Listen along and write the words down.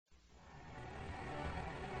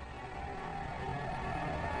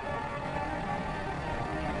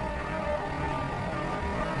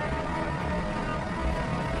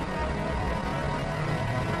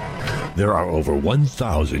There are over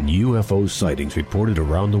 1,000 UFO sightings reported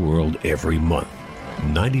around the world every month.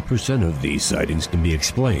 90% of these sightings can be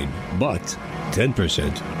explained, but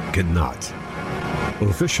 10% cannot.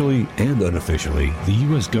 Officially and unofficially, the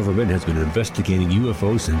U.S. government has been investigating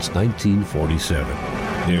UFOs since 1947.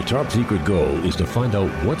 Their top secret goal is to find out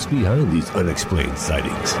what's behind these unexplained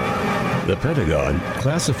sightings. The Pentagon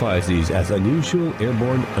classifies these as unusual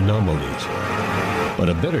airborne anomalies, but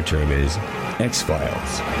a better term is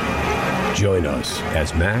X-Files. Join us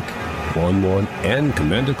as Mac, Juan Juan, and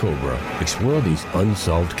Commander Cobra explore these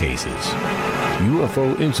unsolved cases.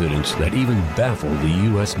 UFO incidents that even baffle the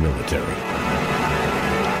U.S. military.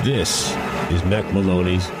 This is Mac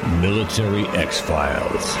Maloney's Military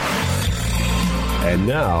X-Files. And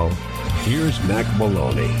now, here's Mac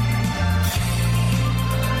Maloney.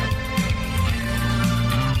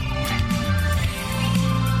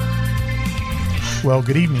 Well,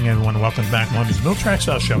 good evening, everyone. Welcome to Mac Maloney's Military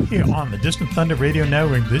X-Files show here on the Distant Thunder Radio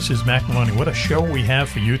Network. This is Mac Maloney. What a show we have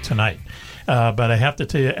for you tonight. But I have to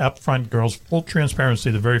tell you up front, girls, full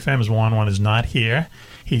transparency, the very famous Juan Juan is not here.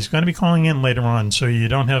 He's going to be calling in later on, so you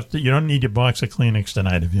don't need your box of Kleenex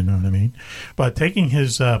tonight, if you know what I mean. But taking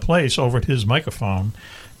his place over at his microphone,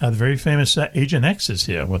 the very famous Agent X is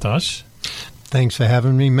here with us. Thanks for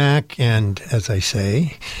having me, Mac. And as I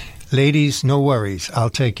say, ladies, no worries. I'll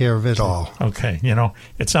take care of it all. Okay.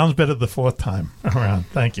 It sounds better the fourth time around.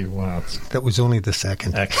 Thank you. Wow. That was only the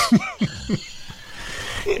second.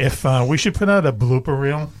 If we should put out a blooper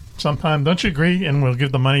reel sometime, don't you agree? And we'll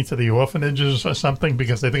give the money to the orphanages or something,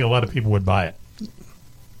 because I think a lot of people would buy it.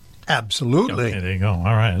 Absolutely. Okay, there you go. All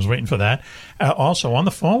right. I was waiting for that. Also, on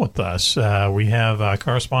the phone with us, we have our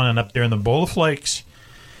correspondent up there in the Bowl of Flakes,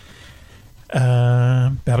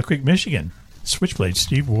 Battle Creek, Michigan. Switchblade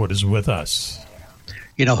Steve Ward is with us.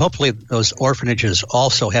 Hopefully those orphanages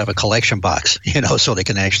also have a collection box, so they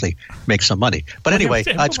can actually make some money. But anyway,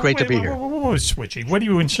 it's great to be here. Switchy, what are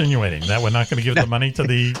you insinuating? That we're not going to give the money to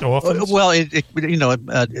the orphans? Well,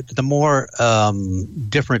 the more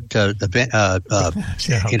different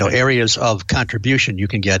areas of contribution you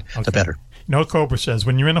can get, the better. Cobra says,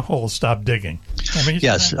 when you're in a hole, stop digging.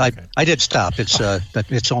 Yes, I did stop.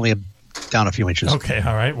 It's only down a few inches. Okay,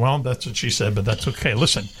 all right. Well, that's what she said, but that's okay.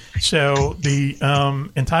 Listen, so the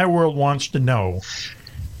entire world wants to know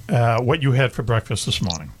what you had for breakfast this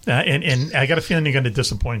morning. And I got a feeling you're going to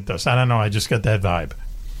disappoint us. I don't know. I just got that vibe.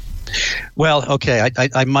 Well, okay,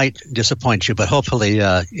 I might disappoint you, but hopefully,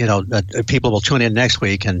 people will tune in next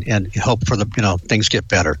week and hope for things get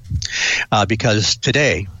better. Because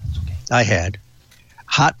today I had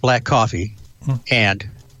hot black coffee and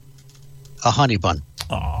a honey bun.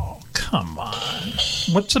 Oh, come on.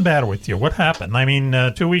 What's the matter with you? What happened? I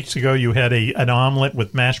mean, 2 weeks ago you had an omelet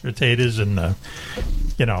with mashed potatoes and,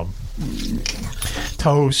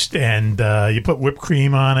 toast, and you put whipped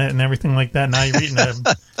cream on it and everything like that. Now you're eating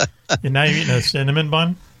a cinnamon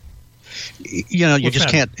bun? You just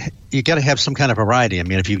can't. You got to have some kind of variety. I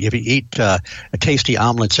mean, if you eat tasty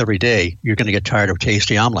omelets every day, you're going to get tired of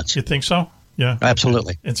tasty omelets. You think so? Yeah.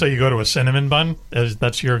 Absolutely. And so you go to a cinnamon bun?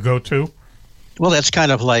 That's your go-to? Well, that's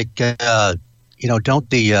kind of like, don't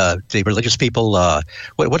the religious people,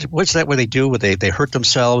 what's that where they do? Where they hurt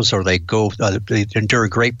themselves, or they endure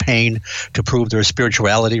great pain to prove their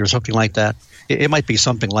spirituality or something like that? It might be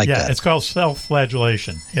something like that. Yeah, it's called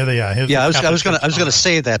self-flagellation. Here they are. I was going to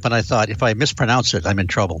say that, but I thought if I mispronounce it, I'm in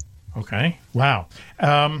trouble. Okay. Wow.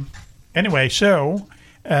 Anyway, so...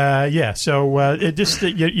 you're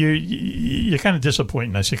kind of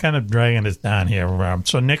disappointing us. You're kind of dragging us down here.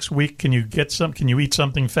 So next week, can you eat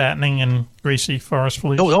something fattening and greasy for us,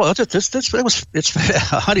 please? It's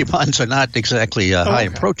honey buns are not exactly high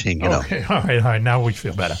in protein, Okay, all right. Now we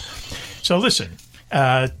feel better. So listen,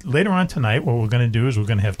 later on tonight, what we're going to do is we're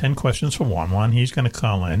going to have 10 questions for Juan Juan. He's going to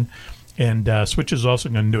call in. And Switch is also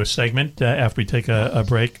going to do a segment after we take a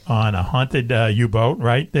break on a haunted U-boat,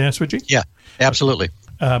 right there, Switchy? Yeah, absolutely.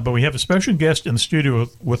 But we have a special guest in the studio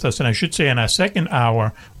with us, and I should say in our second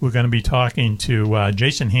hour, we're going to be talking to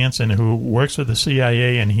Jason Hansen, who works for the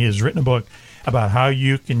CIA, and he has written a book about how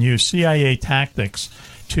you can use CIA tactics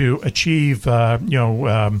to achieve,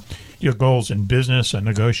 your goals in business or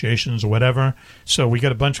negotiations or whatever. So we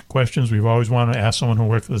got a bunch of questions we've always wanted to ask someone who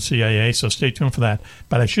worked for the CIA, so stay tuned for that.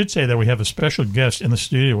 But I should say that we have a special guest in the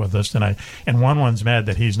studio with us tonight, and Juan Juan's mad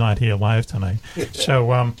that he's not here live tonight. So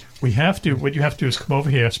what you have to do is come over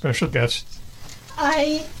here, special guest.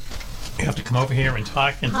 I You have to come over here and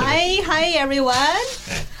talk. Into Hi, everyone.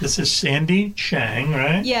 Okay. This is Sandy Chang,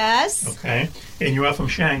 right? Yes. Okay. And you are from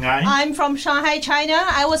Shanghai? I'm from Shanghai, China.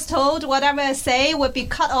 I was told whatever I say would be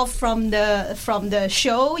cut off from the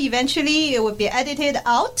show. Eventually, it would be edited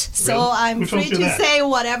out. So Really? I'm Who told free you to that? say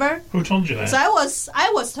whatever. Who told you that? So I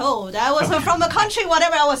was told. I was from a country.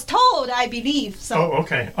 Whatever I was told, I believe. So Oh,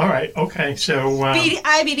 okay. All right. Okay. So,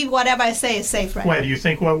 I believe whatever I say is safe, right? why do you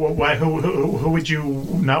think? Why? Who would you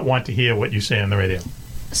not want to hear what you say on the radio?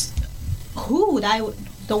 Who would I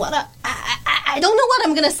I don't know what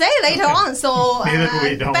I'm gonna say later on. So Neither do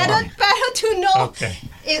we, don't worry. better to know Okay.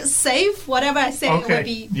 it's safe. Whatever I say would Okay.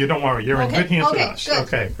 be. You don't worry. You're in good hands with Okay, us. good.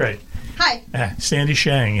 Okay. Great. Hi. Sandy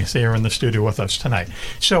Chang is here in the studio with us tonight.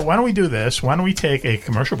 So why don't we do this? Why don't we take a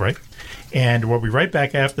commercial break? And we'll be right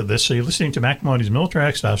back after this. So you're listening to Mac Maloney's Military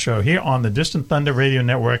X-Style Show here on the Distant Thunder Radio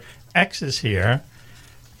Network. X is here.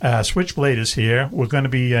 Switchblade is here. We're going to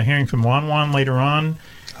be hearing from Juan Juan later on.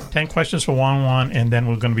 10 questions for Juan Juan, and then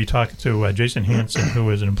we're going to be talking to Jason Hansen, who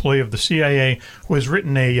is an employee of the CIA, who has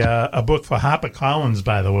written a book for HarperCollins,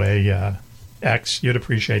 by the way. X, you'd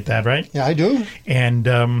appreciate that, right? Yeah, I do. And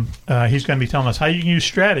he's going to be telling us how you can use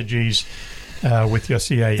strategies with your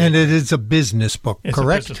CIA. And it is a business book, It's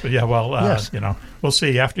correct? a business, but yeah, well, Yes. we'll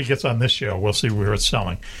see. After he gets on this show, we'll see where it's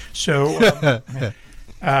selling. So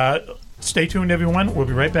stay tuned, everyone. We'll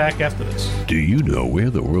be right back after this. Do you know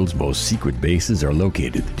where the world's most secret bases are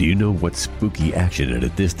located? Do you know what spooky action at a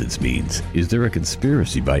distance means? Is there a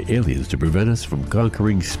conspiracy by aliens to prevent us from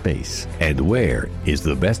conquering space? And where is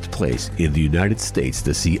the best place in the United States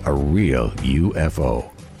to see a real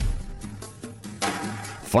UFO?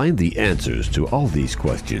 Find the answers to all these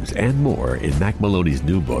questions and more in Mac Maloney's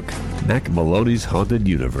new book, Mac Maloney's Haunted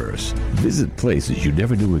Universe. Visit places you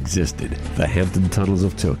never knew existed: the Hampton Tunnels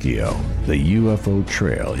of Tokyo, the UFO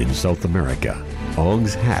Trail in South America,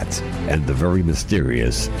 Ong's Hat, and the very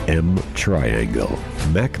mysterious M Triangle.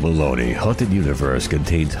 Mac Maloney Haunted Universe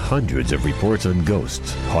contains hundreds of reports on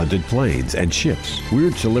ghosts, haunted planes and ships,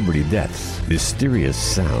 weird celebrity deaths, mysterious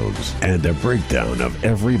sounds, and a breakdown of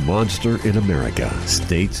every monster in America,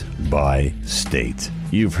 state by state.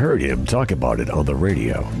 You've heard him talk about it on the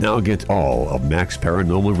radio. Now get all of Mac's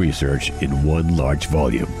paranormal research in one large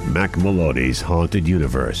volume. Mac Maloney's Haunted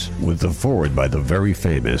Universe, with the foreword by the very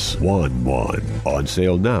famous Juan Juan. On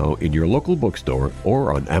sale now in your local bookstore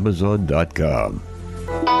or on Amazon.com.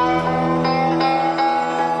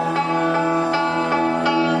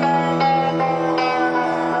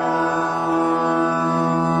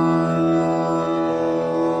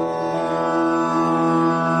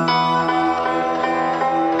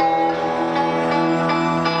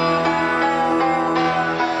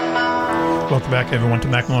 Welcome back, everyone, to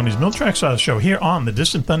Mac Maloney's Military X-Style Show here on the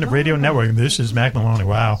Distant Thunder Radio Network. This is Mac Maloney.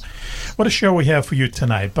 Wow. What a show we have for you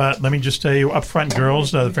tonight. But let me just tell you up front,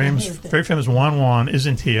 girls, the very famous Juan Juan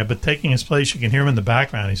isn't here, but taking his place, you can hear him in the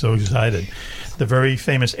background. He's so excited. The very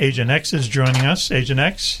famous Agent X is joining us. Agent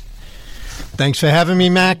X. Thanks for having me,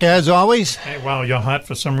 Mac, as always. Hey, wow, you're hot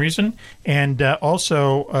for some reason. And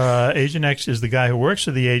also, Agent X is the guy who works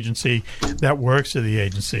for the agency that works for the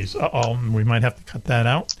agencies. Uh-oh, we might have to cut that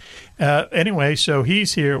out. Anyway, so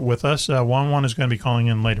he's here with us. Juan Juan is going to be calling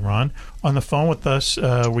in later on. On the phone with us,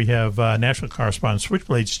 we have national correspondent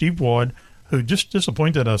Switchblade Steve Ward, who just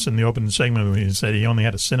disappointed us in the opening segment when he said he only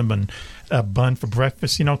had a cinnamon bun for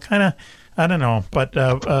breakfast. You know, kind of, I don't know. But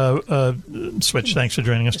Switch, thanks for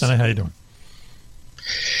joining us tonight. How you doing?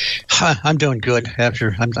 I'm doing good.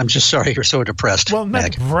 I'm just sorry you're so depressed. Well, not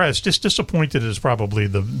Mac. depressed. Just disappointed is probably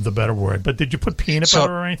the better word. But did you put peanut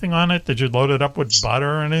butter or anything on it? Did you load it up with butter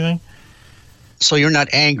or anything? So you're not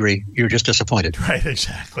angry. You're just disappointed. Right,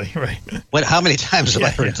 exactly. Right. How many times have I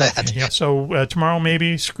heard that? Okay, yeah. So tomorrow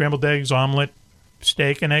maybe scrambled eggs, omelet,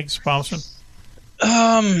 steak and eggs, Paulson?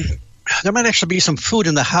 There might actually be some food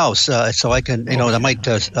in the house, so I can, I might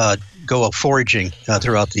go foraging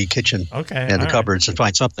throughout the kitchen and the cupboards and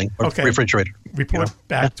find something, or refrigerator. Report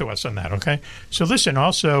back to us on that, okay? So listen,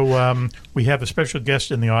 also, we have a special guest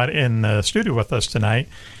in the studio with us tonight,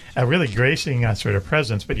 really gracing us with her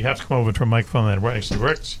presence, but you have to come over to a microphone that actually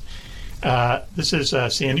works. This is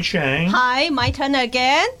Sandy Chang. Hi, my turn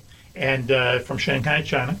again. And from Shanghai,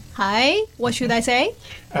 China. Hi, what should I say?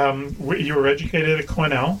 You were educated at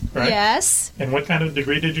Cornell, right? Yes. And what kind of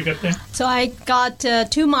degree did you get there? So I got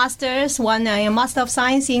 2 masters, one a Master of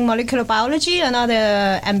Science in Molecular Biology,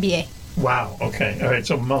 another MBA. Wow, okay. All right,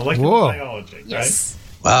 so molecular biology, yes.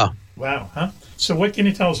 Right? Wow, huh? So what can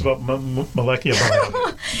you tell us about molecular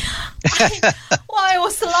biology? Well, it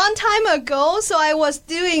was a long time ago, so I was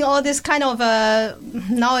doing all this kind of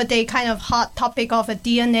nowadays kind of hot topic of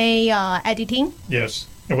DNA editing. Yes.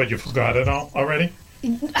 And what, you forgot it all already?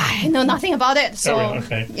 I know nothing about it. So, really?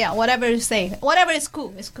 Okay. Yeah, whatever you say. Whatever is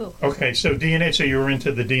cool. It's cool. Okay, so DNA, so you were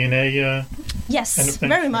into the DNA Yes, kind of thing?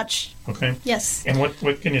 very much. Okay. Yes. And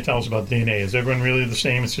what can you tell us about DNA? Is everyone really the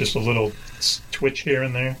same? It's just a little twitch here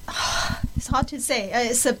and there? It's hard to say.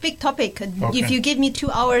 It's a big topic. Okay. If you give me 2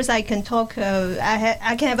 hours, I can talk.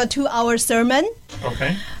 I can have a 2-hour sermon.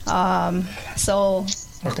 Okay. So.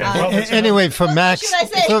 Okay. Well, Anyway, for Max, should I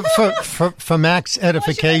say? for Max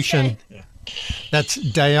edification, that's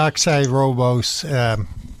deoxyribose.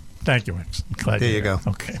 Thank you, Max. Glad There you're you here.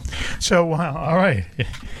 go. Okay. So, all right.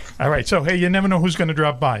 All right. So, hey, you never know who's going to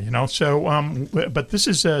drop by, you know. So, but this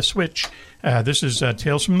is Switch. This is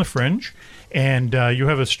Tales from the Fringe. And you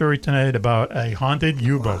have a story tonight about a haunted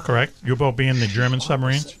U-boat, correct? U-boat being the German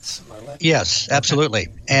submarines? Yes, absolutely.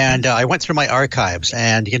 And I went through my archives,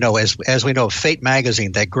 and you know, as we know, Fate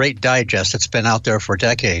magazine, that great digest that's been out there for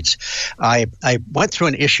decades. I went through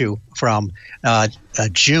an issue from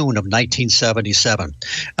June of 1977,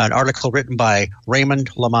 an article written by Raymond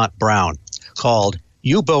Lamont Brown called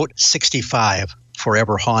 "U-Boat 65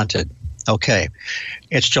 Forever Haunted." Okay,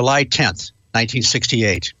 it's July 10th,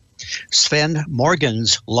 1968. Sven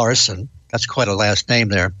Morgens Larsen, that's quite a last name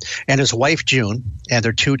there, and his wife June and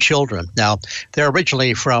their 2 children. Now, they're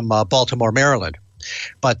originally from Baltimore, Maryland,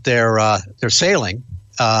 but they're sailing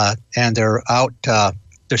and they're out.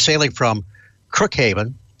 They're sailing from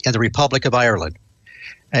Crookhaven in the Republic of Ireland,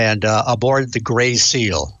 and aboard the Grey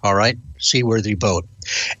Seal. All right, seaworthy boat,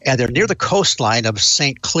 and they're near the coastline of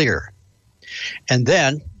St. Clair, and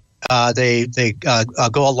then they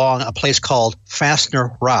go along a place called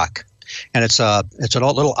Fastner Rock, and it's an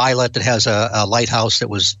old little islet that has a lighthouse that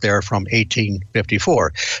was there from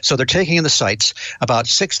 1854. So they're taking in the sights. About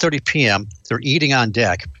 6:30 p.m., they're eating on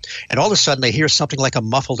deck, and all of a sudden they hear something like a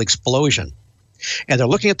muffled explosion. And they're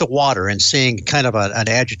looking at the water and seeing kind of an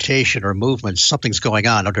agitation or movement. Something's going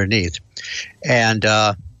on underneath, and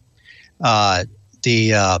so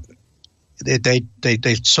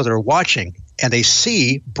they're watching. And they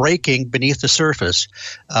see breaking beneath the surface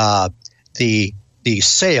the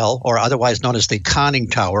sail, or otherwise known as the conning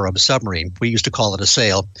tower of a submarine. We used to call it a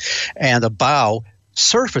sail. And the bow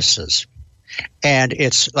surfaces. And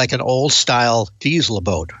it's like an old-style diesel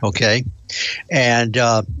boat, okay? And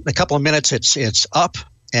a couple of minutes, it's up,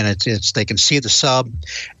 and it's they can see the sub.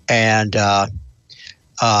 And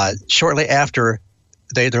shortly after,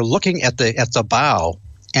 they're looking at the bow,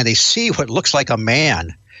 and they see what looks like a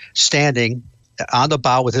man standing on the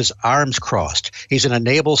bow with his arms crossed. He's in a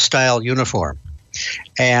naval-style uniform,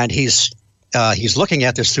 and he's looking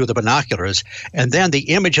at this through the binoculars, and then the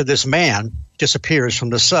image of this man disappears from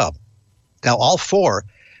the sub. Now, all 4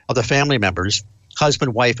 of the family members,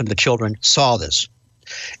 husband, wife, and the children, saw this.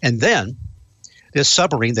 And then this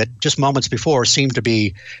submarine that just moments before seemed to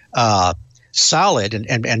be solid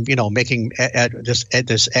and you know, making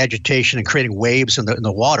this agitation and creating waves in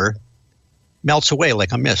the water, melts away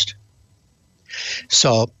like a mist.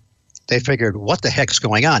 So they figured, what the heck's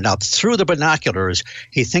going on? Now, through the binoculars,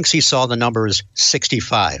 he thinks he saw the numbers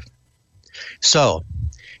 65. So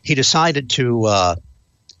he decided to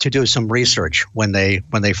do some research when they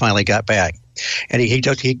finally got back, and he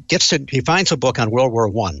finds a book on World War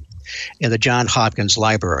I in the Johns Hopkins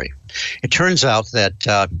Library. It turns out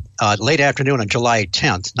that late afternoon on July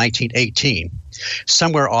 10th, 1918,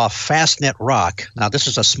 somewhere off Fastnet Rock. Now, this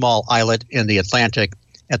is a small islet in the Atlantic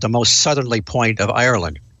at the most southerly point of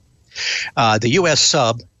Ireland. The U.S.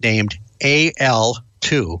 sub named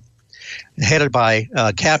AL-2, headed by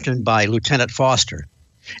captained by Lieutenant Foster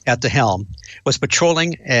at the helm, was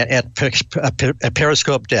patrolling at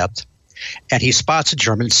periscope depth, and he spots a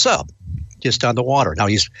German sub just on the water. Now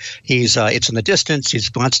it's in the distance. He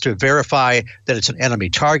wants to verify that it's an enemy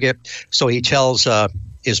target, so he tells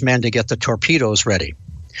his men to get the torpedoes ready.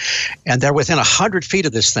 And they're within 100 feet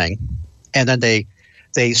of this thing, and then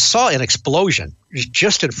they saw an explosion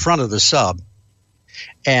just in front of the sub,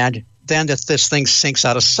 and then this thing sinks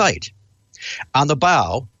out of sight. On the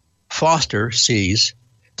bow, Foster sees,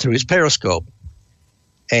 through his periscope,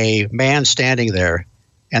 a man standing there,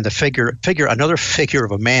 and another figure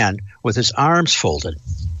of a man with his arms folded.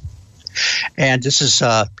 And this is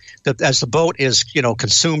as the boat is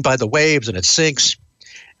consumed by the waves and it sinks,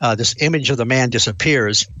 this image of the man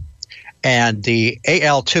disappears, and the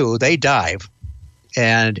AL-2, they dive,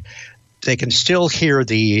 and they can still hear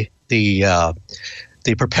the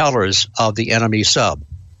propellers of the enemy sub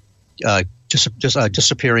just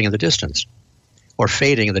disappearing in the distance, or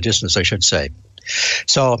fading in the distance, I should say.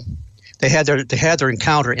 So they had their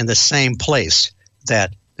encounter in the same place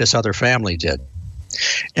that this other family did.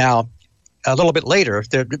 Now, a little bit later,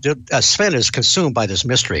 Sven is consumed by this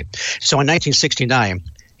mystery. So in 1969,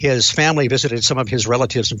 his family visited some of his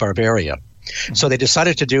relatives in Bavaria. So they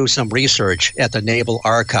decided to do some research at the Naval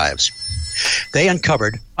Archives. They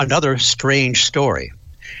uncovered another strange story.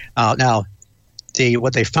 Now,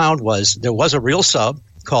 what they found was there was a real sub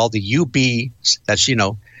called the UB, that's,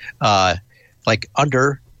 like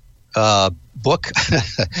under book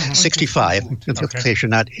 65, in case you're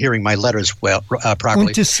not hearing my letters well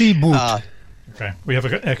properly. Unterseeboot. Okay, we have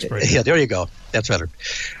an expert. Yeah, there you go. That's better.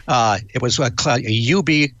 It was a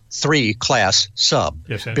UB-3 class sub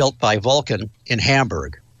built by Vulcan in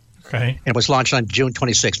Hamburg. Okay. And it was launched on June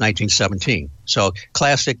 26, 1917. So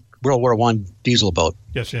classic World War I diesel boat.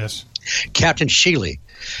 Yes. Captain Sheely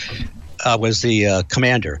was the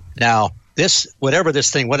commander. Now, whatever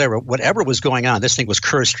was going on, this thing was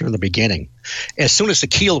cursed from the beginning. As soon as the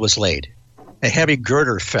keel was laid, a heavy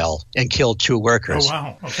girder fell and killed 2 workers. Oh,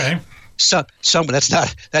 wow. Okay.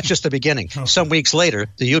 That's just the beginning. Oh. Some weeks later,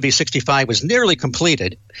 the UB-65 was nearly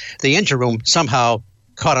completed. The engine room somehow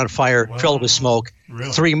caught on fire, filled with smoke.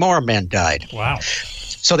 Really? 3 more men died. Wow.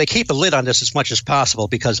 So they keep a lid on this as much as possible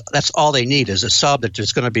because that's all they need is a sub that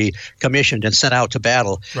is going to be commissioned and sent out to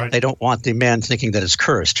battle. Right. They don't want the men thinking that it's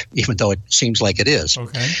cursed, even though it seems like it is.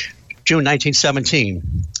 Okay. June 1917,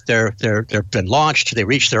 they've been launched. They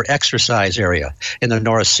reached their exercise area in the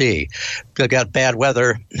North Sea. They got bad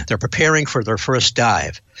weather. They're preparing for their first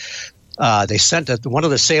dive. They sent one of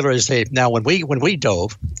the sailors. When we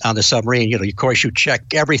dove on the submarine, of course you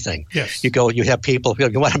check everything. Yes. You have people.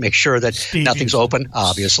 You want to make sure that nothing's open.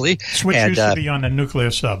 Obviously. Switch used to be on a nuclear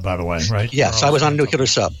sub, by the way, right? Yes, I was on a nuclear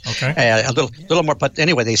sub. Okay. A little more, but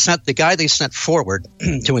anyway, they sent forward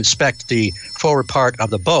to inspect the forward part of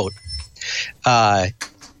the boat.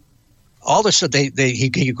 All this,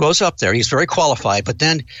 he goes up there. He's very qualified, but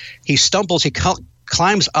then he stumbles. He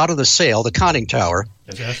climbs out of the sail, the conning tower,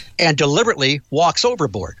 and deliberately walks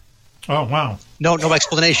overboard. Oh, wow. No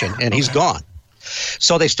explanation, and he's gone.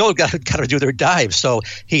 So they still got to do their dive. So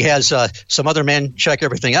he has some other men check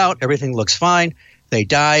everything out. Everything looks fine. They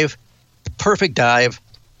dive, perfect dive,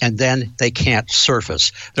 and then they can't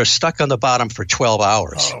surface. They're stuck on the bottom for 12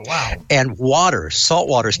 hours. Oh, wow. And salt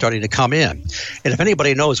water is starting to come in. And if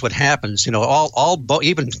anybody knows what happens,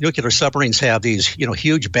 even nuclear submarines have these,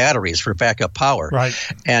 huge batteries for backup power. Right.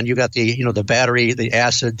 And you got the battery, the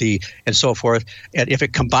acid, and so forth. And if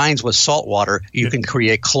it combines with salt water, you can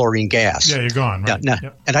create chlorine gas. Yeah, you're gone. Right?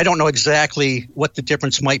 Yep. And I don't know exactly what the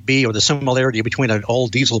difference might be or the similarity between an old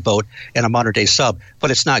diesel boat and a modern day sub, but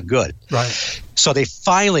it's not good. Right. So they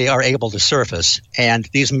finally are able to surface, and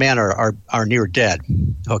these men are near dead.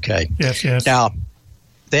 Okay. Yes. Now,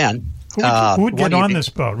 then who would get on this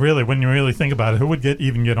boat? Really, when you really think about it, who would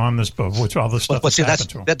even get on this boat? Which all this stuff happened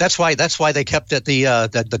to them? That's why they kept it.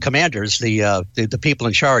 The commanders, the people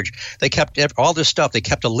in charge, they kept all this stuff. They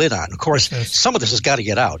kept a lid on. Of course, some of this has got to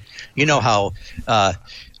get out. You know how.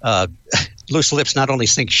 Loose lips not only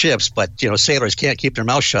sink ships, but sailors can't keep their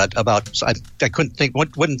mouth shut about. I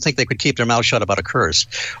wouldn't think they could keep their mouth shut about a curse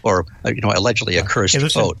or allegedly a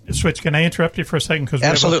cursed boat. Switch, can I interrupt you for a second? Because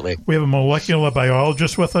absolutely, we have a molecular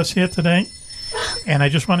biologist with us here today, and I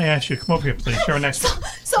just want to ask you, come over here, please. You're next.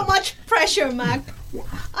 So much pressure, Mac.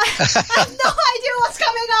 I have no idea what's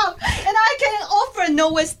coming up, and I can offer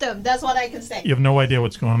no wisdom. That's what I can say. You have no idea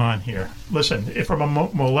what's going on here. Listen, if from a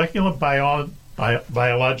molecular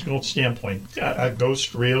biological standpoint, a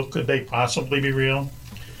ghost real? Could they possibly be real?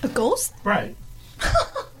 A ghost? Right.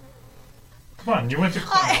 Come on, you went to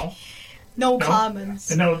Cornell. No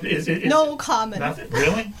comments. No, no comment. Nothing?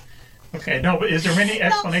 Really? Okay, no, but is there any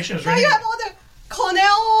explanations? No, you have all the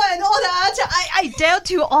Cornell and all that. I dare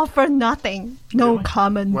to offer nothing. No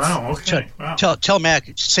comments. Wow, okay. Wow. Tell Mac,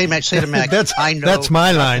 say to Mac, I know. That's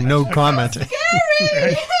my line, no comment.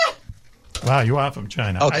 Scary! Wow, you are from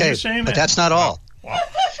China. Okay, but that's not all. Wow.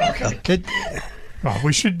 Okay. Well,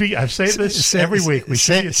 we should be. I say this every week. We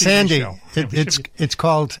should be a TV Sandy, show. it's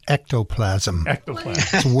called ectoplasm.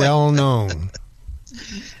 Ectoplasm. It's well known.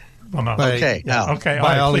 Well, no. Okay, now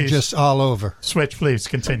biologists all over. Switch, please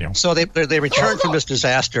continue. So they return from this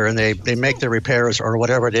disaster and they make their repairs or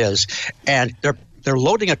whatever it is, and they're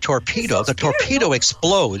loading a torpedo. The torpedo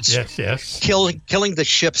explodes. Yes. Killing the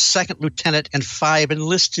ship's second lieutenant and 5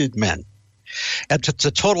 enlisted men. And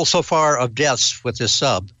the total so far of deaths with this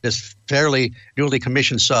sub, this fairly newly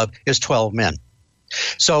commissioned sub, is 12 men.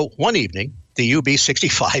 So one evening, the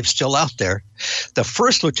UB-65 still out there. The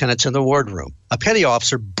first lieutenant's in the wardroom. A petty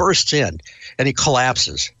officer bursts in, and he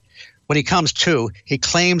collapses. When he comes to, he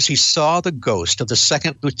claims he saw the ghost of the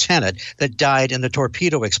second lieutenant that died in the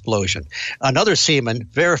torpedo explosion. Another seaman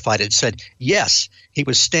verified it, said, yes, he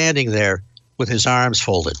was standing there with his arms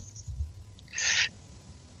folded.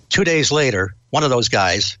 2 days later, one of those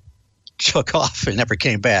guys took off and never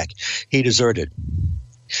came back. He deserted.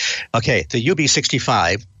 Okay, the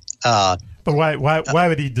UB-65. But why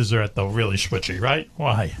would he desert, though, really, Switchy, right?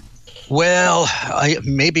 Why? Well,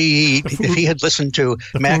 maybe if he had listened to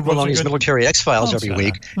Mac Maloney's Military X-Files every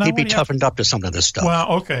week, he'd be toughened up to some of this stuff.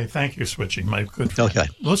 Well, okay, thank you, Switchy, my good friend. Okay.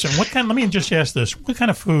 Listen, let me just ask this. What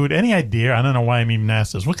kind of food, any idea, I don't know why I'm even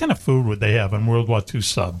asked this, what kind of food would they have in World War II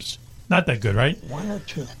subs? Not that good, right? One or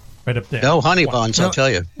two. Right up there. No honey buns, I'll tell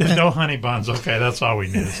you. There's no honey buns. Okay, that's all we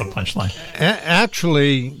need. It's a punchline.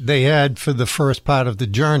 Actually, they had, for the first part of the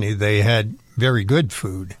journey, they had very good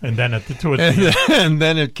food. And then and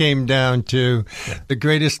then it came down to the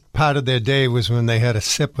greatest part of their day was when they had a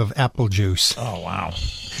sip of apple juice. Oh, wow.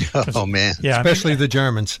 Oh, man. Yeah, especially the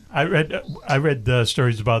Germans. I read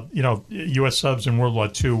stories about, U.S. subs in World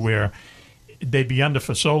War II where they'd be under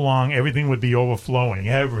for so long, everything would be overflowing,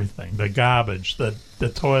 everything, the garbage, the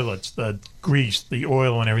toilets, the grease, the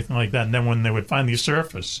oil, and everything like that. And then when they would finally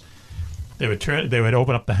surface, they would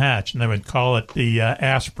open up the hatch, and they would call it the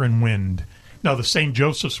aspirin wind. No, the St.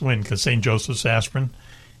 Joseph's wind, because St. Joseph's aspirin,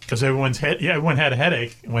 because everyone had a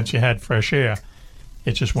headache once you had fresh air.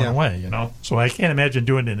 It just went away, So I can't imagine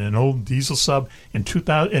doing it in an old diesel sub in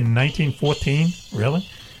 1914, really?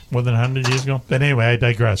 More than 100 years ago? But anyway, I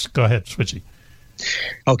digress. Go ahead, Switchy.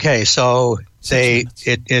 Okay, so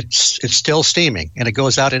it's still steaming, and it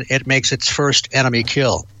goes out and it makes its first enemy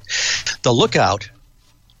kill. The lookout,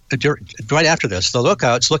 right after this, the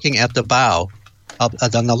lookout's looking at the bow.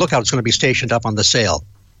 Then the lookout's going to be stationed up on the sail,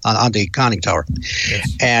 on the conning tower.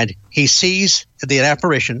 Yes. And he sees the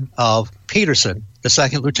apparition of Peterson, the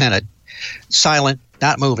second lieutenant, silent,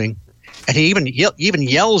 not moving, and he even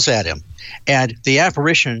yells at him. And the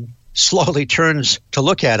apparition slowly turns to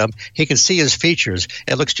look at him. He can see his features.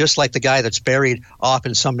 It looks just like the guy that's buried off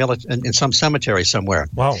in some cemetery somewhere.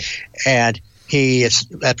 Wow! And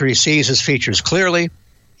after he sees his features clearly,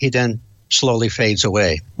 he then slowly fades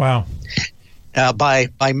away. Wow! By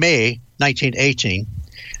May 1918,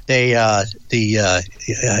 the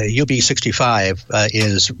UB-65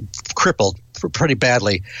 is crippled pretty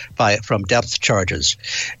badly from depth charges,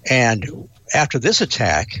 and after this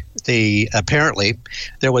attack, apparently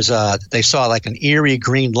there was they saw like an eerie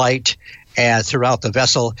green light, and throughout the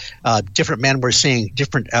vessel, different men were seeing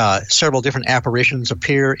several different apparitions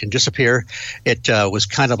appear and disappear. It was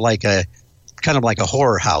kind of like a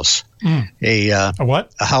horror house. A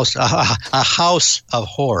what? A house of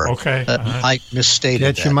horror. Okay. I misstated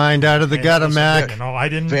Get that. your mind out of the gutter, Mac. No, I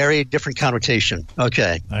didn't. Very different connotation.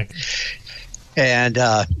 Okay. And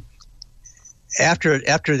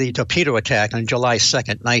after the torpedo attack on July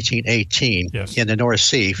 2nd, 1918, in the North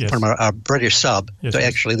Sea from a British sub,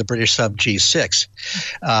 actually the British sub G6,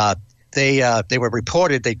 they were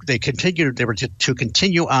reported they were to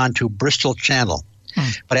continue on to Bristol Channel.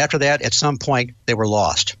 But after that, at some point, they were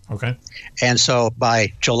lost. Okay. And so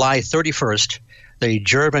by July 31st, the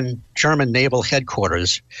German Naval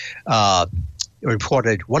Headquarters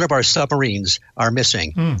reported one of our submarines are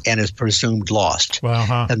missing and is presumed lost.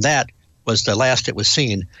 Wow, and that was the last it was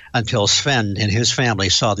seen until Sven and his family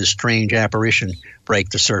saw this strange apparition break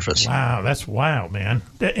the surface. Wow, that's wild, man.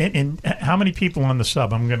 And how many people on the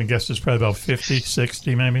sub? I'm going to guess there's probably about 50,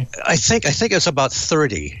 60 maybe? I think it's about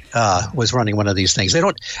 30 was running one of these things.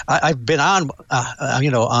 I've been on,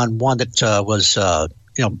 on one that was,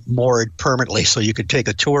 moored permanently so you could take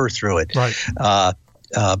a tour through it. Right.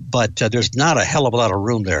 But there's not a hell of a lot of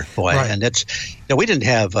room there, boy. Right. And we didn't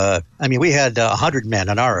have. We had 100 men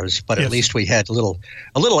in ours, but at least we had a little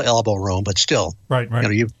elbow room. But still, right.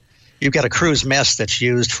 You've got a cruise mess that's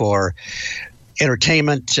used for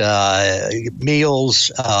entertainment,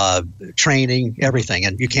 meals, training, everything,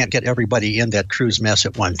 and you can't get everybody in that cruise mess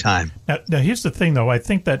at one time. Now here's the thing, though. I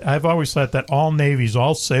think that I've always thought that all navies,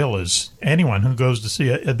 all sailors, anyone who goes to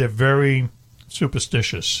sea, they're very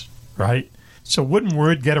superstitious, right? So wouldn't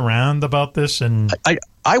word get around about this? And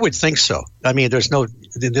I would think so.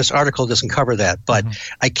 This article doesn't cover that, but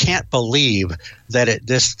I can't believe that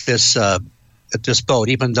this boat,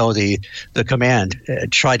 even though the command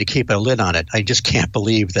tried to keep a lid on it, I just can't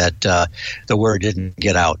believe that the word didn't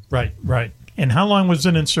get out. Right. And how long was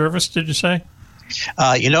it in service, did you say?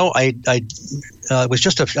 I it was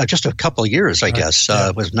just a couple of years, I guess.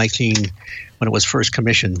 It was 19 when it was first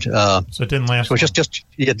commissioned. So it didn't last. So it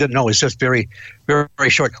was just very, very, very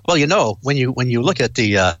short. Well, when you look at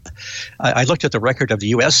the, I looked at the record of the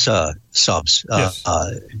U.S. Subs,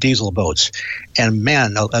 diesel boats, and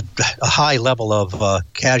man, a high level of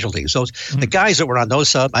casualties. Those the guys that were on those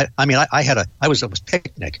subs. I was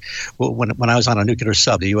picnic when I was on a nuclear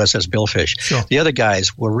sub, the USS Billfish. Sure. The other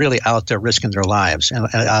guys were really out there risking their lives, and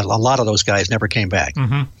a lot of those guys never came back.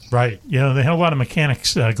 Mm-hmm. Right. They had a lot of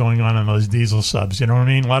mechanics going on in those diesel subs. You know what I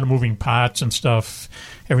mean? A lot of moving parts and stuff.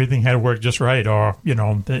 Everything had to work just right, or you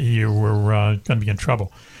were going to be in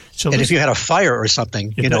trouble. So if you had a fire or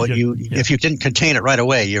something, if you didn't contain it right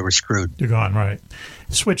away, you were screwed. You're gone, right?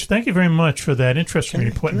 Switch. Thank you very much for that interesting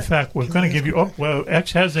report. In fact, we're going to give you. Oh, well,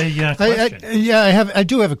 X has a question. I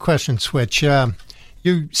do have a question, Switch.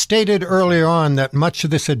 You stated earlier on that much of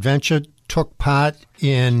this adventure took part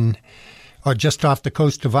in or just off the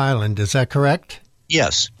coast of Ireland. Is that correct?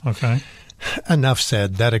 Yes. Okay. Enough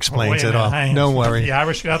said. That explains it all. Don't worry. The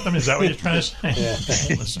Irish got them? Is that what you're trying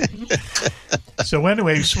to say? So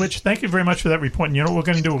anyway, Switch, thank you very much for that report. And you know what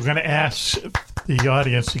we're going to do? We're going to ask the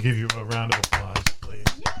audience to give you a round of applause, please.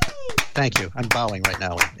 Thank you. I'm bowing right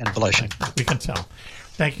now and blushing. We can tell.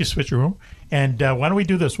 Thank you, Switcheroo. And why don't we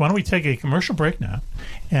do this? Why don't we take a commercial break now?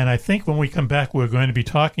 And I think when we come back, we're going to be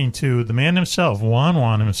talking to the man himself,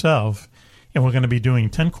 Juan himself, and we're going to be doing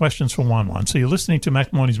 10 questions for Juan. So you're listening to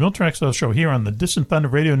Mac Maloney's Military Expo Show here on the Distant Thunder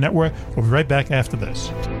Radio Network. We'll be right back after this.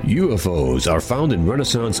 UFOs are found in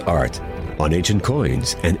Renaissance art, on ancient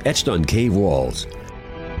coins, and etched on cave walls.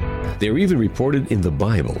 They're even reported in the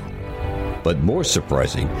Bible. But more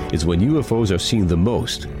surprising is when UFOs are seen the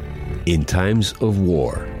most in times of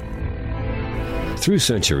war. Through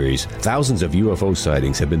centuries, thousands of UFO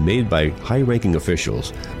sightings have been made by high-ranking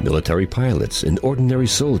officials, military pilots, and ordinary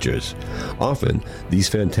soldiers. Often, these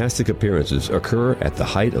fantastic appearances occur at the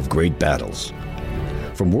height of great battles.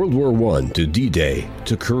 From World War I to D-Day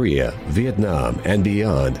to Korea, Vietnam, and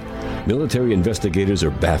beyond, military investigators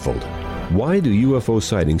are baffled. Why do UFO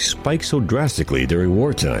sightings spike so drastically during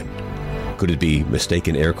wartime? Could it be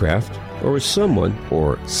mistaken aircraft? Or is someone,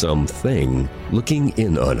 or something, looking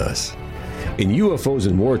in on us? In UFOs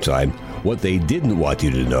in Wartime, What They Didn't Want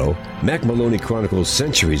You to Know, Mac Maloney chronicles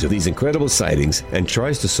centuries of these incredible sightings and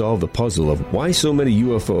tries to solve the puzzle of why so many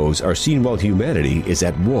UFOs are seen while humanity is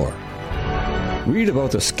at war. Read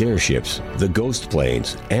about the scare ships, the ghost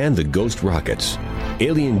planes, and the ghost rockets,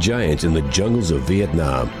 alien giants in the jungles of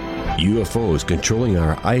Vietnam, UFOs controlling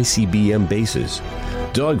our ICBM bases,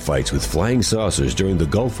 dogfights with flying saucers during the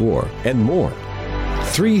Gulf War, and more.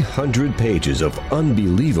 300 pages of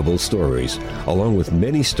unbelievable stories, along with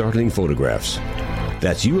many startling photographs.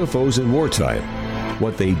 That's UFOs in Wartime,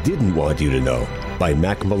 What They Didn't Want You to Know, by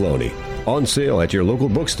Mac Maloney. On sale at your local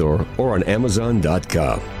bookstore or on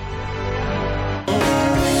Amazon.com.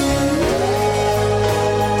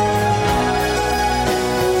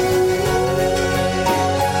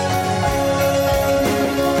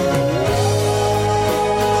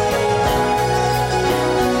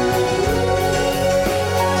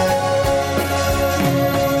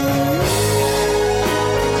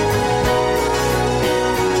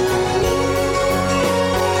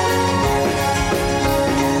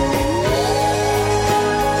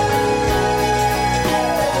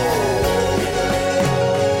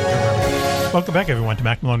 Welcome back, everyone, to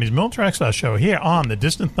Mac Maloney's Military Expo Show here on the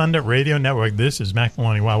Distant Thunder Radio Network. This is Mac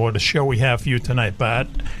Maloney. Wow, what a show we have for you tonight. But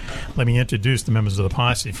let me introduce the members of the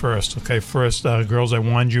posse first. Okay, first, girls, I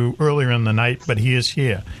warned you earlier in the night, but he is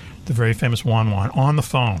here. The very famous Juan on the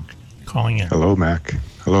phone, calling in. Hello, Mac.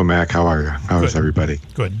 Hello, Mac. How are you? How is everybody?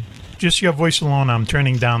 Good. Just your voice alone. I'm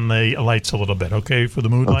turning down the lights a little bit, okay, for the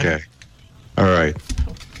mood light? Okay. All right.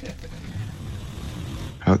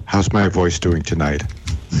 How's my voice doing tonight?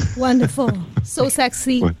 Wonderful. So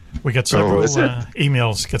sexy. We got several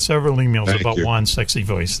emails. Got several emails about Juan's sexy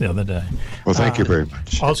voice the other day. Well, thank you very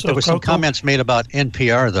much. Also, there were some comments made about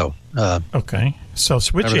NPR, though. Okay. So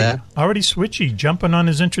Switchy, already Switchy jumping on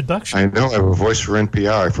his introduction. I know. I have a voice for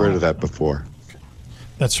NPR. I've heard of that before.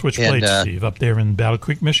 That's Switchblade, Steve, up there in Battle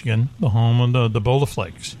Creek, Michigan, the home of the Boulder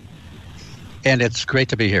Flakes. And it's great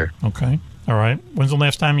to be here. Okay. All right. When's the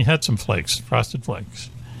last time you had some flakes, frosted flakes?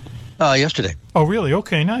 Yesterday. Oh, really?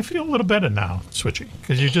 Okay. Now I feel a little better now, Switchy,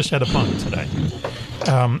 because you just had a pun today.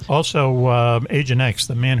 Also, Agent X,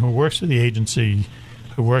 the man who works for the agency,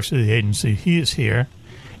 he is here.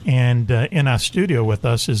 And in our studio with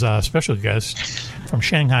us is our special guest from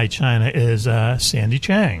Shanghai, China, is Sandy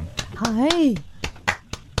Chang. Hi.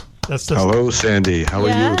 Hello, Sandy. How are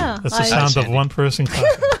you? That's the sound of one person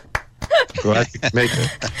clapping. Glad you could make it.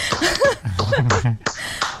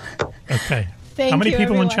 Okay. Thank How many you,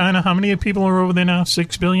 people in everyone. China? How many people are over there now?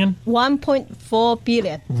 6 billion? 1.4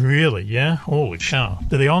 billion. Really? Yeah? Holy cow.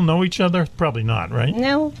 Do they all know each other? Probably not, right?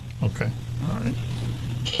 No. Okay. All right.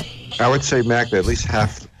 I would say, Mac, that at least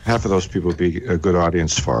half of those people would be a good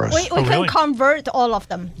audience for us. We Oh, can really? convert all of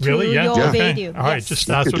them Really? to Yeah. your Okay. video. All right. Yes. Just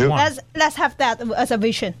starts You with could do. one. Let's have that as a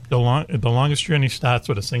vision. The longest journey starts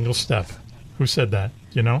with a single step. Who said that?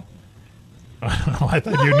 You know? I don't know. I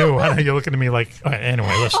thought you knew. I know you're looking at me like. All right,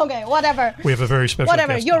 anyway, listen. Okay, whatever. We have a very special.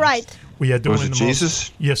 Whatever. guest You're on. right. We are doing Was it the most-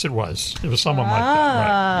 Jesus? Yes, it was. It was someone like that. Right.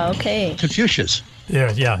 Ah, okay. Confucius.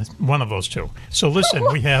 Yeah, one of those two. So listen,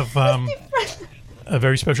 we have a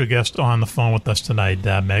very special guest on the phone with us tonight.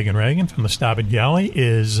 Megan Reagan from the Starboard Galley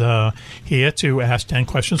is here to ask 10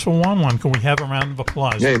 questions for Juan. Can we have a round of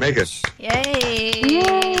applause? Yay, Megan. Yay.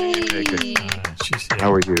 Megan. She's here.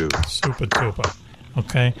 How are you? Super duper.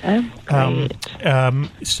 Okay. Great.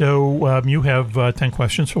 So you have 10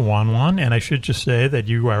 questions for Juan, and I should just say that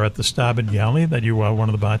you are at the Starboard Galley, that you are one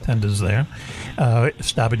of the bartenders there.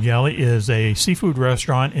 Starboard Galley is a seafood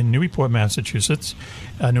restaurant in Newport, Massachusetts.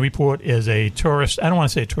 Newport is a tourist, I don't want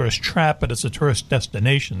to say a tourist trap, but it's a tourist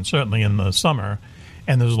destination, certainly in the summer.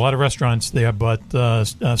 And there's a lot of restaurants there, but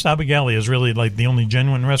Starboard Galley is really like the only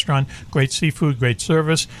genuine restaurant. Great seafood, great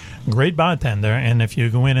service, great bartender. And if you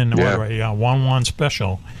go in and order a Juan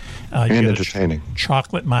special, you And get entertaining.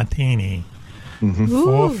 chocolate martini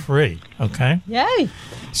for free. Okay. Yay.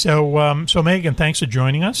 So, Megan, thanks for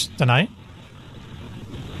joining us tonight.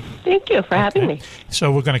 Thank you for having me.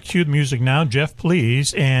 So we're going to cue the music now. Jeff,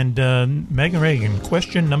 please. And Megan Reagan,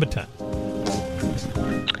 question number 10.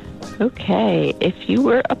 Okay, if you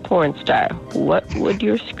were a porn star, what would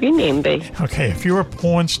your screen name be? Okay, if you were a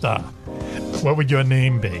porn star, what would your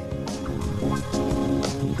name be?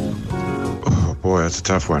 Oh, boy, that's a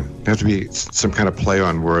tough one. It has to be some kind of play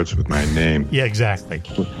on words with my name. Yeah, exactly.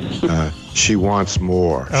 She wants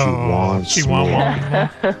more. She wants more.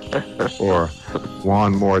 Or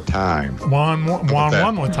one more time. One more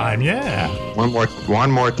time, yeah. One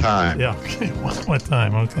more time. Yeah, okay, one more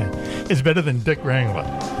time, okay. It's better than Dick Wrangler.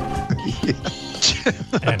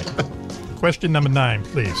 Anyway, question number 9,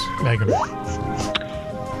 please, Megan.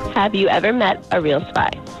 Have you ever met a real spy?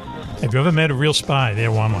 Have you ever met a real spy?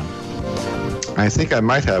 There, one. I think I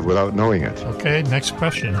might have without knowing it. Okay, next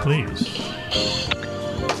question, please.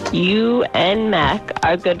 You and Mac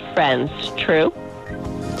are good friends, true?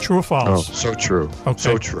 True or Oh, false? so true. Okay.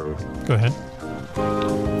 So true. Go ahead.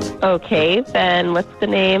 Okay, then what's the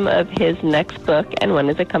name of his next book and when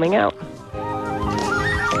is it coming out?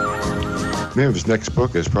 The name of his next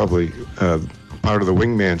book is probably part of the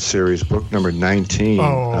Wingman series, book number 19.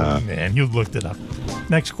 Oh, man, you looked it up.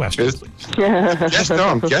 Next question, Is- please. No,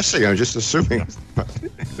 I'm guessing. I'm just assuming.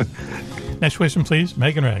 Next question, please,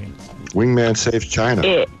 Megan Reagan. Wingman Saves China.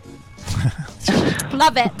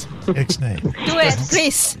 Love it. Ixnay. Do it,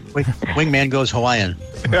 please. Wingman goes Hawaiian.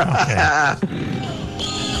 Okay.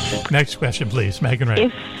 Next question, please, Megan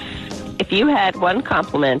Reagan. If you had one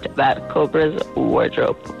compliment about Cobra's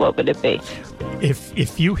wardrobe, what would it be?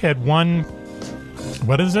 If you had one,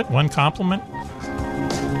 what is it? One compliment?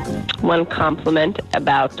 One compliment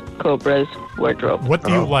about Cobra's wardrobe. What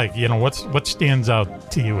do you like? You know, what stands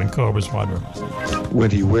out to you in Cobra's wardrobe?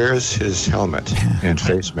 When he wears his helmet and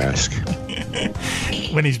face mask.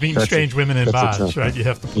 When he's meeting That's strange women in that's a bars, tough right? You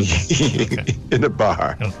have to put okay. In a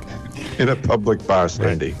bar. Okay. In a public bar,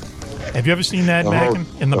 Sandy. Have you ever seen that, The whole- Megan,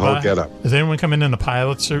 in the the whole bar? getup. Does anyone come in a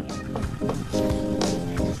pilot suit?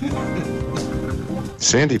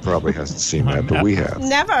 Sandy probably hasn't seen that, but we have.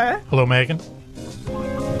 Never. Hello, Megan?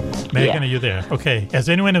 Megan, Yeah. are you there? Okay. Has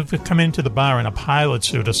anyone ever come into the bar in a pilot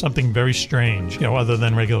suit or something very strange, you know, other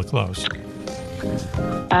than regular clothes?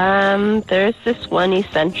 There's this one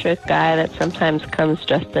eccentric guy that sometimes comes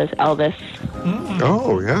dressed as Elvis.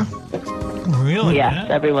 Oh, yeah. Really? Yes,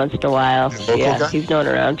 every once in a while. Local Yeah, guy? he's known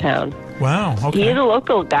around town. Wow. Okay. He's a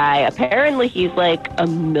local guy. Apparently, he's like a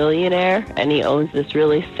millionaire, and he owns this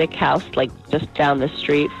really sick house, like just down the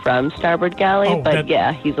street from Starboard Galley. Oh, but that-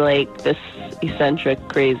 yeah, he's like this eccentric,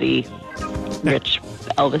 crazy, rich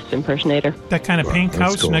Elvis impersonator. That kind of pink that's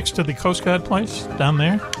house cool. next to the Coast Guard place down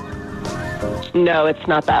there? No, it's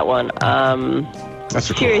not that one. That's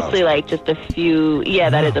a cool Seriously, house. like just a few. Yeah,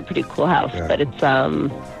 that is a pretty cool house, Yeah. but it's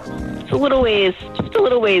a little ways, just a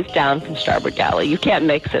little ways down from Starboard Galley. You can't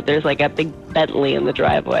mix it. There's like a big Bentley in the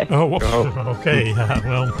driveway. Oh, okay.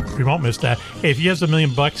 Well, we won't miss that. Hey, if he has $1 million,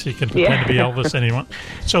 he can pretend to be Elvis anyone.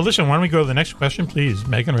 So listen, why don't we go to the next question, please?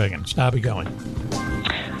 Megan Reagan, stop it going.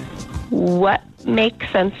 What make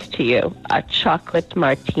sense to you? A chocolate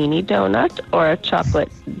martini donut or a chocolate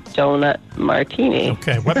donut martini?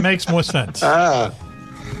 Okay, what makes more sense?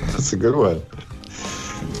 That's a good one.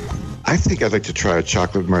 I think I'd like to try a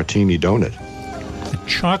chocolate martini donut. A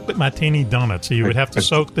chocolate martini donut. So you would have to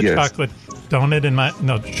soak the chocolate donut in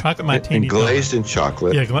chocolate martini and glazed in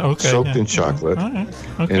chocolate. Yeah, soaked in chocolate. All right.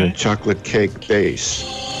 Okay. And a chocolate cake base.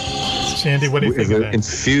 Sandy, what do you think of that?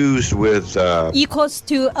 Infused with equals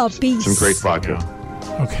to a beast. Some great vodka.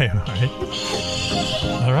 Okay,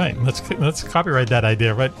 all right. Let's copyright that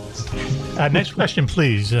idea. Right. Next question,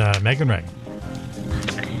 please, Megan Ray.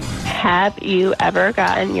 Have you ever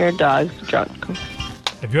gotten your dogs drunk?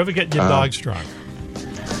 Have you ever gotten your dogs drunk?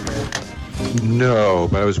 No,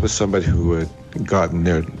 but I was with somebody who had gotten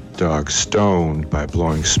their dog stoned by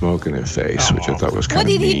blowing smoke in their face, which I thought was kind of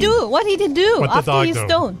What did he do? What did he do What after dog he's do?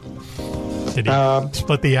 stoned? Did he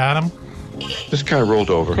split the atom? Just kind of rolled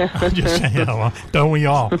over. I'm just saying, well, don't we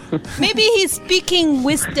all? Maybe he's speaking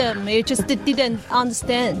wisdom. You just didn't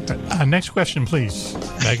understand. Next question, please,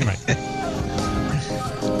 Megan Ray.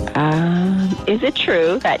 Is it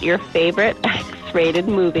true that your favorite X-rated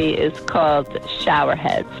movie is called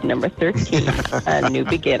Showerheads, number 13, A New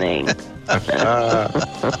Beginning?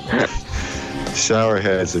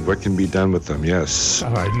 Showerheads and what can be done with them, yes.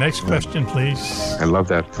 All right, next question, please. I love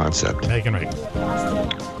that concept. Megan Ray.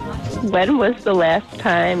 When was the last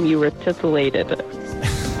time you were titillated?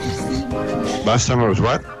 Last time I was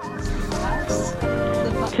what?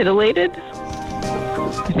 Titillated?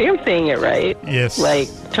 I think I'm saying it right. Yes. Like,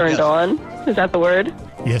 turned on? Is that the word?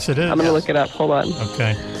 Yes, it is. I'm going to look it up. Hold on.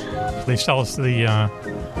 Okay. Please tell us the...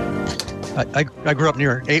 I grew up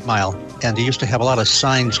near 8 Mile, and they used to have a lot of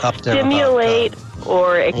signs up there. Stimulate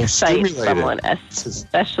or excite stimulate someone,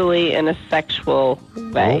 especially in a sexual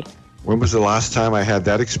way. When was the last time I had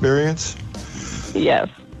that experience? Yes.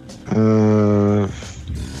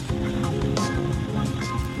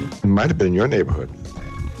 It might have been in your neighborhood.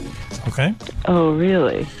 Okay. Oh,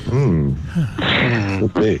 really?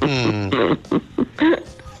 Could be.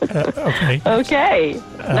 Okay. Okay.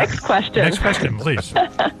 Next question. Next question, please.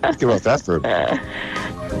 Think about that for a minute.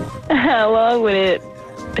 How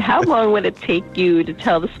long would it take you to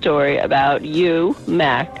tell the story about you,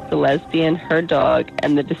 Mac, the lesbian, her dog,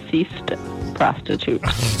 and the deceased prostitute?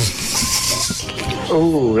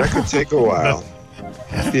 Oh, that could take a while.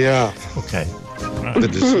 Yeah. Okay. The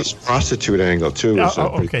deceased prostitute angle, too.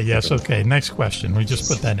 Okay, yes, okay. Next question. We just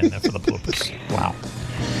put that in there for the bloopers. Wow.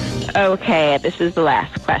 Okay, this is the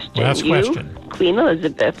last question. Last question. Queen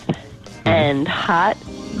Elizabeth, and hot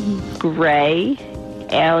gray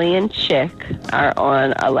alien chick are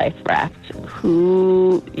on a life raft.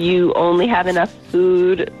 Who you only have enough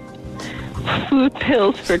food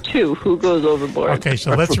pills for 2. Who goes overboard? Okay,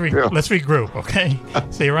 so let's regroup, okay?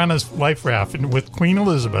 So you're on this life raft with Queen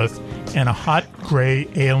Elizabeth and a hot gray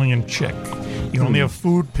alien chick. You only have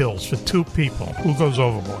food pills for 2 people. Who goes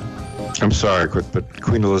overboard? I'm sorry, but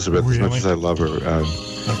Queen Elizabeth, Really? as much as I love her,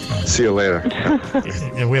 see you later.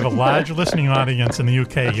 And we have a large listening audience in the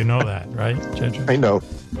UK. You know that, right, Ginger? I know.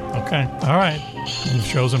 Okay, all right. You've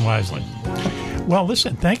chosen wisely. Well,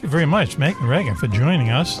 listen, thank you very much, Megan Reagan, for joining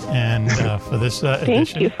us and for this edition.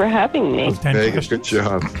 Thank you for having me. of 10 Megan, Questions. good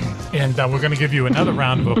job. And we're going to give you another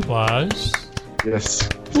round of applause. Yes.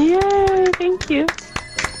 Yay, thank you.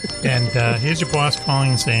 And here's your boss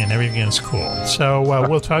calling and saying everything's cool. So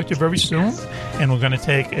we'll talk to you very soon. And we're going to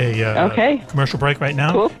take a commercial break right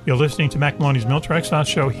now. Cool. You're listening to Mac Maloney's Military Exile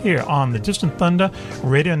Show here on the Distant Thunder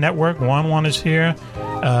Radio Network. Juan is here.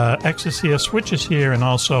 X is here. Switch is here. And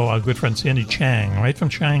also our good friend Sandy Chang, right from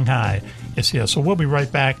Shanghai, is here. So we'll be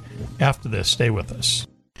right back after this. Stay with us.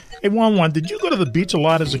 Hey, Juan, did you go to the beach a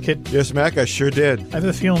lot as a kid? Yes, Mac, I sure did. I have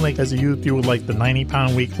a feeling like as a youth you were like the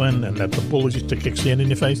 90-pound weakling and that the bullets used to kick sand in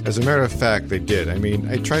your face. As a matter of fact, they did. I mean,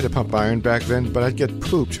 I tried to pump iron back then, but I'd get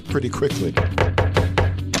pooped pretty quickly.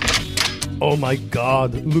 Oh my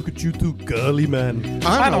God, look at you two girly men.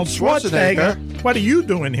 Arnold Schwarzenegger. What are you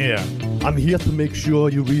doing here? I'm here to make sure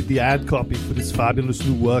you read the ad copy for this fabulous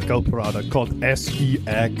new workout product called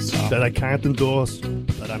SEX that I can't endorse,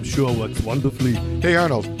 but I'm sure works wonderfully. Hey,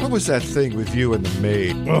 Arnold, what was that thing with you and the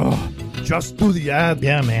maid? Oh, just do the ad.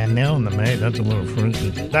 Yeah, man, nailing the maid. That's a little frisky.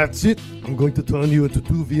 That's it. I'm going to turn you into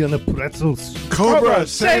 2 Vienna pretzels. Cobra,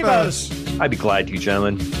 save us! I'd be glad to,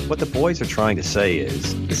 gentlemen. What the boys are trying to say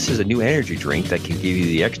is this is a new energy drink that can give you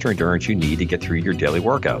the extra endurance you need to get through your daily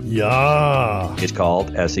workout. Yeah. It's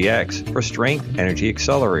called SEX, for Strength Energy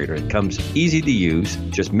Accelerator. It comes easy to use.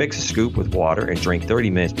 Just mix a scoop with water and drink 30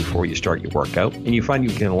 minutes before you start your workout, and you find you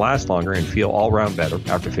can last longer and feel all around better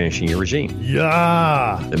after finishing your regime.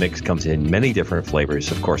 Yeah. The mix comes in many different flavors.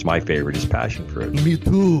 Of course, my favorite is passion fruit. Me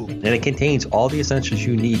too. And it contains all the essentials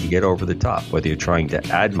you need to get over the top, whether you're trying to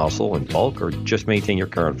add muscle and bulk or just maintain your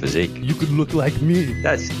current physique. You could look like me.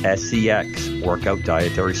 That's SEX, Workout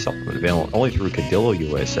Dietary Supplement, available only through Cadillo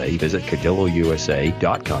USA. Visit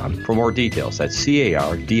CadilloUSA.com for more details. That's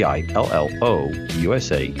CARDILLO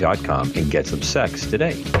USA.com and get some sex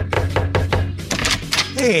today.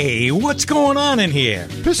 Hey, what's going on in here?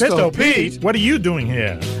 Pistol Pete, what are you doing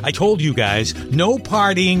here? I told you guys, no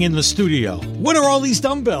partying in the studio. What are all these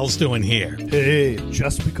dumbbells doing here? Hey,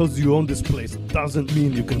 just because you own this place doesn't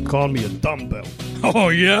mean you can call me a dumbbell. Oh,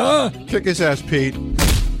 yeah? Kick his ass, Pete. Come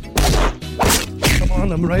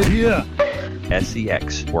on, I'm right here.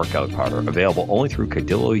 SEX workout powder, available only through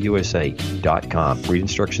CadilloUSA.com. Read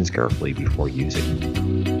instructions carefully before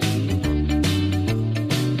using.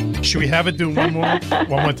 Should we have it do one more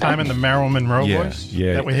time in the Marilyn Monroe voice?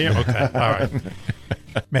 Yeah. That we hear? Okay. All right.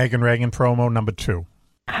 Megan Reagan promo number 2.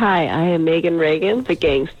 Hi, I am Megan Reagan, the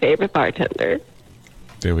gang's favorite bartender.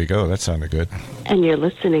 There we go. That sounded good. And you're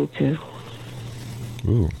listening to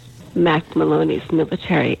Ooh. Mac Maloney's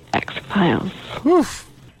Military X-Files. Oof.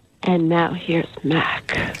 And now here's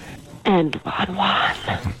Mac and Juan Juan.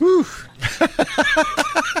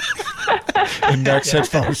 And Mac's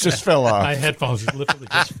headphones just fell off. My headphones literally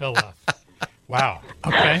just fell off. Wow.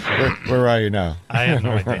 Okay. Where are you now? I have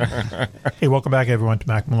no idea. Hey, welcome back, everyone, to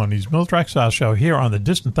Mac Maloney's Military Style Show here on the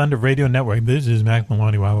Distant Thunder Radio Network. This is Mac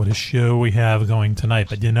Maloney. Wow, what a show we have going tonight.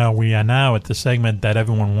 But, you know, we are now at the segment that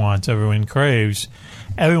everyone wants, everyone craves.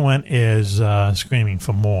 Everyone is screaming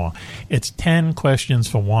for more. It's 10 questions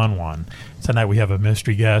for Juan Juan. Tonight we have a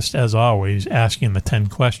mystery guest, as always, asking the 10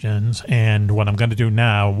 questions. And what I'm going to do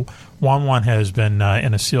now, Juan Juan has been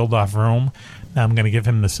in a sealed-off room. Now I'm going to give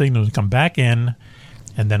him the signal to come back in,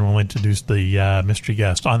 and then we'll introduce the mystery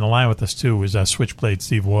guest. On the line with us, too, is Switchblade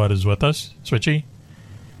Steve Waters with us. Switchy?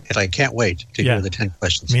 And I can't wait to hear the 10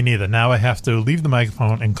 questions. Me neither. Now I have to leave the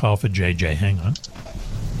microphone and call for JJ. Hang on.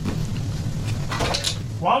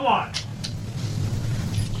 Juan Juan.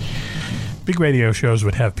 Big radio shows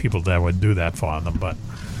would have people that would do that for them, but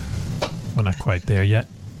we're not quite there yet.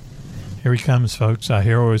 Here he comes, folks. Our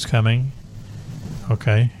hero is coming.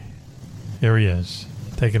 Okay. Here he is,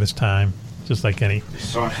 taking his time, just like any.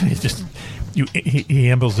 He just he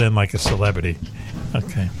ambles in like a celebrity.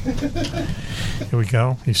 Okay. Here we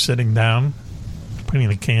go. He's sitting down, putting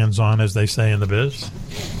the cans on, as they say in the biz.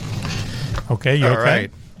 Okay, you okay?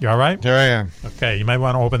 Right. You all right? Here I am. Okay, you might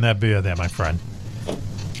want to open that beer there, my friend.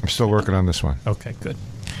 I'm still working on this one. Okay, good.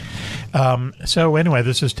 So anyway,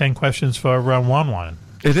 this is 10 questions for Juan Juan.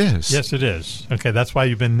 It is. Yes, it is. Okay, that's why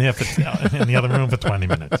you've been there in the other room for 20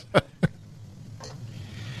 minutes.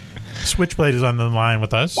 Switchblade is on the line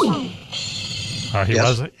with us. He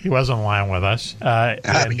was on the line with us.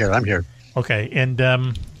 I'm here. Okay, and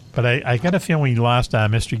but I got a feeling we lost our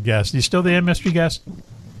mystery guest. You still there, mystery guest?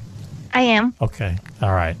 I am. Okay,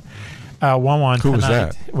 all right. Juan Juan, who was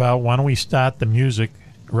tonight, that? Well, why don't we start the music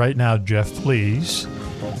right now, Jeff, please?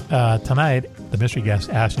 Tonight, the mystery guest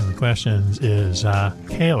asking the questions is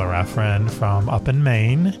Kayla, our friend from up in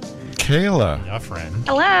Maine. Kayla. Your friend.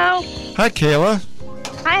 Hello. Hi, Kayla.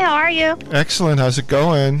 Hi, how are you? Excellent. How's it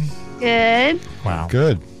going? Good. Wow.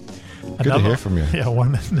 Good. Good to hear from you. Yeah,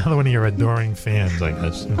 another one of your adoring fans, I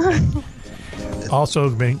guess. Also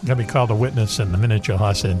going to be called a witness in the miniature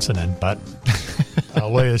horse incident, but a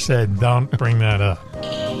lawyer said don't bring that up.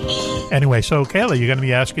 Anyway, so Kayla, you're going to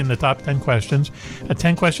be asking the top 10 questions.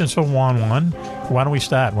 10 questions for Juan Juan. Why don't we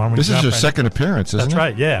start? This is your second appearance, isn't it? That's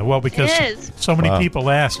right, yeah. Well, because so many Wow. people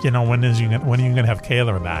ask, when are you going to have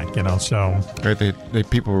Kayla back, so. Right,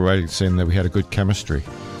 people were writing saying that we had a good chemistry.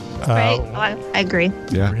 Right. I agree.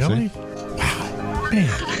 Yeah. Really? See? Wow. Man.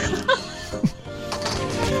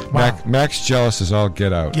 Wow. Mac's jealous as all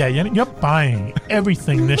get out. Yeah, you're buying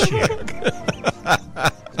everything this year.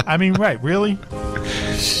 I mean, right, really?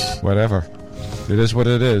 Whatever. It is what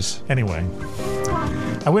it is. Anyway,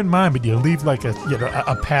 I wouldn't mind, but you leave like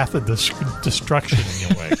a path of destruction in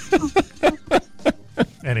your way.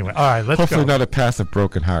 Anyway, all right, let's go. Hopefully not a path of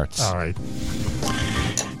broken hearts. All right.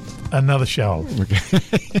 Another show. Okay.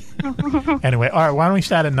 Anyway, all right, why don't we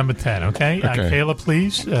start at number 10, okay? Okay. Kayla,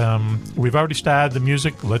 please. We've already started the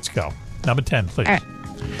music. Let's go. Number 10, please. All right.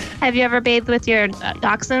 Have you ever bathed with your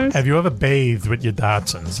dachshunds? Have you ever bathed with your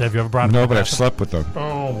Dachshunds? Have you ever brought them? No, but I've slept with them.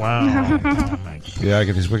 Oh, wow. Yeah, I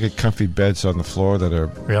get these wicked comfy beds on the floor that are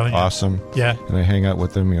Really? awesome. Yeah. And I hang out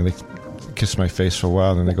with them. They kiss my face for a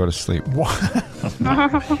while, and then they go to sleep.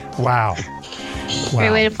 Wow.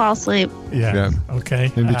 Great way to fall asleep. Yeah.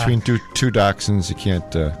 Okay. In between two dachshunds, you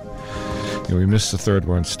can't. We missed the third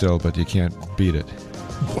one still, but you can't beat it.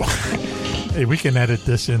 Hey, we can edit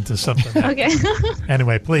this into something. Okay.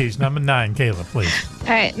 Anyway, please, number 9, Kayla, please. All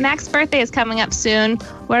right. Max's birthday is coming up soon.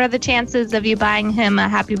 What are the chances of you buying him a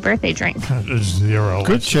happy birthday drink? 0.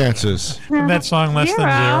 Good chances. Isn't that song less than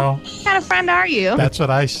 0? What kind of friend are you? That's what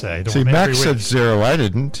I say. See, Max said 0. I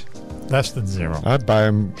didn't. Less than 0. I'd buy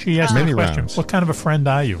him She asked many the question, rounds. what kind of a friend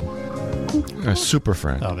are you? A super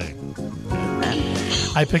friend. Oh, there you go.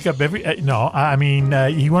 I pick up every... no, I mean,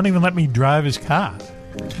 he won't even let me drive his car.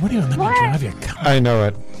 What do you let me drive your car? I know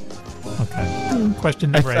it. Okay.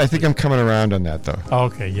 Question number 8. I think I'm coming around on that, though.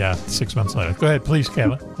 Okay, yeah, 6 months later. Go ahead, please,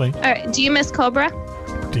 Kayla. Please. All right. Do you miss Cobra?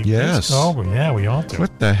 Yes. Oh, yeah, we all do.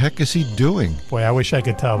 What the heck is he doing? Boy, I wish I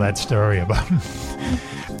could tell that story about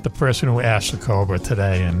the person who asked the Cobra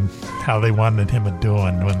today and how they wanted him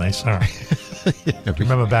doing when they saw him. Yeah,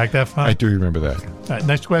 Remember back that far? I do remember that. All right,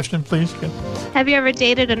 next question, please. Have you ever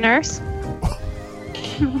dated a nurse?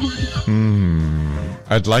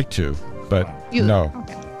 I'd like to, but no.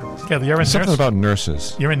 Kayla, you're in Something about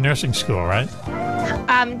nurses. You're in nursing school, right?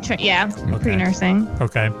 Pre-nursing.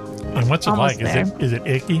 Okay. And what's it Almost like? there. Is it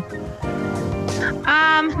icky?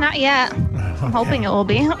 Not yet. I'm hoping it will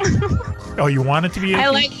be. Oh, you want it to be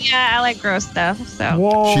icky? I like gross stuff. So.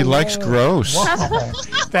 Whoa. She likes gross. Whoa.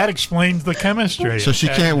 That explains the chemistry. So she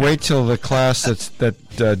can't wait till the class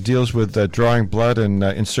that deals with drawing blood and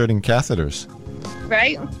inserting catheters.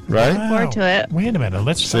 Right? Right? Look forward to it. Wait a minute.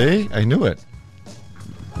 Let's see. I knew it.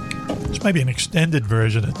 This might be an extended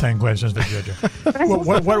version of 10 Questions for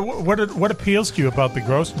JoJo. What appeals to you about the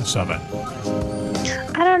grossness of it?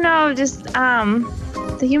 I don't know. Just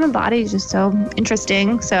the human body is just so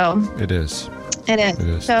interesting. So It is. it is. It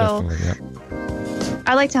is, So definitely,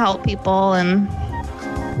 I like to help people, and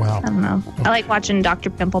wow. I don't know. I like watching Dr.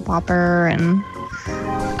 Pimple Popper and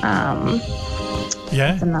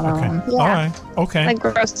Yeah. that's another one. Yeah. All right. Okay. Like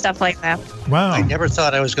gross stuff like that. Wow. I never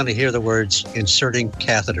thought I was going to hear the words inserting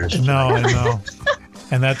catheters. No, I know.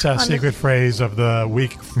 And that's our secret phrase of the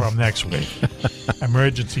week from next week.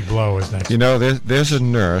 Emergency blow is next. You know, there's a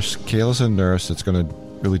nurse. Kayla's a nurse that's going to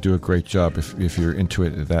really do a great job if you're into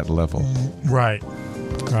it at that level. Right.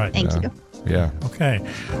 Right. Thank you. Yeah. Okay.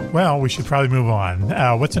 Well, we should probably move on.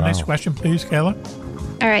 What's the next question, please, Kayla?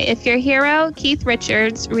 All right. If your hero, Keith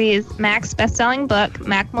Richards, reads Mac's best-selling book,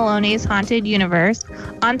 Mac Maloney's Haunted Universe,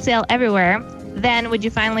 on sale everywhere, then would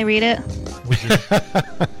you finally read it?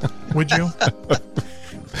 Would you?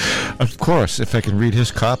 Of course, if I can read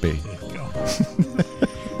his copy.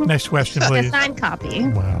 Next question, A please. signed copy.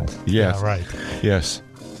 Wow. Yes. Yeah, right. Yes.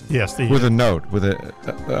 Yes. With a note, with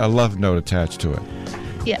a love note attached to it.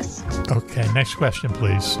 Yes. Okay. Next question,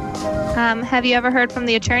 please. Have you ever heard from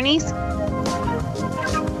the attorneys?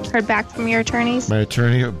 Heard back from your attorneys? My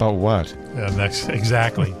attorney about what?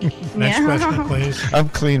 Exactly. Next Yeah. question, please. I'm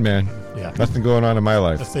clean, man. Yeah. Nothing going on in my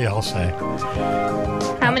life. That's what they all say.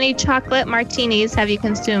 How many chocolate martinis have you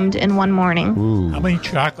consumed in one morning? Ooh. How many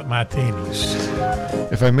chocolate martinis?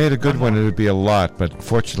 If I made a good one, it would be a lot, but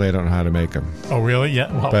fortunately, I don't know how to make them. Oh, really?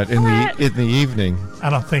 Yeah. Well, But in the evening, I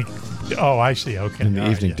don't think. Oh, I see. Okay. in the All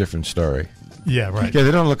right, evening, yeah. different story. Yeah, right. Yeah,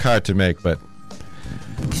 they don't look hard to make, but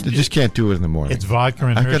you just can't do it in the morning. It's vodka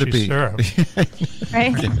and I've gotta Hershey be- syrup.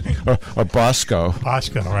 Right? or Bosco.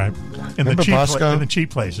 Bosco, right? Remember Bosco? In the cheap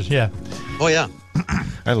places, yeah. Oh, yeah.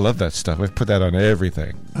 I love that stuff. I put that on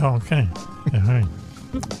everything. Oh, okay. All right.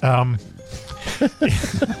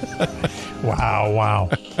 Wow.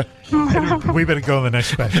 We better go to the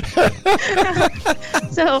next question.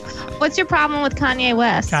 So, what's your problem with Kanye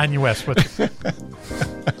West? Kanye West.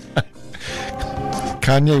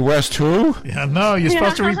 Kanye West who? Yeah, no, you're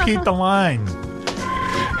supposed to repeat the line.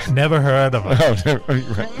 Never heard of him. Oh,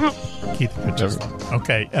 right. Keith Richards.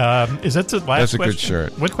 Okay. Is that the last That's a question? good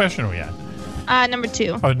shirt. What question are we at? Number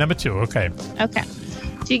 2. Oh, number 2. Okay. Okay.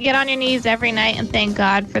 Do you get on your knees every night and thank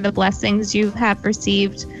God for the blessings you have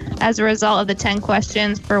received as a result of the 10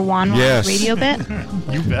 questions for Juan Yes. radio bit?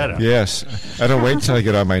 You better. Yes. I don't wait until I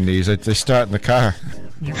get on my knees. They start in the car.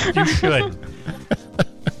 You should.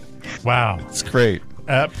 Wow. It's great.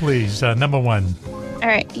 Please, number 1. All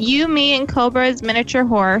right. You, me, and Cobra's miniature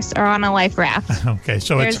horse are on a life raft. Okay,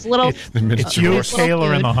 so There's little- it's you, horse.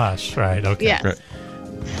 Taylor, and the Food. horse, right? Okay. Yes. Right.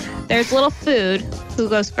 There's little food. Who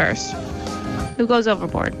goes first? Who goes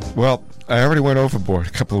overboard? Well, I already went overboard a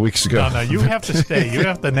couple of weeks ago. No, you have to stay. You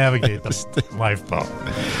have to navigate the lifeboat.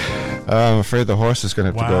 I'm afraid the horse is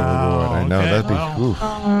going to have to go overboard. I know. Okay, That'd be... oof.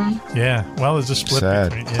 Yeah, well, there's a split Sad.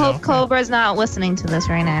 between... Hope Cobra's not listening to this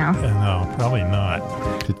right now. No, probably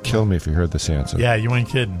not. He'd kill me if he heard this answer. Yeah, you ain't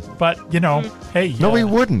kidding. But, hey... No, he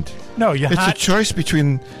wouldn't. No, you It's a choice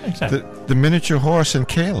between the miniature horse and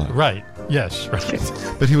Kayla. Right. Yes,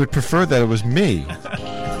 right. But he would prefer that it was me.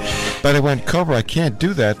 But I went, Cobra, I can't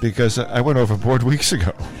do that because I went overboard weeks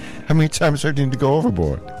ago. How many times do I need to go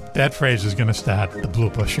overboard? That phrase is going to start the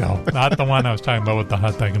blooper show. Not the one I was talking about with the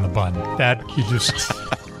hot dog and the bun. That, you just...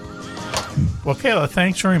 Well, Kayla,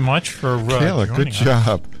 thanks very much for Kayla, good us.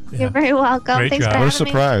 job. You're very welcome. Great Thanks job. for What a having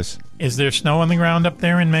me. surprise. Is there snow on the ground up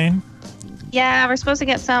there in Maine? Yeah, we're supposed to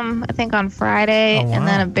get some, I think, on Friday, Oh, wow. and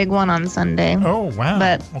then a big one on Sunday. Oh, wow.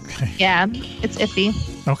 But, okay. yeah, it's iffy.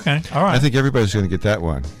 Okay, all right. I think everybody's going to get that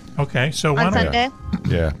one. Okay, so why On don't, Sunday?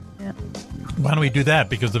 Yeah. why don't we do that?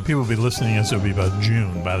 Because the people will be listening as it'll be about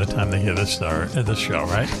June by the time they hear this show,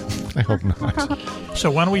 right? I hope not.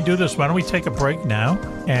 So why don't we do this? Why don't we take a break now?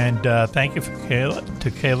 And thank you to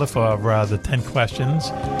Kayla for the 10 questions.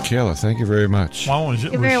 Kayla, thank you very much.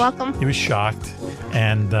 You're very welcome. He was shocked,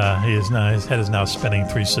 and his head is now spinning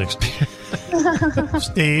 360.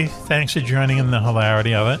 Steve, thanks for joining in the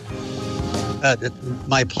hilarity of it.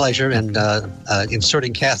 My pleasure, and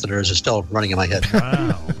inserting catheters is still running in my head.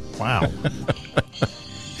 Wow.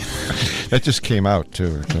 That just came out,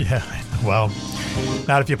 too. Yeah, well,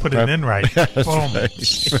 not if you put it in right. That's Boom. right.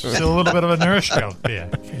 Still a little bit of a nurse joke there,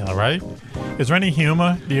 Kayla, right? Is there any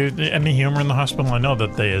humor? Any humor in the hospital? I know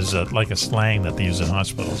that there is like a slang that they use in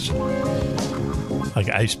hospitals. Like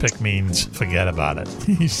ice pick means forget about it.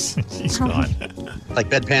 He's gone. Like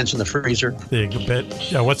bedpans in the freezer.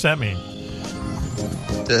 Yeah, what's that mean?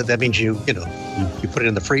 That means you put it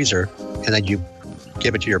in the freezer and then you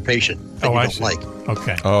give it to your patient that you don't like.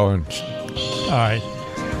 Okay. Oh, and all right.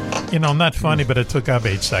 Not funny, but it took up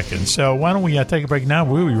 8 seconds. So why don't we take a break now?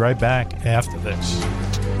 We'll be right back after this.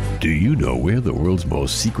 Do you know where the world's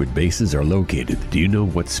most secret bases are located? Do you know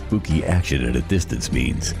what spooky action at a distance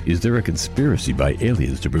means? Is there a conspiracy by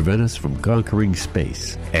aliens to prevent us from conquering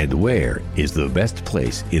space? And where is the best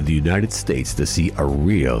place in the United States to see a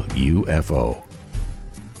real UFO?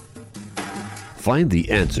 Find the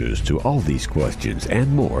answers to all these questions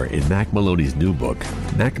and more in Mac Maloney's new book,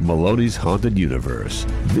 Mac Maloney's Haunted Universe.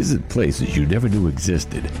 Visit places you never knew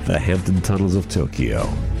existed: the Hampton Tunnels of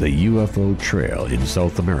Tokyo, the UFO Trail in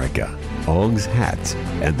South America, Ong's Hat,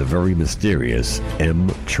 and the very mysterious M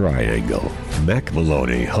Triangle. Mac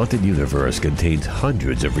Maloney Haunted Universe contains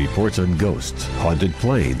hundreds of reports on ghosts, haunted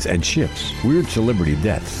planes and ships, weird celebrity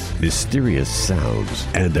deaths, mysterious sounds,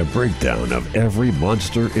 and a breakdown of every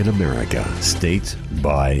monster in America, state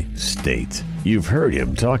by state. You've heard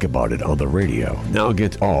him talk about it on the radio. Now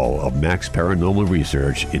get all of Mac's paranormal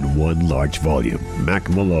research in one large volume. Mac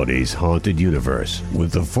Maloney's Haunted Universe,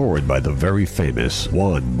 with the foreword by the very famous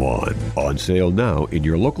Juan Juan. On sale now in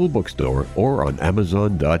your local bookstore or on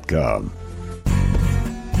Amazon.com.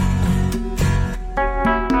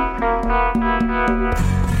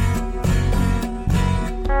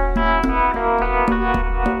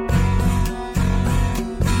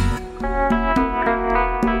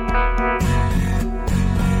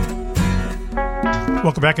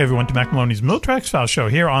 Welcome back, everyone, to Mac Maloney's Mill Tracks File Show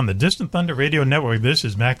here on the Distant Thunder Radio Network. This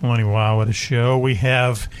is Mac Maloney. Wow, what a show we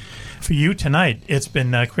have for you tonight. It's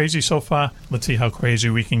been crazy so far. Let's see how crazy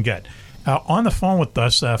we can get. On the phone with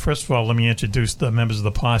us, first of all, let me introduce the members of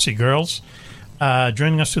the Posse Girls.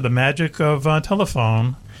 Joining us through the magic of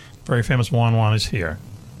telephone, very famous Juan Juan is here.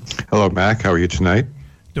 Hello, Mac. How are you tonight?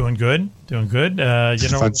 Doing good.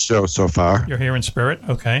 It's a fun show so far. You're here in spirit.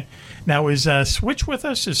 Okay. Now, is Switch with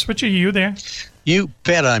us? Is Switch, are you there? You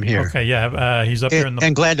bet I'm here. Okay, yeah. He's up here in the...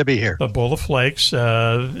 And glad to be here. The Bowl of Flakes,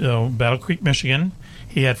 Battle Creek, Michigan.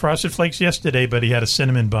 He had Frosted Flakes yesterday, but he had a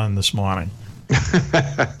cinnamon bun this morning.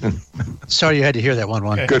 Sorry you had to hear that one.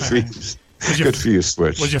 Okay. Good for you. Good for you,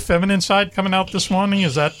 Switch. Was your feminine side coming out this morning?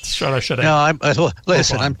 Is that... Should I... No,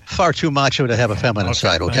 listen, I'm far too macho to have a feminine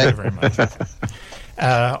side, okay? Thank you very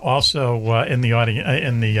much. Also in the audience,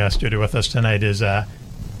 in the studio with us tonight is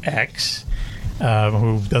X,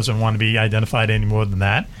 who doesn't want to be identified any more than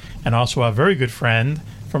that, and also our very good friend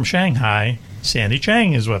from Shanghai, Sandy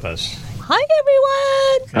Chang, is with us. Hi,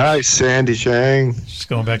 everyone. Hi, Sandy Chang. Just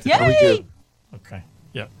going back to Yay! Okay,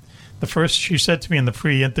 yeah. The first, she said to me in the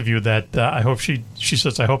pre-interview that I hope she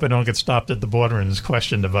says, I hope I don't get stopped at the border and is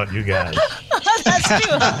questioned about you guys. That's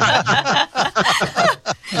true.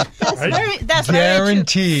 That's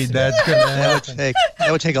guaranteed. Very true. That's gonna happen.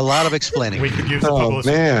 That would take a lot of explaining. We could use Oh,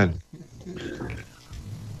 man.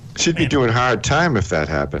 She'd be doing hard time if that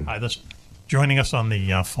happened. Joining us on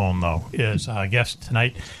the phone, though, is our guest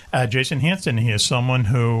tonight, Jason Hanson. He is someone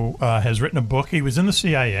who has written a book. He was in the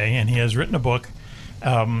CIA, and he has written a book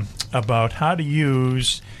about how to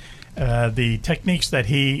use the techniques that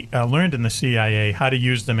he learned in the CIA, how to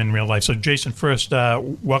use them in real life. So, Jason, first,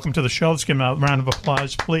 welcome to the show. Let's give him a round of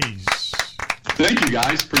applause, please. Thank you,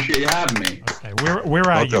 guys. Appreciate you having me. Okay, where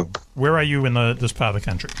are you? Where are you in this part of the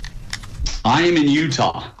country? I am in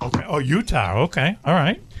Utah. Okay. Oh, Utah. Okay. All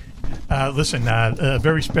right. Listen, a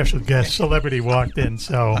very special guest celebrity walked in,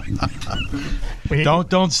 so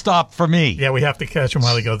don't stop for me. Yeah, we have to catch him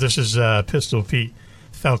while he goes. This is Pistol Pete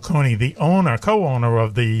Falcone, the co-owner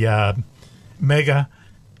of the Mega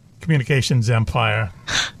Communications Empire.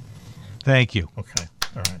 Thank you. Okay,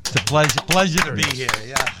 all right. It's a pleasure to be here.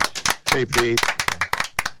 Yeah. Hey, Pete.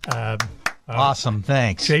 Awesome,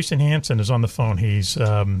 thanks. Jason Hanson is on the phone. He used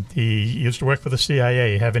to work for the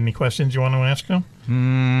CIA. You have any questions you want to ask him?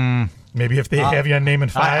 Maybe if they have your name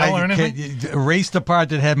and file or anything? Erase the part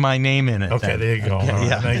that had my name in it. Okay, then. there you go. Okay, All right.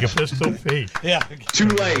 yeah. Now you get Pistol Pete. Yeah. Too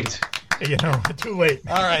late. Too late.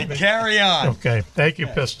 All right, carry on. Okay, thank you,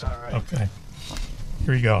 Pistol. Right. Okay,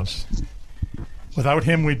 here he goes. Without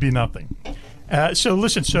him, we'd be nothing. So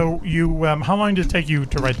listen, you, how long did it take you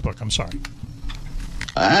to write the book? I'm sorry.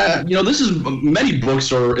 This is many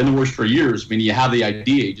books are in the works for years. I mean, you have the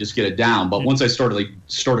idea, you just get it down. But once I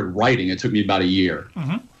started writing, it took me about a year.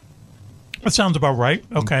 Mm-hmm. That sounds about right.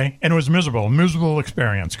 Okay, and it was miserable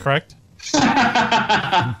experience, correct?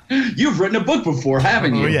 You've written a book before,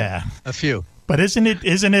 haven't you? Oh yeah, a few. But isn't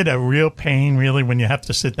it a real pain, really, when you have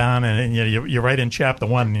to sit down and you write in chapter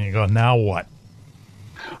 1 and you go, now what?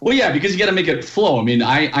 Well, yeah, because you got to make it flow. I mean,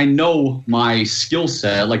 I know my skill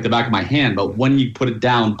set like the back of my hand, but when you put it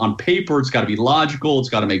down on paper, it's got to be logical. It's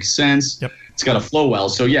got to make sense. Yep. It's got to flow well.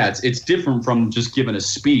 So, yeah, it's different from just giving a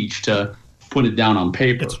speech to put it down on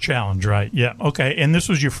paper. It's a challenge, right? Yeah. Okay. And this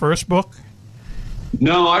was your first book?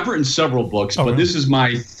 No, I've written several books, but this is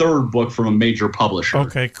my third book from a major publisher.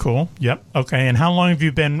 Okay, cool. Yep. Okay. And how long have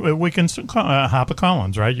you been? We can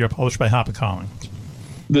HarperCollins, right? You're published by HarperCollins.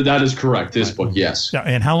 That is correct. This book, yes. Yeah.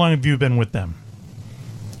 And how long have you been with them?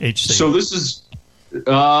 HC. So this is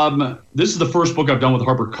the first book I've done with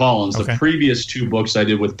HarperCollins. Okay. The previous two books I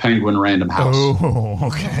did with Penguin Random House. Oh,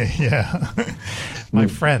 okay. Yeah. My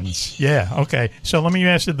friends. Yeah. Okay. So let me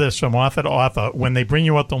ask you this: from author to author, when they bring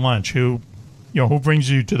you out to lunch, who brings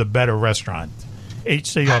you to the better restaurant?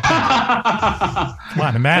 HC or Penguin? Come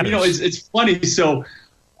on, it matters. It's funny. So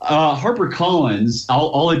HarperCollins,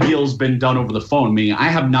 all the deal's been done over the phone. Meaning, I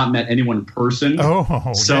have not met anyone in person.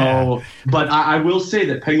 But I will say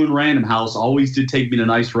that Penguin Random House always did take me to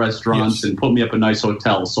nice restaurants and put me up in nice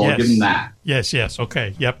hotels. So I'll give them that. Yes.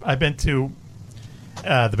 Okay. Yep. I've been to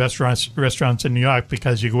the best restaurants in New York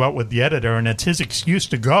because you go out with the editor, and it's his excuse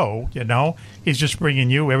to go. He's just bringing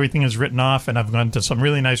you. Everything is written off, and I've gone to some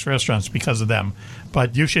really nice restaurants because of them.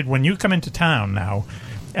 But you should, when you come into town now,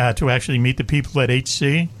 to actually meet the people at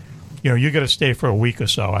HC, you got to stay for a week or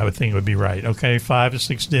so. I would think it would be right. Okay, 5 or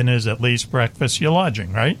 6 dinners at least, breakfast, your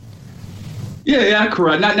lodging, right? Yeah,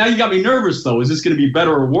 correct. Now you got me nervous though. Is this going to be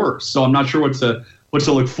better or worse? So I'm not sure what to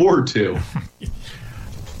look forward to.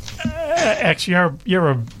 X, you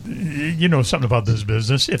know something about this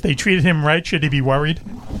business. If they treated him right, should he be worried?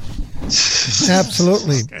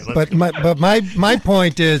 Absolutely. Okay, but my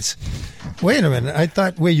point is, wait a minute. I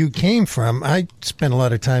thought where you came from, I spent a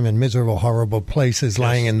lot of time in miserable, horrible places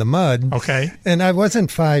lying in the mud. Okay. And I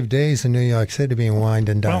wasn't 5 days in New York City being wined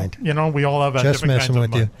and dined. Well, we all have just different messing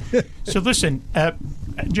kinds of with you. So listen,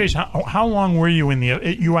 Jason, how long were you in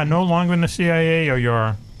you are no longer in the CIA, or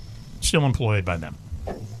you're still employed by them?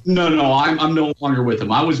 No, I'm no longer with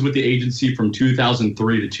them. I was with the agency from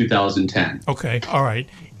 2003 to 2010. Okay, all right.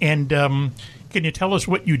 And can you tell us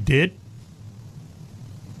what you did?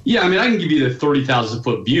 Yeah, I mean, I can give you the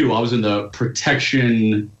 30,000-foot view. I was in the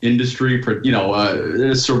protection industry,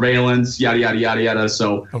 surveillance, yada, yada, yada, yada.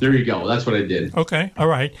 So There you go. That's what I did. Okay, all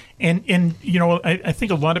right. And I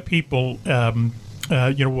think a lot of people,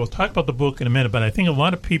 we'll talk about the book in a minute, but I think a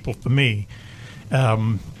lot of people, for me,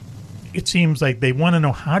 it seems like they want to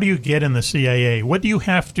know, how do you get in the CIA? What do you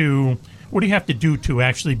have to do to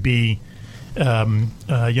actually be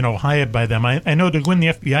hired by them? I know to go in the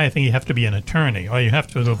FBI, I think you have to be an attorney, or you have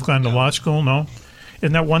to have gone to law school. No,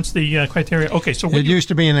 isn't that once the criteria? Okay, so it used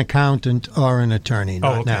to be an accountant or an attorney.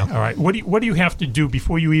 Not now. All right. What do you have to do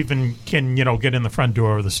before you even can get in the front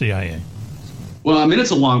door of the CIA? Well, I mean,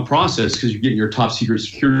 it's a long process because you're getting your top secret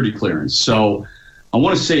security clearance. So I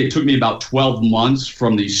want to say it took me about 12 months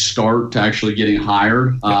from the start to actually getting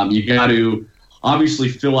hired. You got to obviously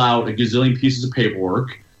fill out a gazillion pieces of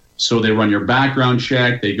paperwork. So they run your background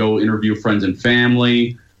check. They go interview friends and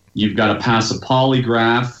family. You've got to pass a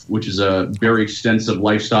polygraph, which is a very extensive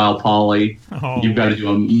lifestyle poly. You've got to do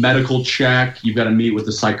a medical check. You've got to meet with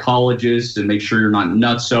a psychologist and make sure you're not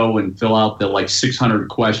nutso and fill out the 600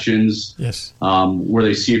 questions. Yes. Where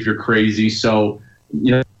they see if you're crazy. So,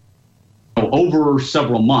 over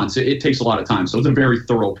several months, it takes a lot of time. So it's a very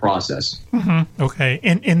thorough process. Mm-hmm. Okay.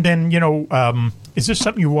 And then, is this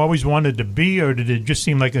something you always wanted to be, or did it just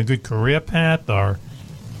seem like a good career path, or?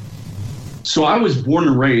 So I was born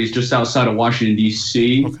and raised just outside of Washington,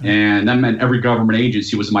 D.C., and that meant every government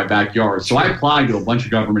agency was in my backyard. So I applied to a bunch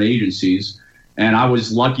of government agencies, and I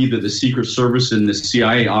was lucky that the Secret Service and the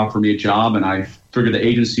CIA offered me a job, and I figured the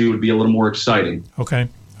agency would be a little more exciting. Okay.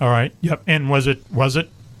 All right. Yep. And was it?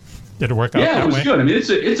 Did it work out Yeah, that it was way? good. I mean,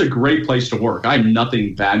 it's a great place to work. I have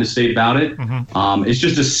nothing bad to say about it. Mm-hmm. It's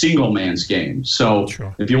just a single man's game. So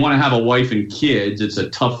if you want to have a wife and kids, it's a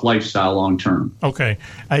tough lifestyle long term. Okay.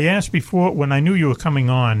 I asked before, when I knew you were coming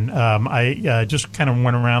on, I just kind of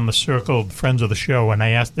went around the circle of friends of the show, and I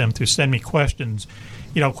asked them to send me questions,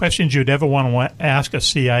 questions you'd ever want to ask a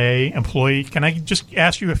CIA employee. Can I just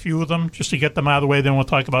ask you a few of them just to get them out of the way, then we'll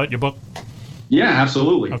talk about your book? Yeah,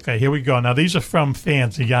 absolutely. Okay, here we go. Now, these are from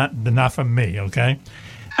fans. They're not from me, okay?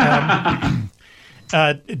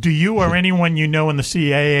 Do you or anyone you know in the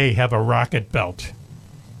CIA have a rocket belt?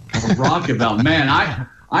 A rocket belt? Man,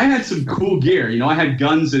 I had some cool gear. I had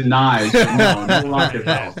guns and knives. But no rocket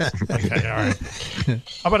belt. Okay, all right.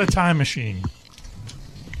 How about a time machine?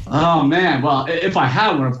 Oh, man. Well, if I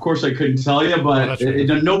had one, of course I couldn't tell you, but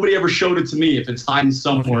nobody ever showed it to me if it's hiding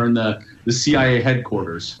somewhere in the CIA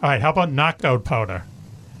headquarters. All right, how about knockout powder?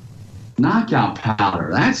 Knockout powder.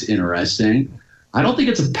 That's interesting. I don't think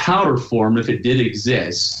it's a powder form if it did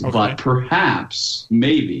exist, but perhaps,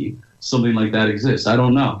 maybe, something like that exists. I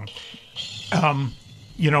don't know.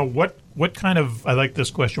 What kind of, I like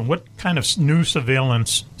this question, what kind of new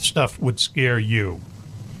surveillance stuff would scare you?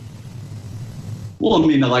 Well, I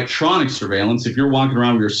mean, electronic surveillance, if you're walking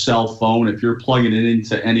around with your cell phone, if you're plugging it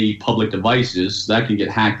into any public devices, that can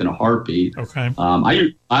get hacked in a heartbeat. Okay.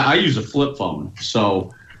 I use a flip phone,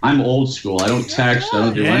 so I'm old school. I don't text. I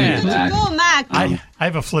don't do any of that. Go, Mac. I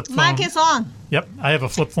have a flip phone. Mac is on. Yep, I have a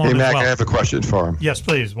flip phone Hey, as Mac, well. I have a question for him. Yes,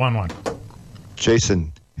 please. One.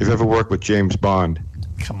 Jason, have you ever worked with James Bond?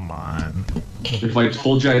 Come on. If I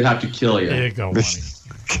told you, I'd have to kill you. There you go, Monty.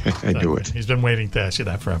 I knew it. He's been waiting to ask you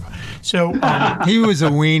that forever. So he was a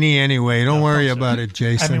weenie anyway. Don't worry about it,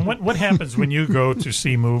 Jason. I mean, what happens when you go to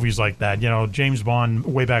see movies like that? James Bond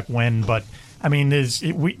way back when, but I mean,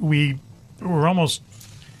 we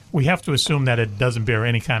have to assume that it doesn't bear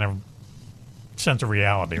any kind of sense of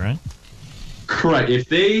reality, right? Correct.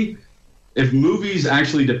 If movies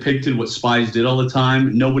actually depicted what spies did all the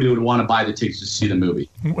time, nobody would want to buy the tickets to see the movie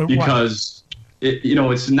because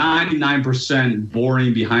it's 99%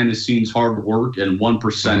 boring, behind-the-scenes hard work and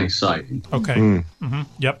 1% exciting. Okay. Mm-hmm.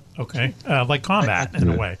 Yep. Okay. Like combat in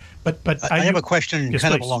a way. But I have a question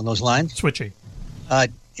kind of along those lines. Switchy. I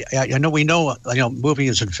know we know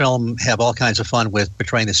movies and film have all kinds of fun with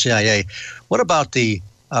portraying the CIA. What about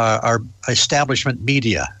our establishment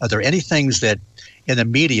media? Are there any things that in the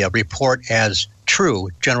media report as true,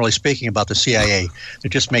 generally speaking, about the CIA that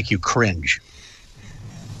just make you cringe?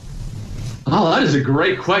 Oh, that is a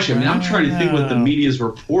great question. I mean, I'm trying to think what the media's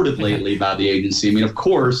reported lately about the agency. I mean, of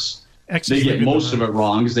course, they get most of it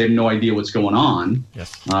wrong because they have no idea what's going on.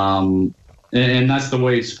 Yes. And that's the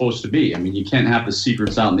way it's supposed to be. I mean, you can't have the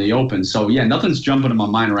secrets out in the open. So, yeah, nothing's jumping to my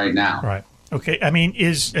mind right now. Right. Okay. I mean,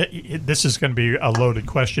 this is going to be a loaded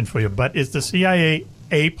question for you, but is the CIA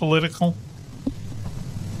apolitical?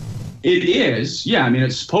 It is. Yeah, I mean,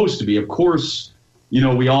 it's supposed to be. Of course,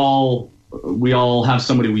 we all have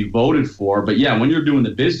somebody we voted for. But, yeah, when you're doing the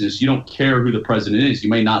business, you don't care who the president is. You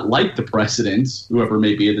may not like the president, whoever it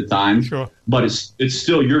may be at the time. Sure. But it's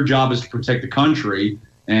still your job is to protect the country,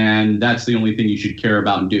 and that's the only thing you should care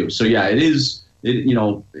about and do. So, yeah, it is.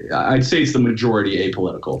 I'd say it's the majority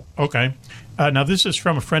apolitical. Okay. Now, this is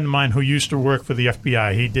from a friend of mine who used to work for the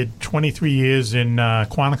FBI. He did 23 years in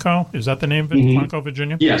Quantico. Is that the name of it? Mm-hmm. Quantico,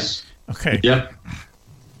 Virginia? Yes. Okay. Yep.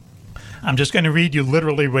 I'm just going to read you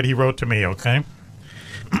literally what he wrote to me, okay?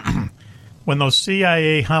 When those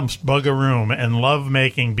CIA humps bug a room and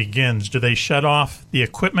lovemaking begins, do they shut off the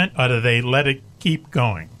equipment or do they let it keep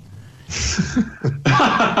going?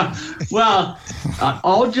 Well,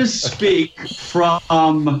 I'll just speak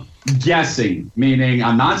from guessing, meaning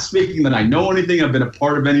I'm not speaking that I know anything, I've been a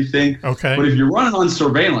part of anything. Okay. But if you're running on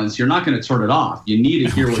surveillance, you're not going to turn it off. You need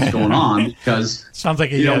to hear what's going on because sounds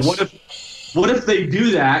like a yes. what if they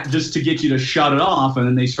do that just to get you to shut it off, and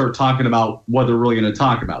then they start talking about what they're really going to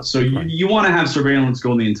talk about? So you want to have surveillance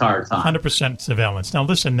going the entire time. 100% surveillance. Now,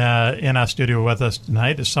 listen, in our studio with us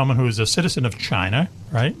tonight is someone who is a citizen of China,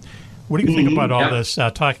 right? What do you think about all this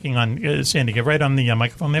talking on, Sandy, get right on the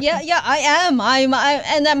microphone there? Yeah, I am.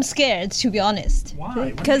 I'm scared, to be honest.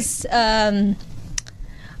 Why? Because I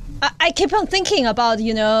keep on thinking about,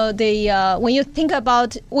 when you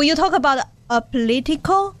talk about a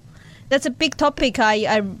political, that's a big topic.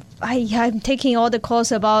 I'm taking all the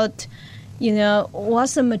course about,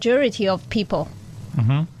 what's the majority of people.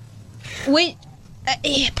 Mm-hmm.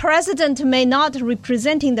 President may not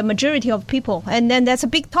representing the majority of people, and then that's a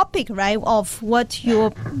big topic, right, of what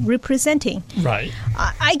you're representing. Right.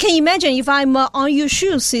 I can imagine if I'm on your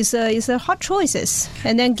shoes, is a hard choices,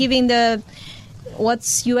 and then giving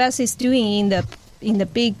what U.S. is doing in the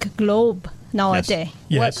big globe nowadays.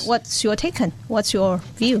 Yes. What's your take on? What's your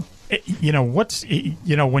view?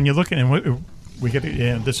 When you're looking, and we get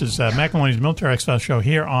this is Mac Maloney's Military X Files show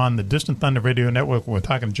here on the Distant Thunder Radio Network. We're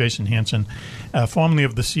talking to Jason Hanson, formerly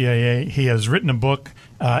of the CIA. He has written a book.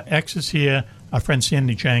 X is here. Our friend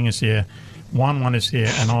Sandy Chang is here. Juan is here,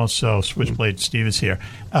 and also Switchblade Steve is here.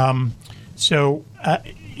 So,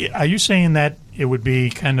 are you saying that it would be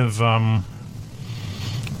kind of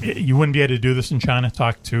you wouldn't be able to do this in China?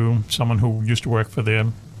 Talk to someone who used to work for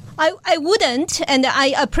them. I wouldn't, and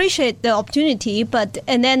I appreciate the opportunity,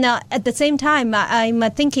 and then at the same time, I'm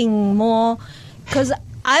thinking more because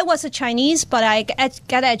I was a Chinese, but I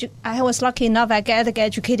was lucky enough I got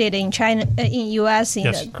educated in China, in U.S. in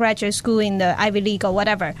the graduate school in the Ivy League or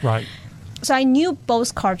whatever. Right. So I knew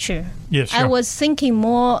both culture. Yes, sure. I was thinking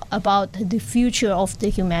more about the future of the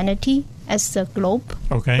humanity as the globe,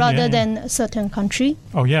 rather than a certain country.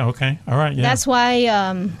 Oh yeah, okay, all right, yeah. That's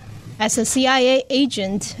why. As a CIA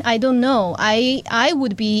agent, I don't know. I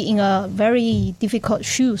would be in a very difficult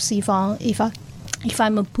shoes if I'm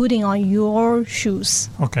putting on your shoes.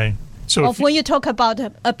 Okay. So when you talk about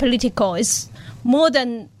a political, it's more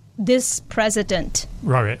than this president.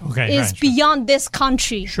 Right. Okay. It's beyond this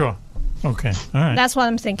country. Sure. Okay. All right. That's what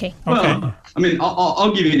I'm thinking. Okay. Well, I mean,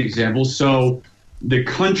 I'll give you an example. So the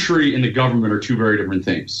country and the government are two very different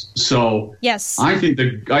things. So yes, I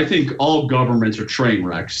think all governments are train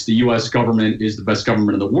wrecks. The U.S. government is the best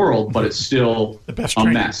government in the world, but it's still a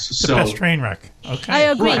mess. The best train wreck. Okay, I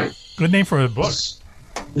agree. Right. Good name for a book.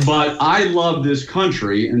 But I love this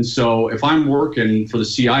country, and so if I'm working for the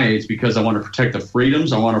CIA, it's because I want to protect the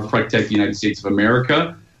freedoms. I want to protect the United States of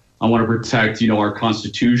America. I want to protect, our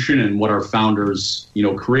Constitution and what our founders,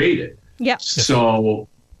 created. Yeah. So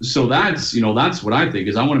that's what I think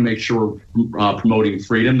is I want to make sure we're promoting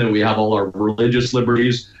freedom, that we have all our religious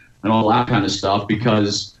liberties and all that kind of stuff,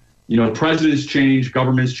 because, presidents change,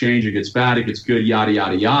 governments change, it gets bad, it gets good, yada,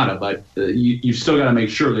 yada, yada. But you've still got to make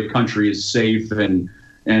sure the country is safe and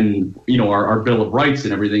our Bill of Rights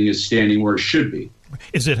and everything is standing where it should be.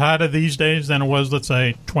 Is it harder these days than it was, let's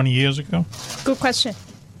say, 20 years ago? Good question.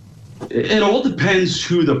 It all depends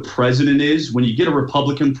who the president is. When you get a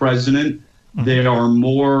Republican president, they are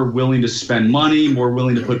more willing to spend money, more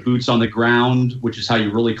willing to put boots on the ground, which is how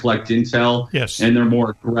you really collect intel. Yes. And they're more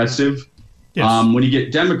aggressive. Yes. When you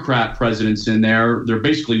get Democrat presidents in there, they're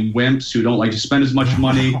basically wimps who don't like to spend as much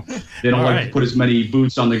money. They don't like to put as many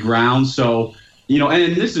boots on the ground. So,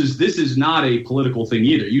 and this is not a political thing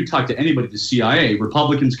either. You talk to anybody at the CIA,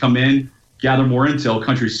 Republicans come in, gather more intel,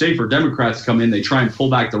 country's safer. Democrats come in, they try and pull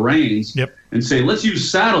back the reins and say, let's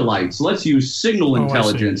use satellites, let's use signal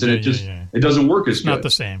intelligence. And it doesn't work as good. Not the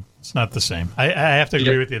same. It's not the same. I have to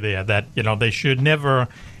agree with you there that, they should never,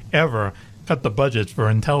 ever cut the budgets for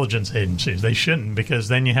intelligence agencies. They shouldn't, because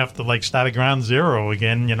then you have to start at ground zero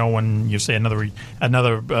again, when you say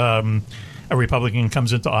a Republican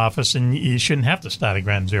comes into office, and you shouldn't have to start at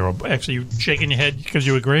ground zero. Actually, you shaking your head because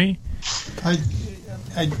you agree?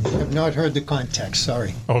 I have not heard the context.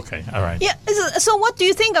 Sorry. Okay. All right. Yeah. So, what do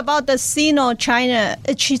you think about the Sino-U.S.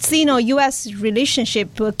 relationship,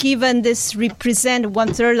 given this represent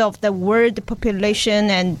 1/3 of the world population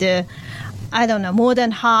and I don't know, more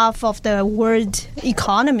than half of the world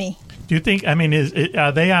economy? Do you think? I mean,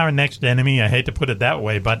 are they our next enemy? I hate to put it that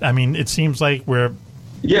way, but I mean, it seems like we're.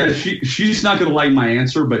 Yeah, she's not going to like my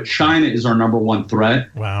answer, but China is our number one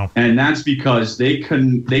threat. Wow. And that's because they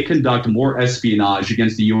conduct more espionage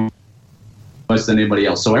against the U.S. than anybody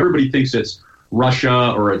else. So everybody thinks it's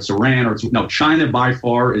Russia or it's Iran or no, China by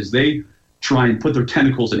far is they try and put their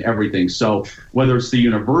tentacles in everything. So whether it's the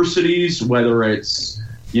universities, whether it's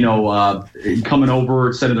coming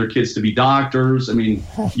over, sending their kids to be doctors. I mean,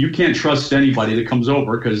 you can't trust anybody that comes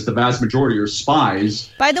over because the vast majority are spies.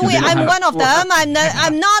 By the way, I'm one of them.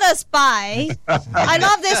 I'm not a spy. I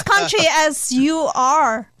love this country as you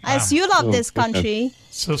are, as you love this country.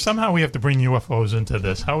 So somehow we have to bring UFOs into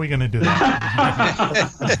this. How are we going to do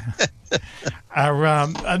that?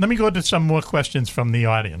 Let me go to some more questions from the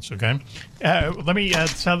audience, okay? Let me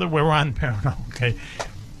tell that we're on Paranormal, okay?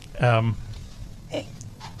 Hey,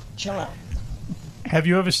 chill out. Have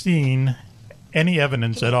you ever seen any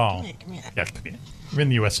evidence at all? Come here. Yeah, come here. We're in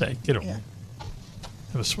the USA. Get over. Yeah.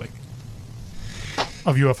 Have a swig.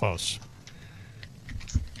 Of UFOs.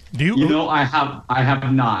 Do you? You know, I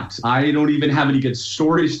have not. I don't even have any good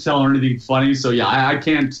stories to tell or anything funny. So yeah, I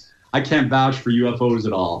can't vouch for UFOs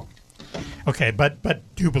at all. Okay, but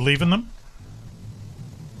do you believe in them?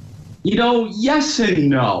 You know, yes and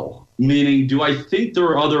no. Meaning, do I think there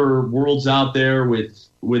are other worlds out there with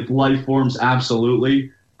life forms?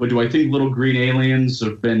 Absolutely. But do I think little green aliens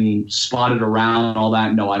have been spotted around and all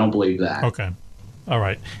that? No, I don't believe that. Okay. All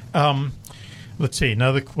right. Let's see.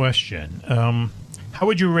 Another question. How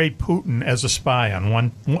would you rate Putin as a spy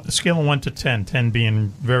on a scale of 1 to 10, 10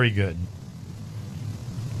 being very good?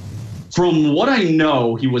 From what I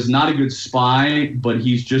know, he was not a good spy, but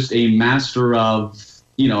he's just a master of,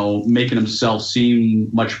 making himself seem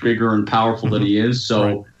much bigger and powerful than he is. So,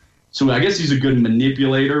 right. So I guess he's a good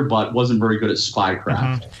manipulator, but wasn't very good at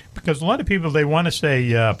spycraft. Because a lot of people, they want to say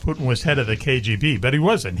Putin was head of the KGB, but he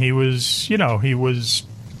wasn't. He was, he was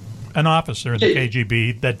an officer in the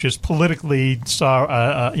KGB that just politically saw,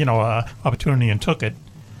 a opportunity and took it,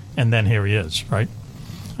 and then here he is, right?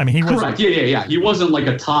 I mean, he was correct. Yeah. He wasn't like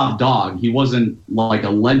a top dog. He wasn't like a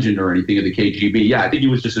legend or anything of the KGB. Yeah, I think he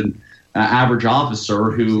was just an average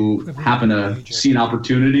officer who happened to see an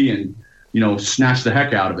opportunity and snatch the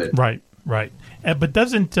heck out of it. Right. But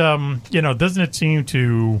doesn't it seem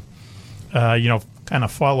to kind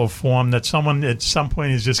of follow form that someone at some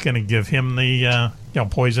point is just going to give him the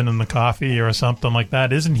poison in the coffee or something like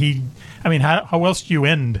that? Isn't he? I mean, how else do you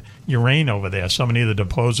end your reign over there? Someone either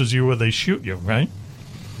deposes you or they shoot you, right?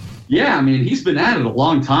 Yeah, I mean, he's been at it a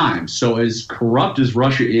long time. So as corrupt as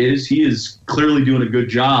Russia is, he is clearly doing a good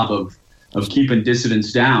job of keeping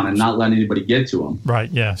dissidents down and not letting anybody get to him. Right,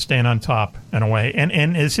 yeah, staying on top in a way.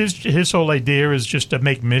 And is his whole idea is just to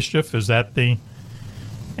make mischief? Is that the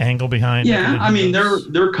angle behind it? Yeah, I mean,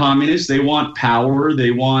 they're communists. They want power.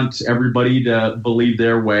 They want everybody to believe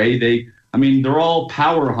their way. They're all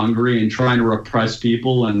power hungry and trying to repress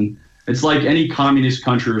people. And it's like any communist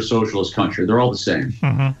country or socialist country. They're all the same.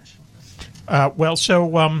 Mm-hmm. So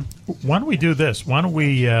why don't we do this? Why don't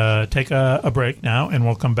we take a break now, and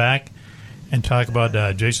we'll come back and talk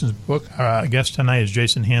about Jason's book. Our guest tonight is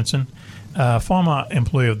Jason Hansen, former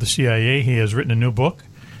employee of the CIA. He has written a new book.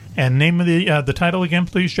 And name of the title again,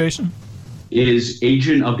 please, Jason? It is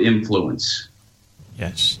Agent of Influence.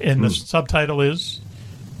 Yes. And the subtitle is?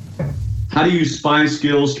 How to use spy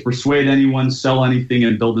skills to persuade anyone, sell anything,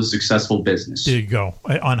 and build a successful business. There you go.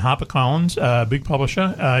 On HarperCollins, big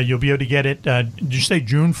publisher. You'll be able to get it, did you say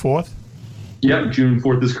June 4th? Yep, June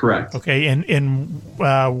 4th is correct. Okay, and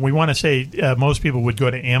we want to say most people would go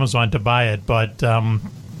to Amazon to buy it, but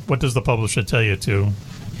what does the publisher tell you to?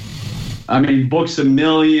 I mean, Books A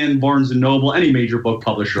Million, Barnes & Noble, any major book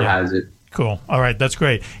publisher has it. Cool. All right, that's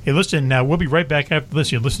great. Hey, listen, we'll be right back after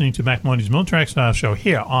this. You're listening to Mac Maloney's Military X-Files Show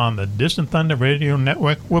here on the Distant Thunder Radio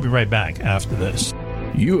Network. We'll be right back after this.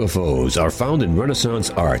 UFOs are found in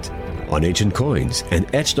Renaissance art, on ancient coins, and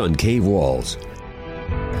etched on cave walls.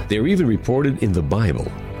 They're even reported in the Bible.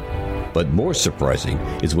 But more surprising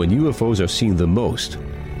is when UFOs are seen the most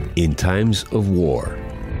in times of war.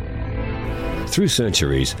 Through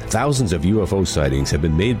centuries, thousands of UFO sightings have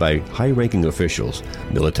been made by high-ranking officials,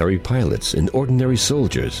 military pilots, and ordinary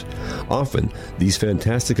soldiers. Often, these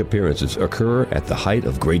fantastic appearances occur at the height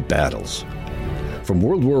of great battles. From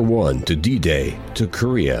World War I to D-Day to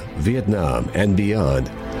Korea, Vietnam, and beyond,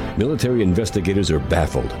 military investigators are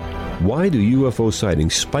baffled. Why do UFO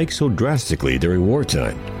sightings spike so drastically during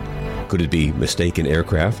wartime? Could it be mistaken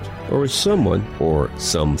aircraft, or is someone or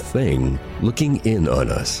something looking in on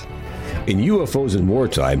us? In UFOs in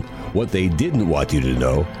Wartime, What They Didn't Want You to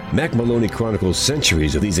Know, Mac Maloney chronicles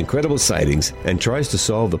centuries of these incredible sightings and tries to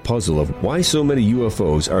solve the puzzle of why so many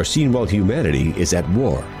UFOs are seen while humanity is at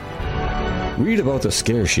war. Read about the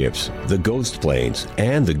scare ships, the ghost planes,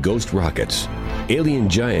 and the ghost rockets, alien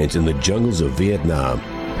giants in the jungles of Vietnam,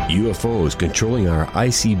 UFOs controlling our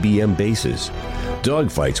ICBM bases,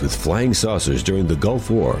 dogfights with flying saucers during the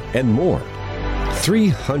Gulf War, and more.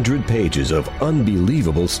 300 pages of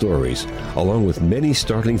unbelievable stories, along with many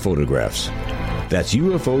startling photographs. That's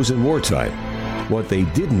UFOs in Wartime, What They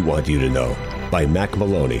Didn't Want You to Know by Mac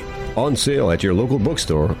Maloney. On sale at your local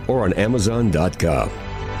bookstore or on Amazon.com.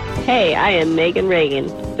 Hey, I am Megan Reagan,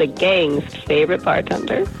 the gang's favorite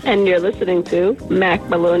bartender, and you're listening to Mac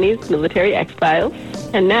Maloney's Military X-Files.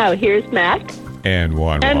 And now here's Mac. And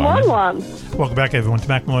Juan. Welcome back, everyone, to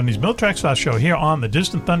Mac Maloney's Military X-Files show here on the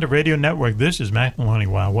Distant Thunder Radio Network. This is Mac Maloney.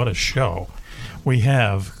 Wow, what a show we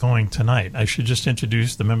have going tonight. I should just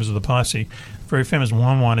introduce the members of the posse. Very famous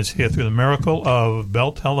Juan is here through the miracle of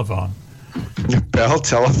Bell Telephone. Bell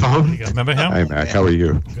Telephone? Remember him? Hi, Mac. How are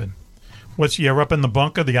you? Good. You're up in the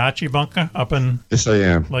bunker, the Archie bunker, up in Yes, I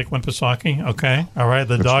am. Lake Winnipesaukee? Okay. All right.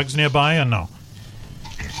 The dogs nearby or no?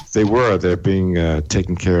 They were. They're being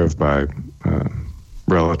taken care of by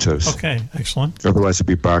relatives. Okay. Excellent. Otherwise, they'd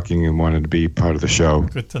be barking and wanting to be part of the show.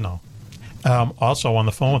 Good to know. Also on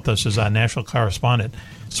the phone with us is our national correspondent,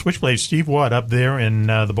 Switchblade Steve Ward, up there in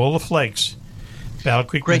the Bowl of Flakes, Battle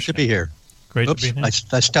Creek. Great Michigan. to be here. Great Oops, to be here.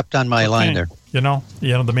 I stepped on my line there. You know,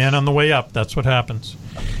 the man on the way up. That's what happens.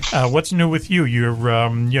 What's new with you? You're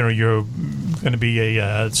going to be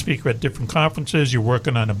a speaker at different conferences. You're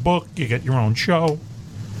working on a book. You got your own show.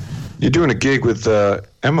 You're doing a gig with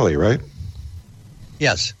Emily, right?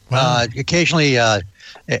 Yes. Occasionally,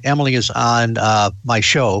 Emily is on my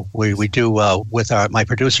show. We do with my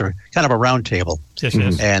producer kind of a round table. Yes,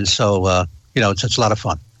 yes. And so it's a lot of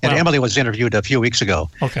fun. And Emily was interviewed a few weeks ago.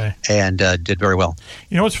 Okay. And did very well.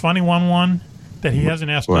 You know what's funny, Juan? That he hasn't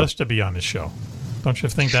asked us to be on his show. Don't you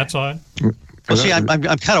think that's odd? Well, see, I'm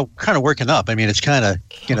kind of working up. I mean, it's kind of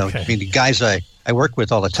I mean, the guys I work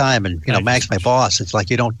with all the time, and Mac's my boss. It's like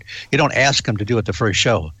you don't ask him to do it the first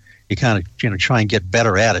show. You kind of try and get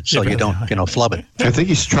better at it, so you don't flub it. I think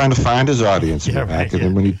he's trying to find his audience, Mac, and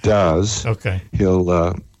then when he does,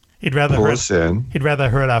 he'll He'd rather pull hurt us in. He'd rather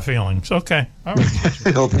hurt our feelings. Okay. All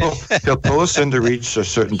right. he'll pull us in to reach a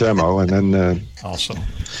certain demo, and then also.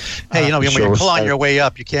 Hey, when you pull on your way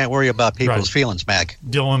up, you can't worry about people's feelings, Mac.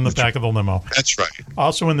 Deal in the back of the limo. That's right.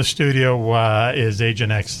 Also in the studio is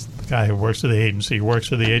Agent X, the guy who works for the agency. He works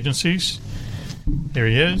for the agencies. Here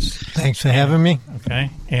he is. Thanks for having me.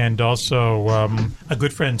 Okay. And also a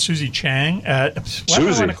good friend, Susie Chang. Why do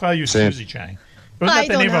I want to call you Susie Chang? Wasn't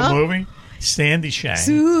that the name of a movie? Sandy Chang.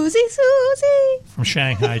 Susie. From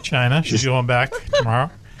Shanghai, China. She's going back tomorrow.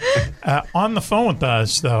 On the phone with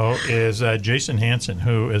us, though, is Jason Hansen,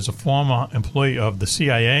 who is a former employee of the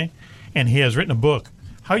CIA, and he has written a book,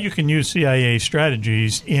 How You Can Use CIA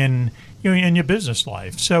Strategies in your business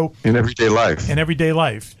life. So in everyday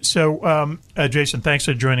life. So, Jason, thanks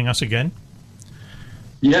for joining us again.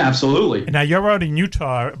 Yeah, absolutely. Now, you're out in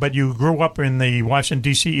Utah, but you grew up in the Washington,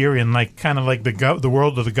 D.C. area, and kind of like the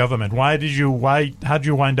world of the government. How did you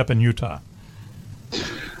wind up in Utah?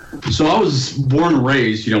 So I was born and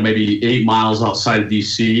raised, maybe 8 miles outside of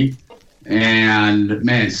D.C., and,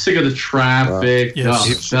 man, sick of the traffic. He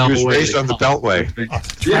was raised on the Beltway.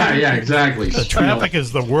 Yeah, exactly. The traffic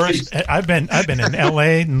is the worst. I've been in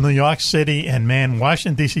L.A., New York City, and, man,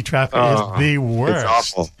 Washington, D.C. traffic is the worst.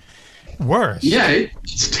 It's awful. Worse. Yeah,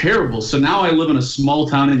 it's terrible. So now I live in a small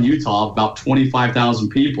town in Utah, about 25,000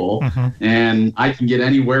 people, and I can get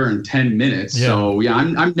anywhere in 10 minutes. Yeah. So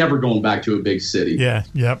I'm never going back to a big city. Yeah,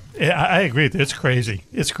 yep. I agree. It's crazy.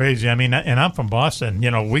 It's crazy. I mean, and I'm from Boston.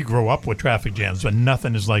 We grew up with traffic jams, but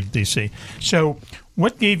nothing is like D.C. So,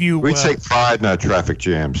 what gave you? We take pride in our traffic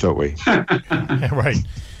jams, don't we? Right.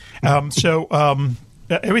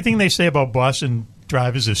 Everything they say about Boston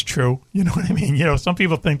drivers is true. You know what I mean? Some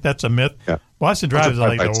people think that's a myth. Yeah. Boston drivers are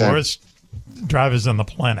like the worst drivers on the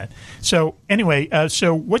planet. So anyway,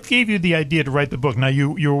 so what gave you the idea to write the book? Now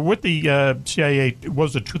you were with the CIA.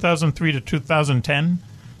 Was it 2003 to 2010?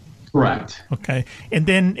 Correct. Okay. And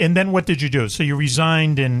then what did you do? So you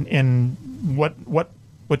resigned, and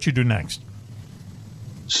what you do next?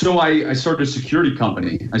 So I started a security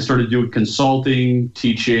company. I started doing consulting,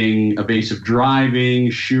 teaching evasive driving,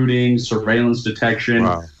 shooting, surveillance detection,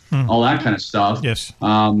 all that kind of stuff. Yes.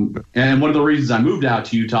 And one of the reasons I moved out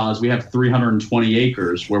to Utah is we have 320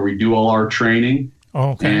 acres where we do all our training.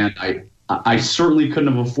 Oh, okay. And I certainly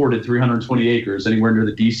couldn't have afforded 320 acres anywhere near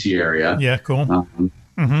the D.C. area. Yeah, cool.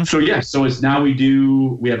 So it's now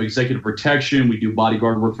we have executive protection. We do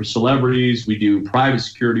bodyguard work for celebrities. We do private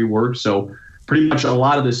security work. So pretty much a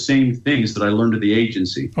lot of the same things that I learned at the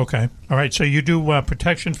agency. Okay. All right. So you do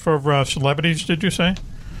protection for celebrities, did you say?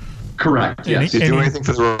 Correct. Yes. Did you do anything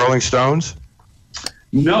for the Rolling Stones?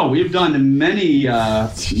 No, we've done many, and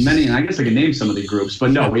I guess I can name some of the groups,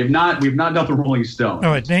 but no, we have not done the Rolling Stones.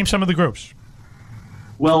 All right. Name some of the groups.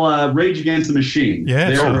 Well, Rage Against the Machine.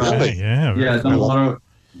 Yeah. Done a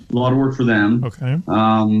lot of work for them. Okay.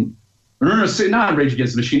 No, not Rage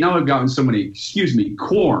Against the Machine. Now I've gotten so many. Excuse me,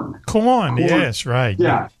 Korn. Korn. Yes, right.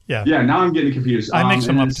 Yeah. Now I'm getting confused. I mix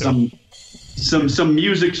them up too. Some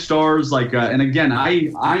music stars like, and again,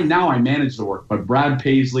 I manage the work, but Brad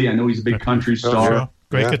Paisley, I know he's a big country star. Sure.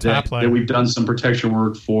 Great guitar player. That we've done some protection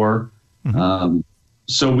work for. Mm-hmm.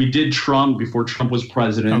 So we did Trump before Trump was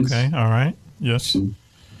president. Okay. All right. Yes.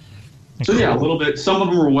 So yeah, a little bit. Some of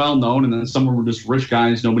them were well known, and then some of them were just rich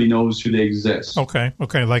guys. Nobody knows who they exist. Okay,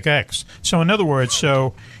 like X. So in other words,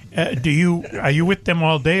 are you with them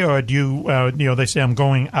all day, or do you they say I'm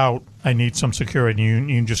going out, I need some security.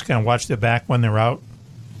 You just kind of watch their back when they're out.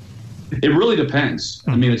 It really depends.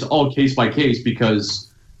 I mean, it's all case by case because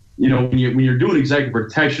when you're doing executive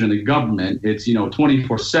protection in the government, it's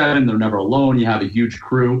 24/7. They're never alone. You have a huge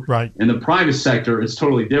crew. Right. In the private sector, it's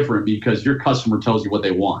totally different because your customer tells you what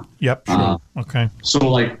they want. Yep. Sure. Okay. So,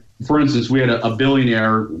 like for instance, we had a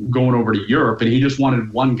billionaire going over to Europe, and he just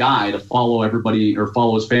wanted one guy to follow everybody or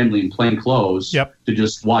follow his family in plain clothes. Yep. To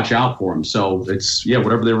just watch out for him. So it's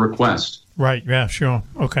whatever they request. Right. Yeah. Sure.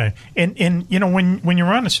 Okay. And when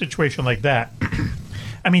you're on a situation like that.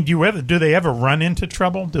 I mean, do they ever run into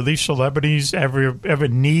trouble? Do these celebrities ever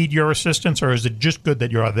need your assistance, or is it just good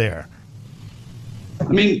that you're there? I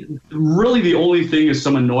mean, really the only thing is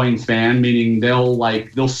some annoying fan, meaning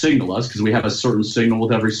they'll signal us because we have a certain signal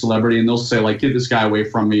with every celebrity, and they'll say like, get this guy away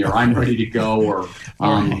from me, or I'm ready to go, or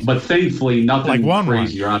but thankfully nothing like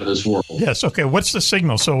crazy or out of this world. Yes, okay. What's the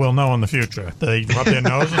signal so we'll know in the future? Do they rub their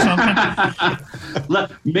nose or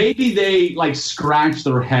something? Maybe they like scratch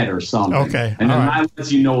their head or something. Okay. And then that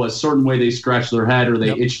lets you know a certain way they scratch their head or they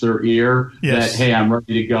itch their ear that, hey, I'm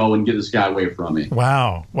ready to go and get this guy away from me.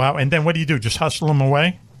 Wow. And then what do? Just hustle them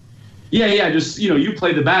away? Yeah. Just, you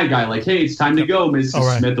play the bad guy like, hey, it's time to go,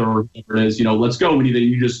 Mrs. Smith, or whatever it is. Let's go. And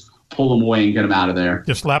you just pull them away and get them out of there.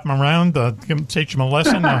 Just slap them around, teach them a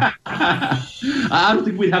lesson? I don't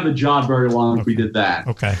think we'd have a job very long if we did that.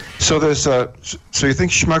 Okay. So so you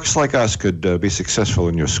think schmucks like us could be successful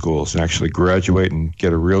in your schools and actually graduate and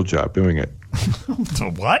get a real job doing it? So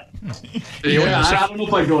what? I don't know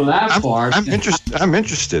if I go that far. I'm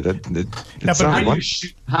interested.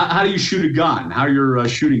 How do you shoot a gun? How are your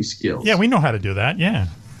shooting skills? Yeah, we know how to do that. Yeah.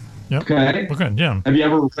 Yep. Okay. We're good. Yeah. Have you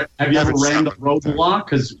ever rammed a roadblock?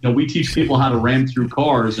 Because we teach people how to ram through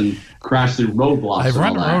cars and crash through roadblocks. I've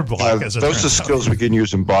run a roadblock. Those are skills we can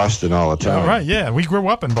use in Boston all the time. All right. Yeah, we grew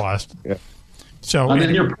up in Boston. Yeah. So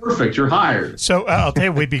then you're perfect. You're hired. So I'll tell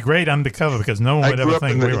you, we'd be great undercover because no one would ever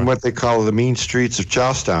think we were. In what they call the mean streets of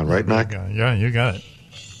Charlestown, right, Mac? Yeah, you got it.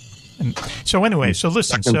 And so anyway, so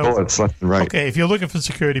listen. Bullets left and right. Okay, if you're looking for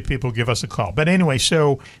security people, give us a call. But anyway,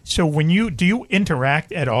 so when do you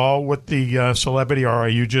interact at all with the celebrity, or are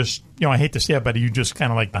you just I hate to say it, but are you just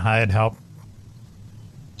kind of like the hired help?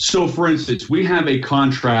 So, for instance, we have a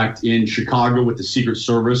contract in Chicago with the Secret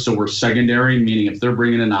Service, so we're secondary, meaning if they're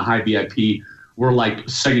bringing in a high VIP, we're like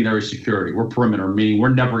secondary security. We're perimeter, meaning we're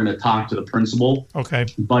never going to talk to the principal. Okay.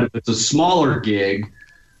 But if it's a smaller gig,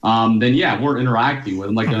 then we're interacting with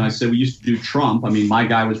them. Like I said, we used to do Trump. I mean, my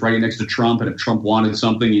guy was right next to Trump, and if Trump wanted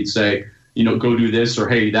something, he'd say, go do this, or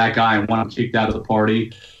hey, that guy, I want him kicked out of the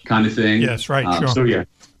party, kind of thing. Yes, right. Sure. So yeah.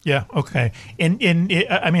 Yeah. Okay. And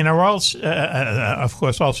I mean, are all of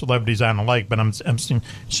course all celebrities aren't alike, but I'm seeing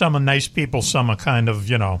some are nice people, some are kind of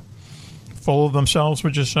full of themselves.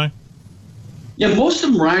 Would you say? Yeah, most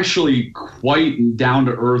of them are actually quite down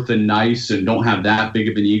to earth and nice, and don't have that big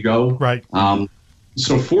of an ego. Right.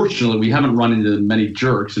 So fortunately, we haven't run into many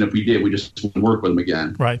jerks, and if we did, we just wouldn't work with them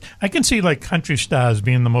again. Right. I can see like country stars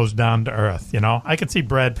being the most down to earth. I can see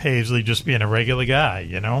Brad Paisley just being a regular guy.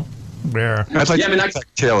 Where I'd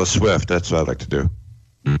like Taylor Swift. That's what I'd like to do.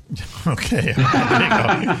 Okay. There you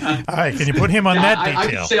go. All right. Can you put him on that detail? I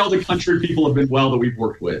can say all the country people have been well that we've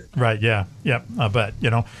worked with. Right. Yeah. Yep. I bet.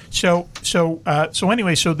 So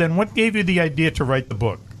anyway. So then, what gave you the idea to write the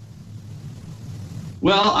book?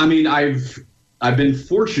 Well, I mean, I've been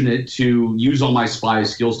fortunate to use all my spy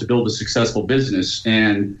skills to build a successful business,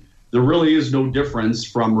 and there really is no difference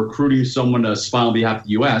from recruiting someone to spy on behalf of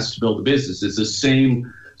the U.S. to build a business. It's the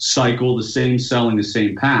same cycle, the same selling, the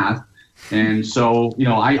same path. And so,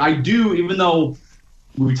 I do, even though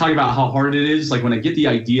we talk about how hard it is, like when I get the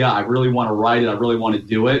idea, I really want to write it. I really want to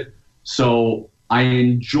do it. So I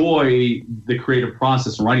enjoy the creative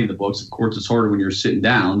process of writing the books. Of course, it's harder when you're sitting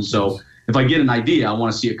down. So if I get an idea, I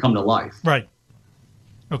want to see it come to life. Right.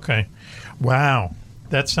 Okay. Wow.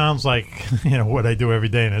 That sounds like, what I do every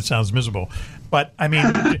day, and it sounds miserable. But, I mean,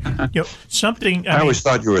 something... I always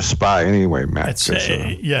thought you were a spy anyway, Matt. Spy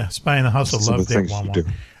in the House of Love. Things you do.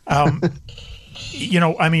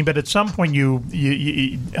 but at some point,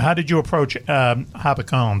 you how did you approach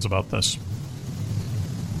HarperCollins about this?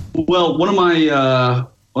 Well, one of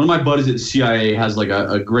my buddies at the CIA has like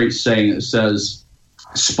a great saying that says,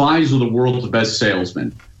 "Spies are the world's best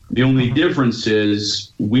salesmen. The only difference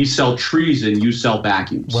is we sell treason, you sell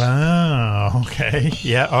vacuums." Wow. Okay.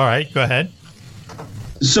 Yeah. All right. Go ahead.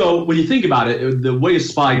 So when you think about it, the way a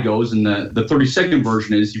spy goes, and the 30-second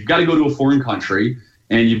version is you've got to go to a foreign country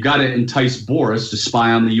and you've got to entice Boris to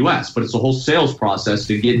spy on the U.S., but it's a whole sales process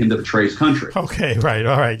to get him to betray his country. Okay, right.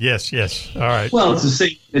 All right. Yes. All right. Well, it's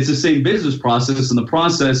the same business process, and the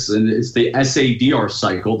process, and it's the SADR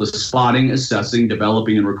cycle, the spotting, assessing,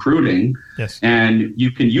 developing, and recruiting. Yes. And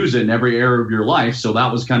you can use it in every area of your life. So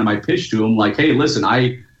that was kind of my pitch to him, like, hey, listen,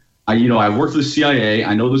 I worked for the CIA.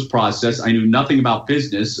 I know this process. I knew nothing about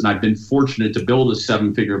business, and I've been fortunate to build a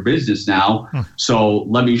 7-figure business now. So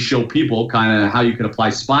let me show people kind of how you can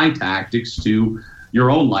apply spy tactics to your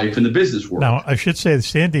own life in the business world. Now, I should say that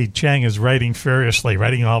Sandy Chang is writing furiously,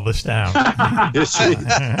 writing all this down.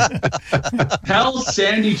 Tell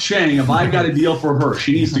Sandy Chang if I got a deal for her.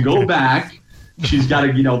 She needs to go back. She's got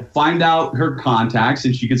to, find out her contacts,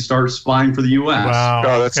 and she can start spying for the U.S. Wow.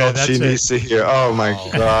 Oh, that's all she needs to hear. Oh, my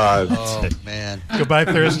God. Oh, man. Goodbye,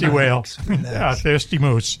 thirsty whale. Thirsty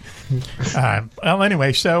moose. Well,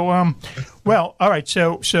 anyway, so, all right.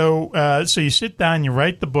 So you sit down, you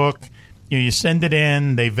write the book, you send it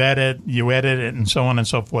in, they vet it, you edit it, and so on and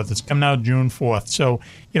so forth. It's coming out June 4th. So,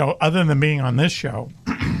 other than being on this show,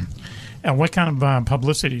 and what kind of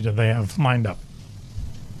publicity do they have lined up?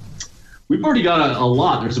 We've already got a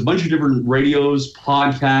lot. There's a bunch of different radios,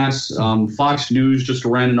 podcasts. Fox News just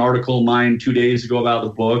ran an article of mine 2 days ago about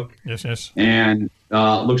the book. Yes. And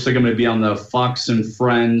looks like I'm going to be on the Fox and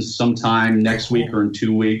Friends sometime next week or in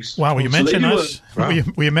 2 weeks. Wow, will you mention us? Will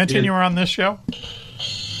you mention you were on this show?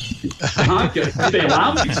 If they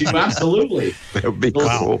allow me to, absolutely. That would be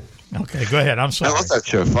cool. Okay, go ahead. I'm sorry. I love that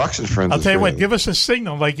show, Fox and Friends. I'll tell you what, give us a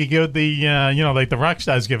signal like you give the, like the rock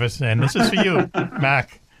stars give us. And this is for you,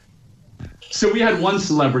 Mac. So we had one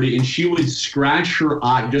celebrity, and she would scratch her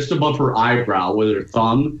eye just above her eyebrow with her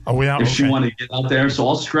thumb. Oh, yeah. If she wanted to get out there, so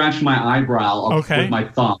I'll scratch my eyebrow up with my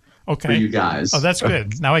thumb. For you guys. Oh, that's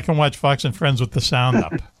good. Now I can watch Fox and Friends with the sound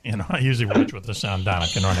up. I usually watch with the sound down.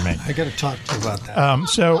 You know what I mean? I got to talk to you about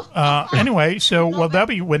that. Anyway,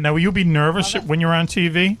 will you be nervous when you're on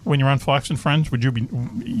TV? When you're on Fox and Friends, do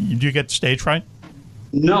you get stage fright?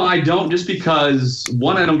 No, I don't, just because,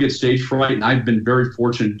 one, I don't get stage fright, and I've been very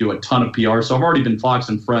fortunate to do a ton of PR. So I've already been Fox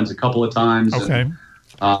and Friends a couple of times. Okay.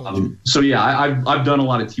 I've done a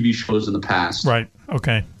lot of TV shows in the past. Right.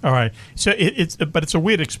 Okay. All right. So it's a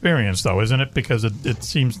weird experience, though, isn't it? Because it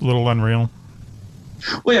seems a little unreal.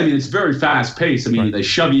 Well, it's very fast paced. They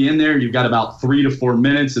shove you in there. You've got about 3 to 4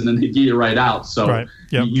 minutes, and then they get you right out. So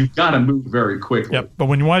you've got to move very quickly. Yep. But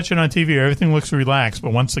when you watch it on TV, everything looks relaxed.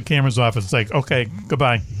 But once the camera's off, it's like, okay,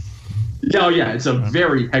 goodbye. Yeah. It's a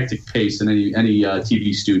very hectic pace in any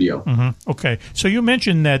TV studio. Mm-hmm. Okay. So you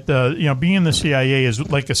mentioned that being in the CIA is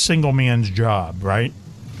like a single man's job, right?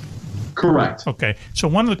 Correct. Okay. So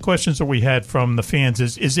one of the questions that we had from the fans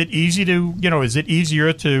is it easy to, is it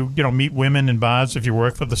easier to, meet women in bars if you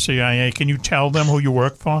work for the CIA? Can you tell them who you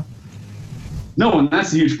work for? No, and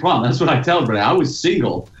that's a huge problem. That's what I tell everybody. I was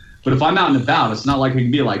single, but if I'm out and about, it's not like I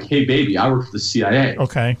can be like, hey, baby, I work for the CIA.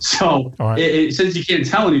 Okay. So since you can't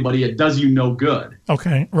tell anybody, it does you no good.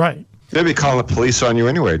 Okay, right. They'd be calling the police on you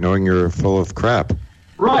anyway, knowing you're full of crap.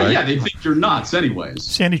 Right, yeah, they think you're nuts anyways.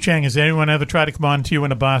 Sandy Chang, has anyone ever tried to come on to you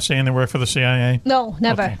in a bar saying they work for the CIA? No,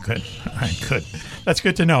 never. Okay, good. All right, good. That's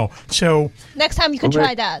good to know. So next time you can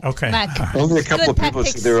try that. Okay. Mac. Only a couple of people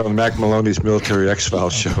see there on Mac Maloney's Military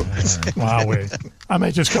X-Files show. Wow, I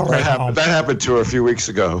may just go right home. That happened to her a few weeks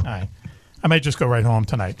ago. All right. I may just go right home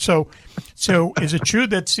tonight. So is it true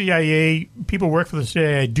that people work for the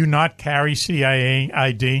CIA do not carry CIA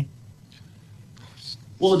ID?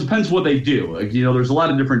 Well, it depends what they do. There's a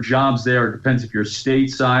lot of different jobs there. It depends if you're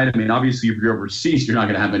stateside. Obviously, if you're overseas, you're not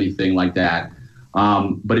going to have anything like that.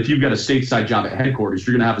 But if you've got a stateside job at headquarters,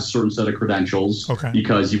 you're going to have a certain set of credentials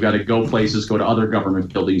because you've got to go places, go to other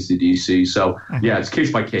government buildings in D.C. So, it's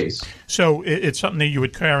case by case. So it's something that you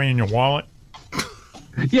would carry in your wallet?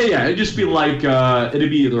 Yeah. It'd just be like it'd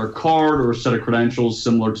be either a card or a set of credentials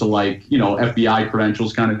similar to FBI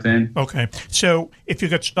credentials kind of thing. Okay. So if you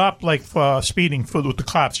got stopped for speeding with the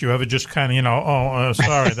cops, you ever just kind of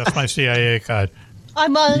sorry, that's my CIA card.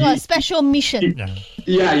 I'm on a special mission.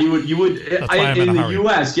 Yeah, you would. In the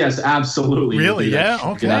U.S., yes, absolutely. Really? Yeah.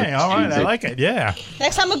 Okay. All right. I like it. Yeah.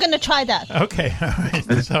 Next time we're going to try that. Okay. All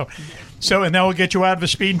right. So and that will get you out of a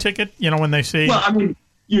speeding ticket. When they see. Well,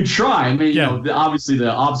 You try. I mean, obviously the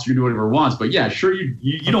officer can do whatever he wants, but yeah, sure,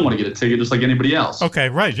 you don't want to get a ticket just like anybody else. Okay,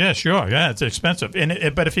 right. Yeah, sure. Yeah, it's expensive.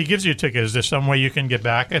 But if he gives you a ticket, is there some way you can get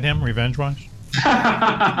back at him revenge-wise?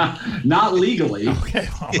 Not legally. Okay,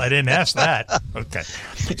 well, I didn't ask that. Okay.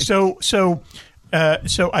 So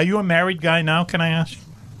are you a married guy now, can I ask?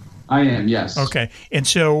 I am, yes. Okay. And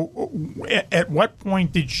so at what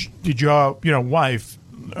point did your wife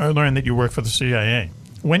learn that you work for the CIA?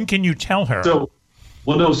 When can you tell her?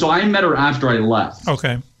 So I met her after I left.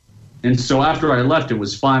 Okay. And so after I left, it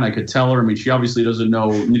was fine. I could tell her. I mean, she obviously doesn't know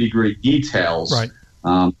nitty-gritty details. Right.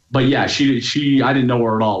 But yeah, I didn't know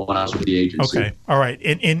her at all when I was with the agency. Okay. All right.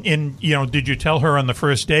 And did you tell her on the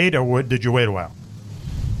first date, or did you wait a while?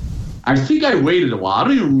 I think I waited a while. I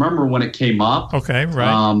don't even remember when it came up. Okay,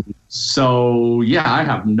 right. So, yeah, I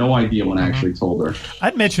have no idea when I actually told her.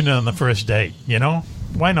 I'd mention it on the first date,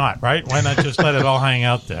 Why not, right? Why not just let it all hang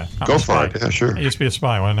out there? Go for it. Yeah, sure. I used to be a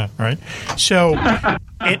spy, why not, right? So,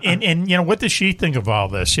 and what does she think of all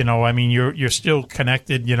this? I mean, you're still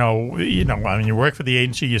connected, I mean, you work for the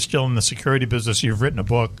agency, you're still in the security business, you've written a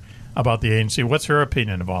book about the agency. What's her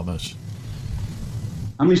opinion of all this?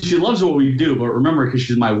 I mean, she loves what we do, but remember, because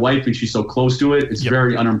she's my wife and she's so close to it, it's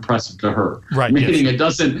very unimpressive to her. Right. Meaning it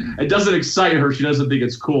doesn't excite her. She doesn't think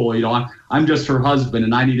it's cool. I'm just her husband,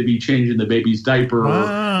 and I need to be changing the baby's diaper,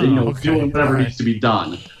 doing whatever needs to be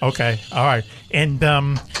done. Okay. All right. And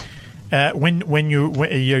when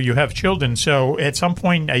you have children, so at some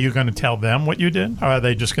point, are you going to tell them what you did, or are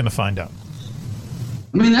they just going to find out?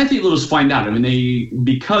 I mean, I think they'll just find out. I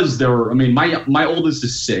mean, my oldest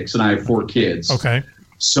is 6, and I have 4 kids. Okay.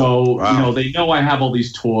 So, they know I have all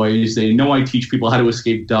these toys. They know I teach people how to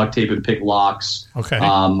escape duct tape and pick locks. Okay.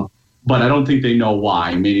 But I don't think they know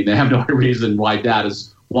why. Meaning they have no reason why Dad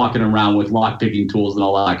is walking around with lock-picking tools and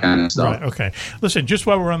all that kind of stuff. Right, okay. Listen, just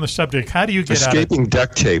while we're on the subject, how do you get escaping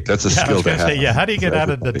duct tape? That's a skill to have. How do you get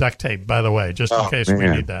out of the duct tape, by the way, just in case we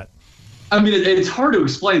need that? I mean, it's hard to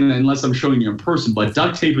explain unless I'm showing you in person, but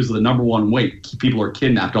duct tape is the number one way people are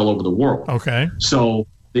kidnapped all over the world. Okay. So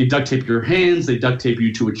they duct tape your hands, they duct tape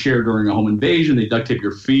you to a chair during a home invasion, they duct tape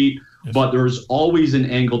your feet, but there's always an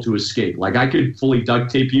angle to escape. Like I could fully duct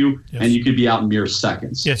tape you, and you could be out in mere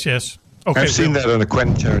seconds. Yes. Okay, I've seen that on a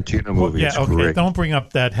Quentin Tarantino movie. It's great. Don't bring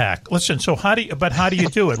up that hack. Listen, so how do you do it? How do you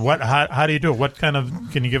do it? What kind of,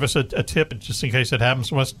 can you give us a tip just in case it happens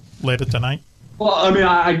to us later tonight? Well, I mean,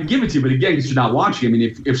 I can give it to you, but again, because you're not watching, I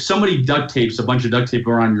mean, if somebody duct tapes a bunch of duct tape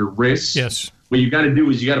around your wrists, what you got to do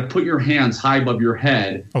is you got to put your hands high above your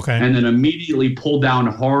head, and then immediately pull down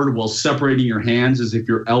hard while separating your hands as if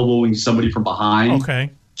you're elbowing somebody from behind. Okay.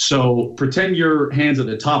 So pretend your hands at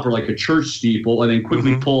the top are like a church steeple, and then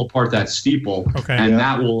quickly pull apart that steeple, and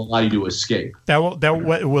that will allow you to escape. Will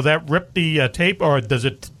that rip the tape, or does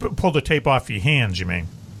it pull the tape off your hands, you mean?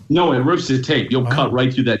 No, it rips the tape. You'll cut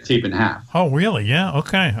right through that tape in half. Oh, really? Yeah.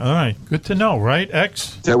 Okay. All right. Good to know, right,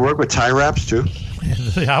 X? Does that work with tie wraps, too?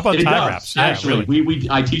 How about tie wraps? Yeah, actually, really.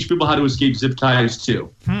 I teach people how to escape zip ties,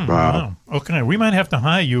 too. Wow. Okay. We might have to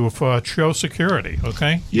hire you for show security,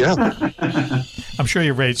 okay? Yeah. I'm sure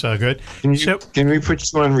your rates are good. Can we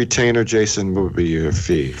put you on retainer, Jason? What would be your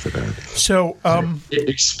fee for that? So,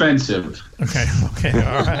 expensive. Okay.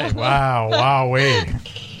 All right. Wow. Wait.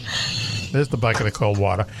 There's the bucket of cold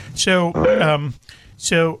water. So,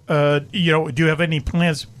 do you have any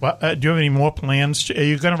plans? Do you have any more plans? Are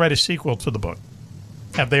you going to write a sequel to the book?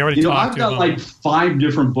 Have they already talked I've got like 5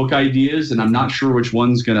 different book ideas, and I'm not sure which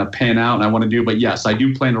one's going to pan out and I want to do. But yes, I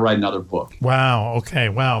do plan to write another book. Wow. Okay.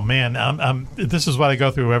 Wow, man. This is what I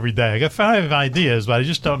go through every day. I got 5 ideas, but I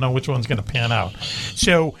just don't know which one's going to pan out.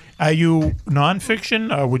 So, are you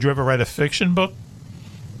nonfiction, or would you ever write a fiction book?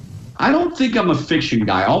 I don't think I'm a fiction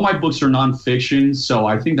guy. All my books are nonfiction, so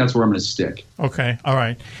I think that's where I'm going to stick. Okay. All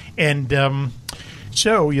right. And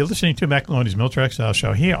so you're listening to Mac Maloney's Military Exile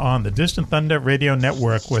Show here on the Distant Thunder Radio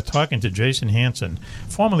Network. We're talking to Jason Hanson,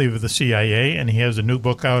 formerly with the CIA, and he has a new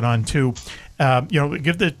book out on too.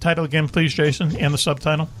 Give the title again, please, Jason, and the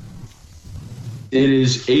subtitle. It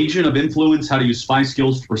is Agent of Influence, How to Use Spy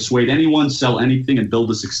Skills to Persuade Anyone, Sell Anything, and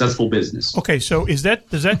Build a Successful Business. Okay, so does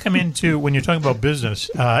that come into, when you're talking about business,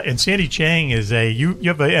 and Sandy Chang is you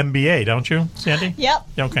have an MBA, don't you, Sandy? Yep.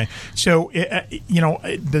 Okay. So,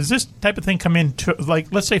 does this type of thing come into,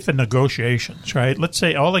 like, let's say for negotiations, right? Let's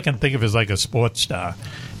say all I can think of is like a sports star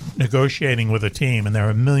negotiating with a team, and there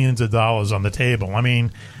are millions of dollars on the table. I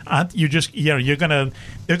mean, they're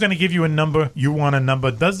gonna give you a number. You want a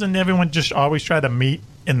number. Doesn't everyone just always try to meet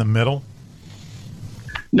in the middle?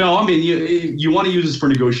 No, I mean, you want to use this for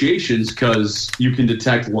negotiations because you can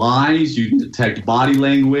detect lies, you can detect body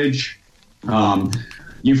language.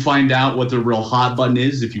 You find out what the real hot button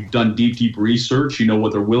is. If you've done deep research, you know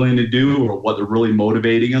what they're willing to do or what they're really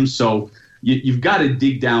motivating them. So you've got to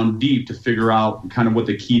dig down deep to figure out kind of what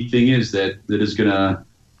the key thing is that is going to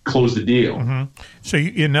close the deal. Mm-hmm. So,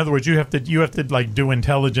 in other words, you have to like do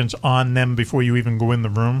intelligence on them before you even go in the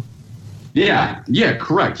room. Yeah,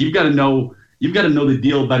 correct. You've got to know the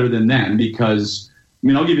deal better than them because, I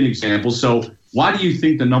mean, I'll give you an example. So, why do you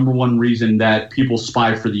think the number one reason that people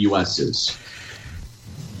spy for the U.S. is?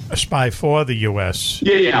 A spy for the U.S.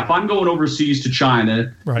 Yeah. If I'm going overseas to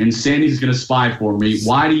China and Sandy's going to spy for me,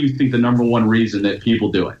 why do you think the number one reason that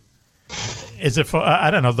people do it? Is it for, I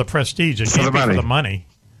don't know, the prestige? It can't be for the money.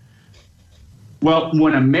 Well,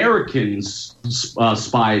 when Americans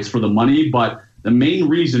spy, it's for the money, but the main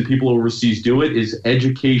reason people overseas do it is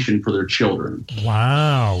education for their children.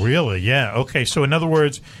 Wow, really? Yeah. Okay, so in other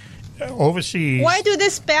words, overseas... Why do they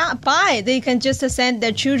spy? They can just send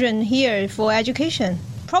their children here for education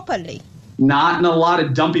properly. Not in a lot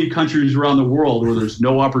of dumpy countries around the world where there's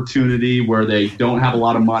no opportunity, where they don't have a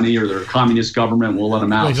lot of money, or their communist government will let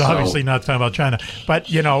them out. Well, he's obviously not talking about China.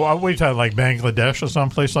 But, are we talking like Bangladesh or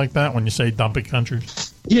someplace like that when you say dumpy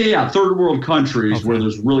countries? Yeah, third world countries where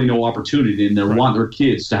there's really no opportunity and they want their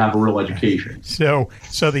kids to have a real education. So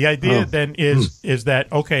the idea then is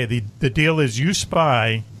that, okay, the deal is you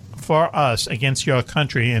spy for us against your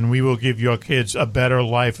country and we will give your kids a better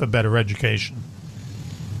life, a better education.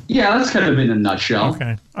 Yeah, that's kind of in a nutshell.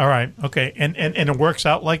 Okay. All right. Okay. And it works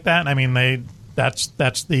out like that? I mean, that's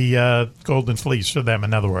the golden fleece for them,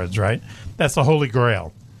 in other words, right? That's the holy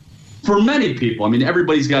grail. For many people. I mean,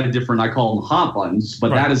 everybody's got a different, I call them hot buttons, but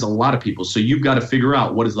that is a lot of people. So you've got to figure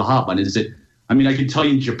out what is the hot button. Is it, I mean, I can tell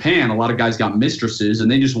you in Japan, a lot of guys got mistresses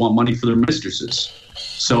and they just want money for their mistresses.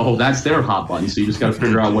 So that's their hot button. So you just got to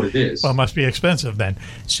figure out what it is. Well, it must be expensive then.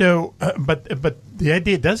 So, but the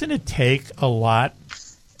idea, doesn't it take a lot?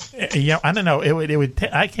 I don't know. It would.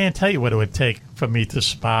 I can't tell you what it would take for me to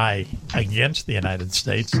spy against the United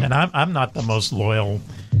States, and I'm not the most loyal.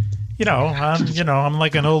 I'm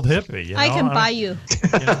like an old hippie. I can buy you.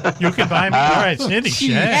 You can buy me. All right, Cindy Shang.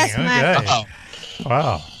 Yes, okay.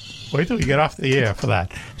 Wow. Wait till we get off the air for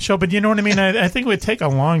that. So, but you know what I mean? I think it would take a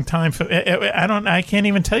long time for. I can't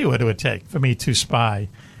even tell you what it would take for me to spy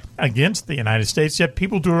against the United States. Yet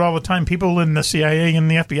people do it all the time. People in the CIA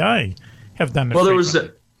and the FBI have done it. Well,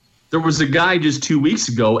 there was a guy just 2 weeks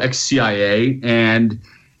ago, ex-CIA, and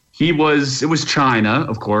it was China,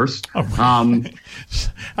 of course. I'm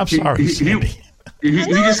sorry, Sandy. He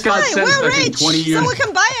just got sentenced, I think, 20 years. So we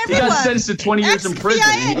can buy everyone. He got sentenced to 20 years in prison.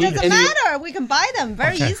 It doesn't matter. We can buy them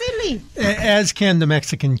very easily. As can the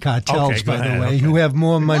Mexican cartels, by the way, who have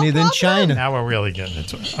more money than China. Now we're really getting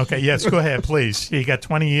into it. Okay, yes, go ahead, please. He got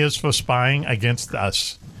 20 years for spying against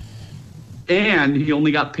us. And he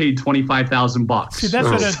only got paid $25,000. See, that's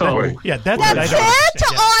what that's it.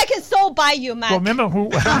 I can so buy you, Mac. Well, remember who?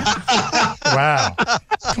 Wow!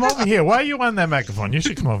 Come over here. Why are you on that microphone? You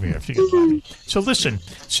should come over here if you can buy me. So listen.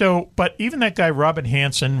 But even that guy Robert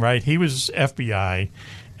Hansen, right? He was FBI.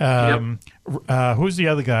 Who's the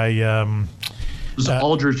other guy? It was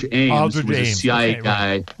Aldrich Ames. Who was a CIA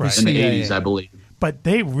guy in the 80s, I believe. But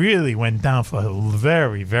they really went down for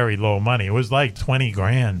very, very low money. It was like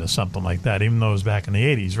 $20,000 or something like that, even though it was back in the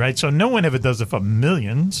 80s, right? So no one ever does it for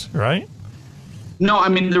millions, right? No, I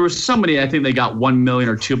mean, there was somebody, I think they got 1 million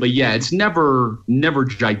or 2, but yeah, it's never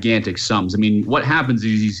gigantic sums. I mean, what happens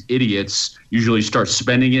is these idiots usually start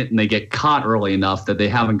spending it and they get caught early enough that they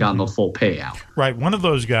haven't gotten the full payout. Right. One of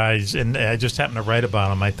those guys, and I just happened to write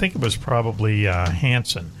about him, I think it was probably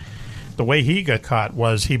Hansen. The way he got caught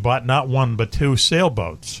was he bought not one but 2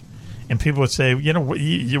 sailboats. And people would say, what are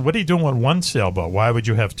you doing with one sailboat? Why would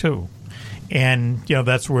you have 2? And,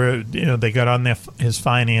 that's where, they got on his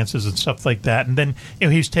finances and stuff like that. And then,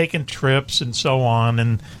 he's taking trips and so on.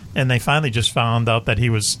 And they finally just found out that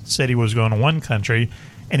said he was going to one country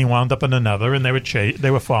and he wound up in another. And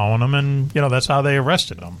they were following him. And, that's how they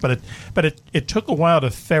arrested him. But it took a while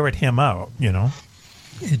to ferret him out,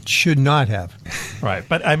 It should not have. Right,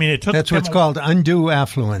 but I mean, it took. That's what's called undue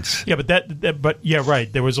affluence. Yeah, but yeah,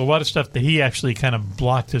 right. There was a lot of stuff that he actually kind of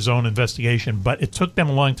blocked his own investigation, but it took them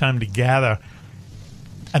a long time to gather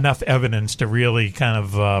enough evidence to really kind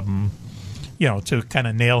of, to kind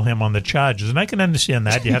of nail him on the charges. And I can understand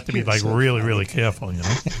that. You have to be like really, really careful,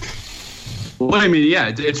 Well, I mean,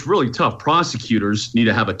 yeah, it's really tough. Prosecutors need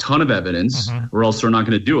to have a ton of evidence, or else they're not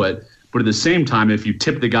going to do it. But at the same time, if you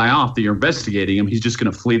tip the guy off that you're investigating him, he's just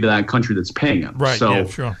going to flee to that country that's paying him. Right, so yeah,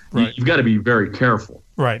 sure. Right. You've got to be very careful.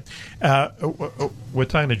 Right. We're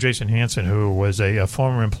talking to Jason Hansen, who was a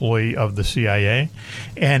former employee of the CIA,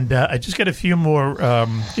 and I just got a few more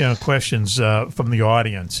questions from the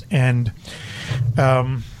audience. And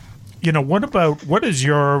what is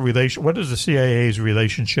your relation? What is the CIA's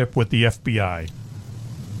relationship with the FBI?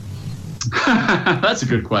 That's a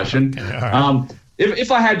good question. Okay, right.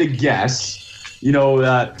 If I had to guess, it's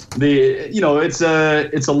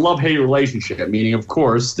a love-hate relationship. Meaning, of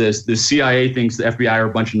course, the CIA thinks the FBI are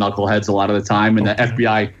a bunch of knuckleheads a lot of the time, and the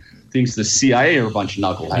FBI thinks the CIA are a bunch of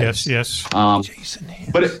knuckleheads. Yes.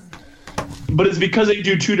 But it's because they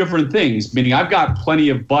do two different things. Meaning, I've got plenty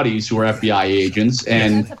of buddies who are FBI agents,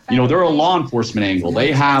 and they're a law enforcement angle.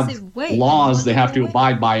 They have laws they have to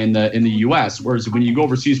abide by in the U.S. Whereas when you go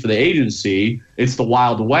overseas for the agency, it's the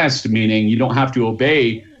Wild West. Meaning, you don't have to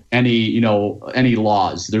obey any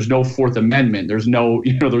laws. There's no Fourth Amendment. There's no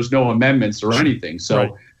amendments or anything. So.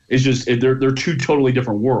 Right. It's just they're two totally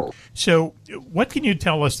different worlds. So, what can you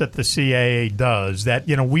tell us that the CIA does that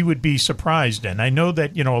we would be surprised in? I know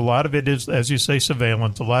that a lot of it is, as you say,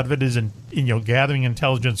 surveillance. A lot of it is in gathering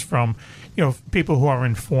intelligence from people who are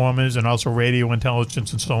informers, and also radio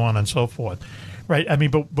intelligence and so on and so forth. Right? I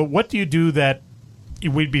mean, but what do you do that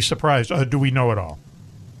we'd be surprised, or do we know it all?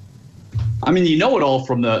 I mean, you know it all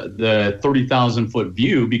from the 30,000-foot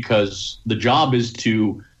view, because the job is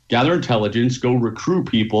to gather intelligence, go recruit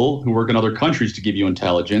people who work in other countries to give you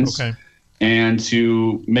intelligence, and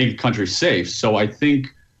to make the country safe. So I think,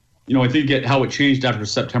 how it changed after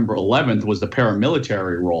September 11th was the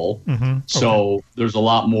paramilitary role. Mm-hmm. So there's a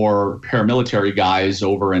lot more paramilitary guys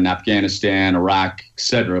over in Afghanistan, Iraq,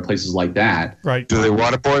 etc., places like that. Right. Do they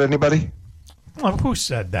waterboard anybody? Well, who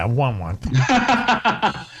said that? One.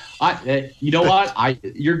 You know what?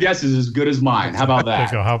 Your guess is as good as mine. How about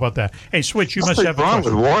that? How about that? Hey, Switch, you must have a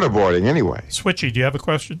question. What's wrong with waterboarding anyway? Switchy, do you have a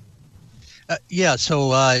question?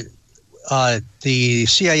 So the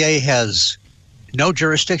CIA has no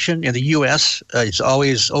jurisdiction in the U.S. It's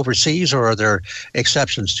always overseas, or are there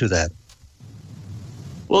exceptions to that?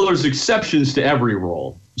 Well, there's exceptions to every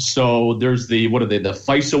role. So there's the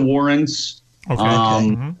FISA warrants.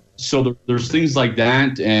 Okay. So there's things like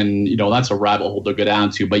that, and that's a rabbit hole to go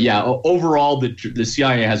down to. But yeah, overall, the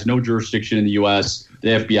CIA has no jurisdiction in the U.S. The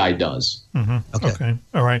FBI does. Mm-hmm. Okay.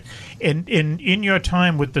 All right. And in your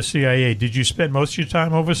time with the CIA, did you spend most of your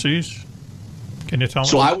time overseas? Can you tell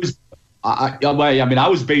us? So I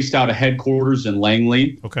was based out of headquarters in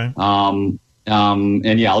Langley. Okay.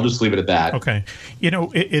 And yeah, I'll just leave it at that. Okay.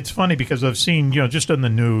 It's funny because I've seen, just on the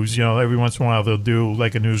news, every once in a while they'll do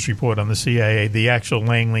like a news report on the CIA, the actual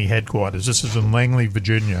Langley headquarters. This is in Langley,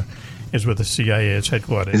 Virginia, is where the CIA is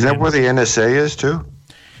headquartered. Is that where the NSA is too?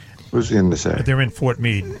 Who's the NSA? They're in Fort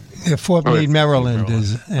Meade. Yeah, Fort Meade, Maryland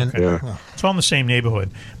is. And, it's all in the same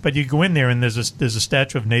neighborhood. But you go in there and there's a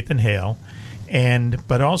statue of Nathan Hale.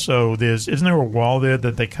 But also, isn't there a wall there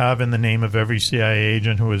that they carve in the name of every CIA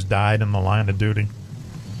agent who has died in the line of duty?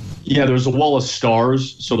 Yeah, there's a wall of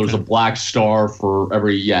stars. So there's a black star for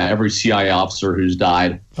every CIA officer who's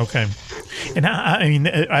died. Okay. And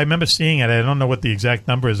I remember seeing it. I don't know what the exact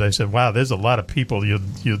number is. I said, wow, there's a lot of people you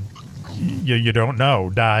don't know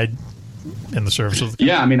died in the service of the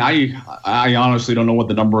country. Yeah, I honestly don't know what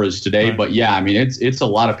the number is today, but yeah, it's a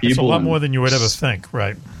lot of people. It's a lot more than you would ever think,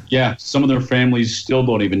 right? Yeah, some of their families still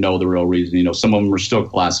don't even know the real reason. Some of them are still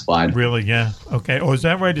classified. Really? Yeah. Okay. Oh, is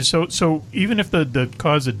that right? So even if the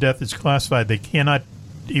cause of death is classified, they cannot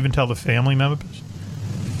even tell the family members?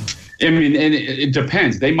 I mean, and it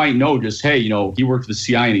depends. They might know just, hey, he worked for the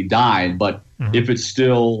CIA and he died. But if it's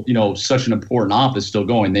still, such an important office still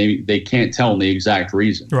going, they can't tell them the exact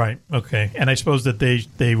reason. Right. Okay. And I suppose that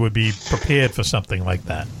they would be prepared for something like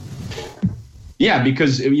that. Yeah,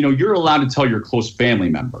 because, you're allowed to tell your close family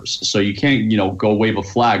members. So you can't, go wave a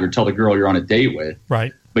flag or tell the girl you're on a date with.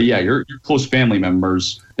 Right. But yeah, your close family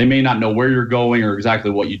members, they may not know where you're going or exactly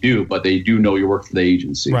what you do, but they do know you work for the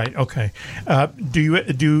agency. Right. Okay.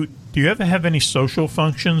 Do you ever have any social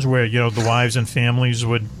functions where, the wives and families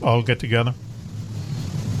would all get together?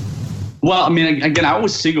 Well, I mean, again, I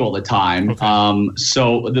was single at the time. Okay.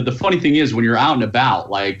 So the funny thing is when you're out and about,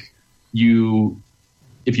 like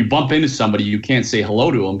if you bump into somebody, you can't say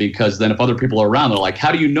hello to them because then if other people are around, they're like,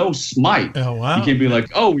 how do you know Smite? Oh, wow. You can't be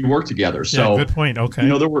like, oh, we work together. So, good point. Okay.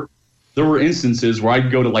 There were instances where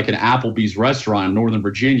I'd go to like an Applebee's restaurant in Northern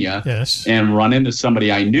Virginia and run into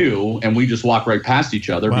somebody I knew and we just walk right past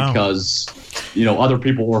each other because, other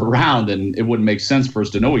people were around and it wouldn't make sense for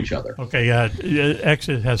us to know each other. Okay. X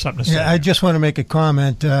has something to say. Yeah, I just want to make a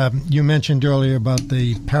comment. You mentioned earlier about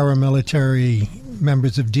the paramilitary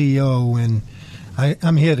members of DO, and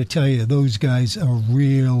I'm here to tell you, those guys are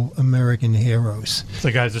real American heroes.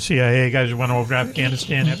 The guys, the CIA guys who went over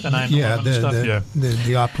Afghanistan after 9/11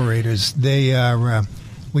 the operators. They are,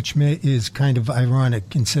 which is kind of ironic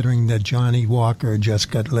considering that Johnny Walker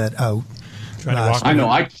just got let out. I know.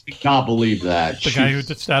 I cannot believe that. The guy who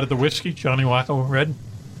started the whiskey, Johnny Walker Red?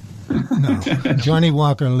 No, Johnny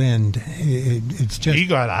Walker Lind. It's just he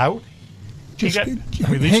got out. He got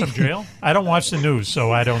released from jail? I don't watch the news,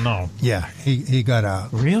 so I don't know. Yeah, he got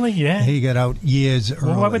out. Really? Yeah. He got out years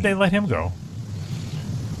early. Well, why would they let him go?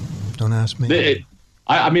 Don't ask me.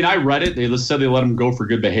 I mean, I read it. They said they let him go for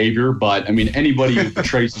good behavior, but I mean, anybody who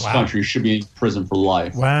betrays this country should be in prison for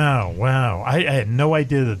life. Wow. I had no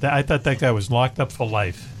idea that. I thought that guy was locked up for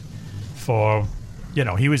life. For,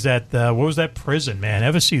 he was at, what was that prison, man?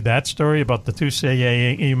 Ever see that story about the two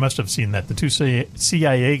CIA? You must have seen that. The two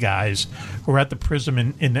CIA guys who were at the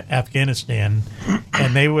prison in Afghanistan,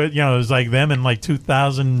 and they were, it was like them and like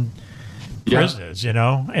 2,000 prisoners,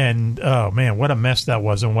 and oh man, what a mess that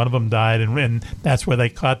was. And one of them died, and that's where they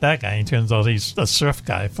caught that guy. He turns out he's a surf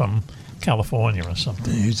guy from California or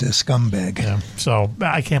something. He's a scumbag. Yeah. So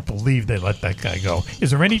I can't believe they let that guy go.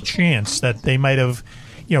 Is there any chance that they might have,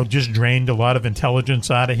 just drained a lot of intelligence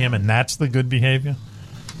out of him, and that's the good behavior?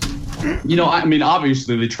 I mean,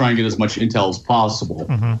 obviously they try and get as much intel as possible.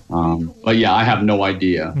 Mm-hmm. But yeah, I have no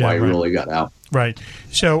idea why he really got out. Right.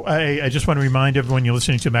 So I just want to remind everyone you're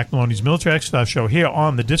listening to Mac Maloney's Military X-Files show here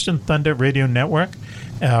on the Distant Thunder Radio Network.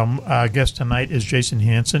 Our guest tonight is Jason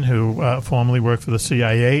Hansen, who formerly worked for the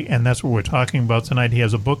CIA, and that's what we're talking about tonight. He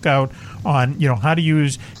has a book out on, how to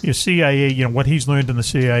use your CIA, what he's learned in the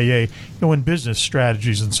CIA, in business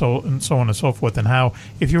strategies and so on and so forth, and how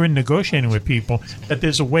if you're in negotiating with people, that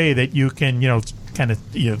there's a way that you can, kind of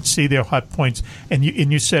see their hot points. And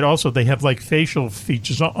you said also they have like facial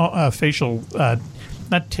features, facial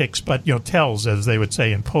not tics, but tells, as they would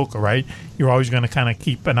say in poker, right? You're always going to kind of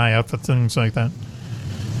keep an eye out for things like that.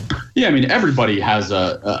 Yeah, I mean, everybody has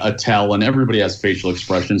a tell and everybody has facial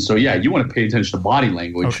expressions. So, yeah, you want to pay attention to body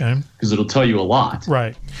language because it'll tell you a lot.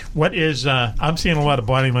 Right. What is I'm seeing a lot of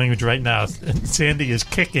body language right now. Sandy is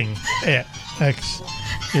kicking X.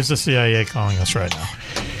 Is the CIA calling us right now?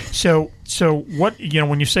 So what,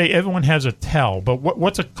 when you say everyone has a tell, but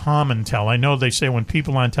what's a common tell? I know they say when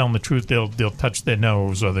people aren't telling the truth, they'll touch their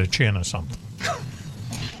nose or their chin or something.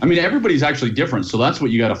 I mean, everybody's actually different, so that's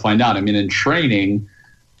what you got to find out. I mean, in training,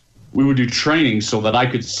 we would do training so that I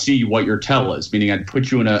could see what your tell is, meaning I'd put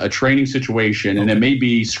you in a training situation, and it may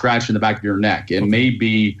be scratching the back of your neck. It may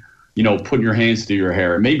be, putting your hands through your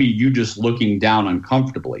hair. It may be you just looking down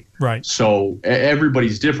uncomfortably. Right. So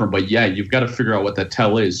everybody's different, but yeah, you've got to figure out what that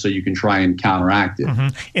tell is so you can try and counteract it.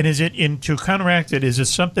 Mm-hmm. And to counteract it, is it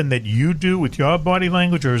something that you do with your body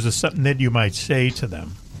language, or is it something that you might say to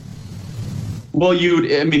them? Well,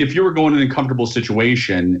 if you were going in an uncomfortable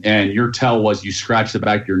situation and your tell was you scratch the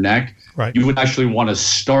back of your neck, you would actually want to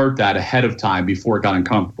start that ahead of time before it got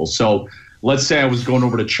uncomfortable. So let's say I was going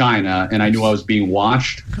over to China and I knew I was being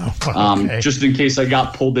watched. Just in case I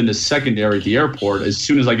got pulled into secondary at the airport, as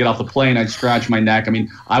soon as I get off the plane, I'd scratch my neck. I mean,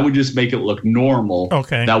 I would just make it look normal.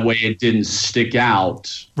 Okay. That way it didn't stick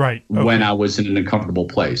out when I was in an uncomfortable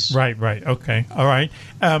place. Right. Okay. All right.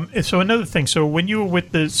 So another thing. So when you were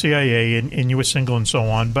with the CIA and you were single and so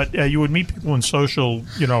on, but you would meet people in social,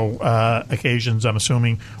 occasions, I'm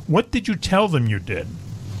assuming. What did you tell them you did?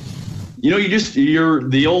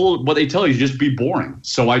 What they tell you is just be boring.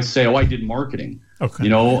 So I'd say, I did marketing. Okay.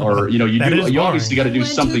 You obviously got to do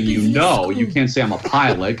something You can't say I'm a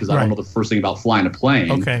pilot because I don't know the first thing about flying a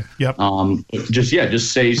plane. Okay. Yep.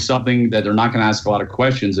 Just say something that they're not going to ask a lot of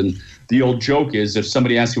questions. And the old joke is if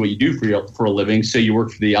somebody asks you what you do for a living, say you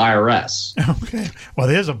work for the IRS. Okay. Well,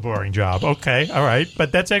 there's a boring job. Okay. All right.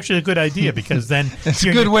 But that's actually a good idea because then it's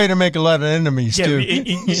a good way to make a lot of enemies too.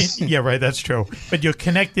 Yeah, right. That's true. But you're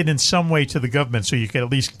connected in some way to the government, so you can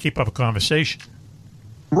at least keep up a conversation.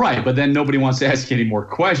 Right, but then nobody wants to ask you any more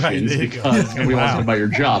questions because nobody wants to know about your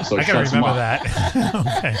job, so it shuts them up. I got to remember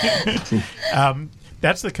that. Okay.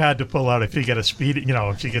 That's the card to pull out if you get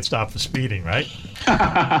if you get stopped for speeding, right?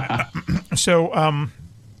 So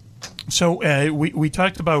we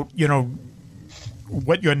talked about,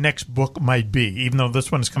 what your next book might be, even though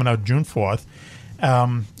this one is coming out June 4th.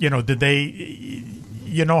 Did they,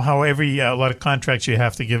 how a lot of contracts you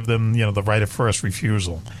have to give them, the right of first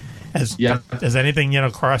refusal. Has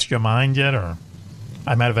anything, crossed your mind yet, or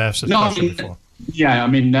I might have asked this question before? Yeah,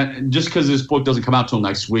 just because this book doesn't come out till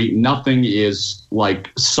next week, nothing is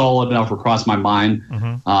solid enough to cross my mind.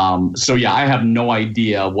 Mm-hmm. So yeah, I have no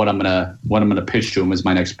idea what I'm gonna pitch to him as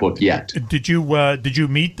my next book yet. Did you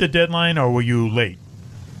meet the deadline, or were you late?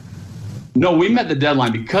 No, we met the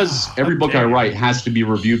deadline because every book I write has to be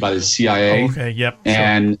reviewed by the CIA. Okay, yep.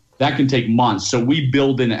 And that can take months. So we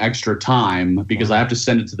build in extra time because I have to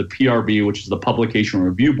send it to the PRB, which is the Publication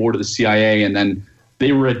Review Board of the CIA, and then they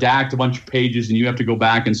redact a bunch of pages, and you have to go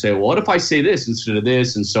back and say, well, what if I say this instead of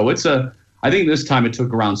this? And so I think this time it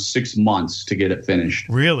took around 6 months to get it finished.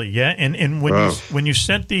 Really? Yeah. And when you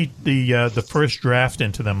sent the first draft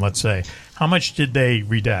into them, let's say, how much did they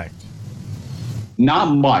redact?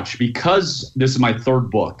 Not much, because this is my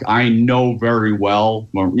third book. I know very well,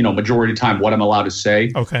 majority of the time, what I'm allowed to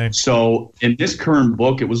say. Okay. So in this current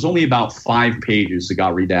book, it was only about 5 pages that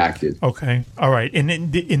got redacted. Okay. All right.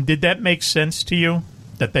 And did that make sense to you,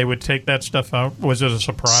 that they would take that stuff out? Was it a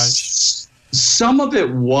surprise? Some of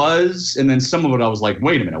it was, and then some of it I was like,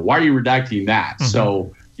 wait a minute, why are you redacting that? Mm-hmm.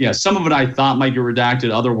 So, yeah, some of it I thought might get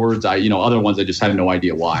redacted. Other ones I just had no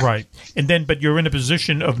idea why. Right. And then, but you're in a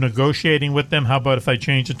position of negotiating with them. How about if I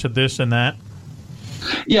change it to this and that?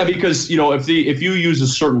 Yeah, because, if you use a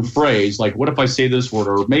certain phrase, like what if I say this word,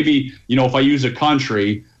 or maybe, if I use a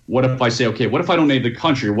country, what if I say, okay, what if I don't name the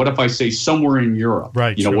country? What if I say somewhere in Europe?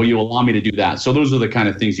 Right. Will you allow me to do that? So those are the kind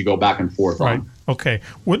of things you go back and forth on. Okay.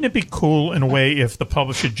 Wouldn't it be cool in a way if the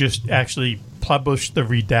publisher just actually published the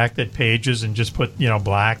redacted pages and just put,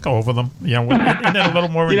 black over them? Isn't that a little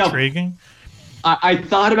more intriguing? I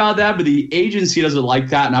thought about that, but the agency doesn't like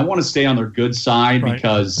that, and I want to stay on their good side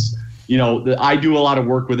because I do a lot of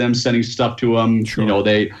work with them, sending stuff to them. Sure.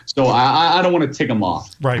 So I don't want to tick them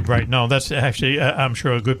off. Right. No, that's actually, I'm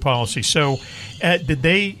sure, a good policy. So did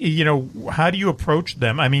they, how do you approach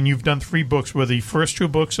them? I mean, you've done 3 books. Were the first 2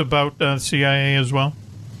 books about CIA as well?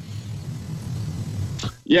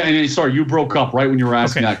 Yeah, and sorry, you broke up right when you were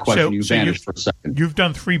asking that question. You vanished for a second. You've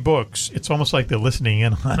done 3 books. It's almost like they're listening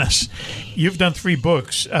in on us. You've done 3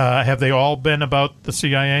 books. Have they all been about the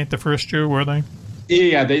CIA? The first 2, were they?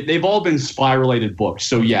 Yeah, they've all been spy-related books.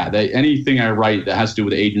 So, yeah, anything I write that has to do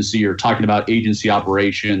with the agency or talking about agency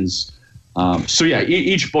operations.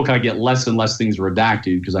 Each book I get less and less things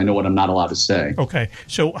redacted because I know what I'm not allowed to say. Okay.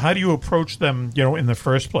 So how do you approach them, in the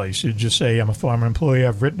first place? You just say, I'm a former employee,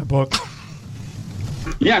 I've written a book.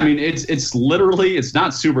 Yeah, I mean, it's literally, it's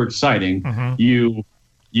not super exciting. Mm-hmm.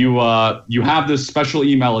 You have this special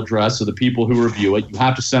email address of the people who review it. You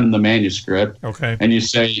have to send them the manuscript. Okay. And you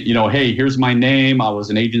say, hey, here's my name. I was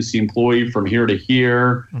an agency employee from here to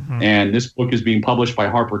here. Mm-hmm. And this book is being published by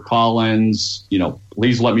HarperCollins.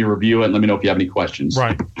 Please let me review it and let me know if you have any questions.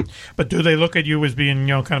 Right. But do they look at you as being,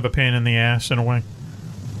 kind of a pain in the ass in a way?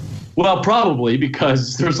 Well, probably,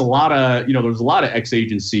 because there's a lot of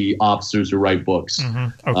ex-agency officers who write books.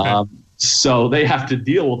 Mm-hmm. Okay. So they have to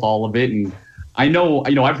deal with all of it. And I know,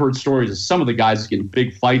 I've heard stories of some of the guys getting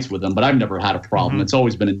big fights with them, but I've never had a problem. Mm-hmm. It's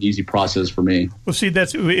always been an easy process for me. Well, see,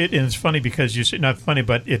 that's it. And it's funny because you say, not funny,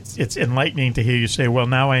 but it's enlightening to hear you say, well,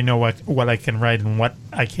 now I know what I can write and what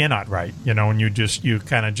I cannot write, and you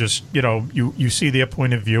kind of just, you see their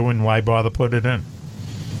point of view and why bother put it in.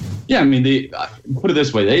 Yeah, I mean, put it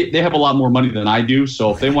this way: they have a lot more money than I do. So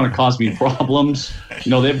if they want to cause me problems,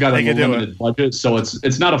 they've got a limited budget. So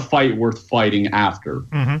it's not a fight worth fighting after.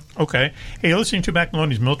 Mm-hmm. Okay. Hey, you're listening to Mac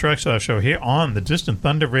Maloney's Miltrax Show here on the Distant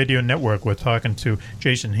Thunder Radio Network. We're talking to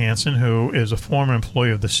Jason Hanson, who is a former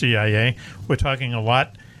employee of the CIA. We're talking a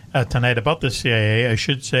lot tonight about the CIA. I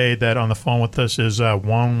should say that on the phone with us is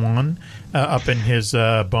Wong up in his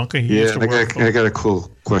bunker. I got a cool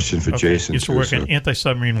question for Jason. He used to work in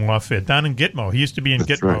anti-submarine warfare down in Gitmo. He used to be in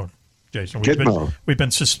Gitmo. Right. Jason,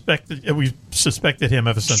 we've suspected him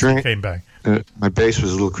ever since he came back. My base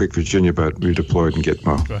was Little Creek, Virginia, but redeployed in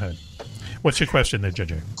Gitmo. Go ahead. What's your question there,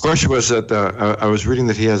 JJ? Question was that I was reading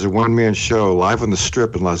that he has a one-man show live on the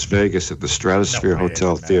Strip in Las Vegas at the Stratosphere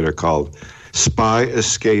Hotel Theater called Spy,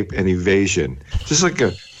 Escape, and Evasion. Is this like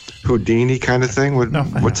a Houdini kind of thing?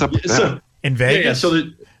 What's up with that? In Vegas? Yeah,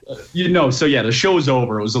 so the show's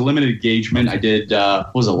over. It was a limited engagement. I did,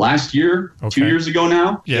 was it last year? Okay. 2 years ago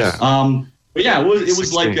now? Yeah. But yeah, it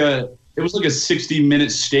was like a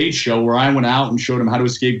 60-minute stage show where I went out and showed them how to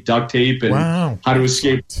escape duct tape and how to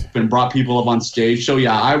escape and brought people up on stage. So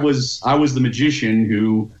yeah, I was the magician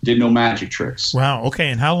who did no magic tricks. Wow. Okay.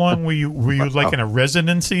 And how long were you like in a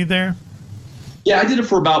residency there? Yeah, I did it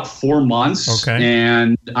for about 4 months. Okay.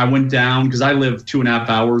 And I went down because I live 2.5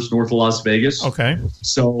 hours north of Las Vegas. Okay.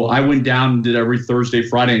 So I went down and did every Thursday,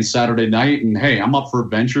 Friday, and Saturday night. And hey, I'm up for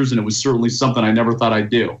adventures, and it was certainly something I never thought I'd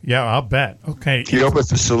do. Yeah, I'll bet. Okay. You opened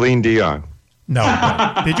for Celine Dion.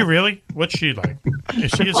 No. Did you really? What's she like? Is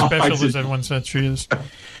she as special as everyone said she is?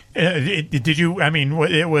 Did you? I mean,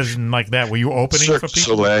 it wasn't like that. Were you opening for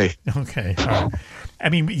people? Soleil. Okay. All right. I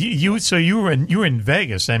mean, you were in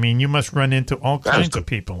Vegas. I mean, you must run into all kinds of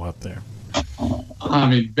people out there. I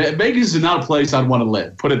mean, Vegas is not a place I'd want to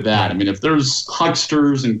live. Put it that. I mean, if there's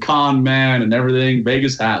hucksters and con men and everything,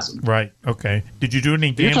 Vegas has them. Right. Okay. Did you do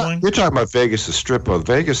any gambling? You're talking about Vegas, the strip of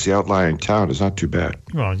Vegas, the outlying town is not too bad.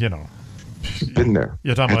 Well, you know. Been there.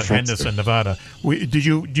 You're talking about Henderson, Nevada. Do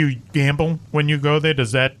you gamble when you go there?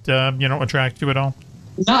 Does that attract you at all?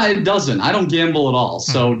 No, it doesn't. I don't gamble at all,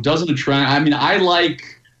 so it doesn't attract. I mean, I like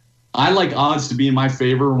odds to be in my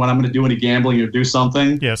favor when I'm going to do any gambling or do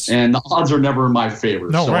something. Yes. And the odds are never in my favor,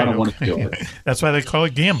 no, so right, I don't want to do it. That's why they call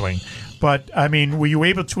it gambling. But I mean, were you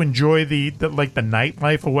able to enjoy the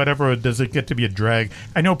nightlife or whatever, or does it get to be a drag?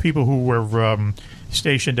 I know people who were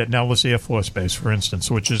stationed at Nellis Air Force Base, for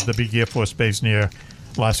instance, which is the big Air Force base near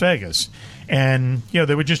Las Vegas. And,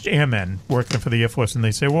 they were just airmen working for the Air Force, and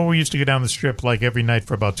they say, well, we used to go down the strip like every night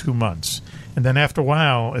for about 2 months. And then after a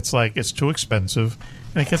while, it's like it's too expensive,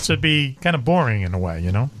 and it gets to be kind of boring in a way,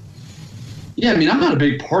 Yeah, I mean, I'm not a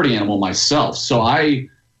big party animal myself, so and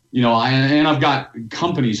I've got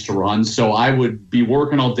companies to run, so I would be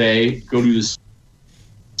working all day, go do this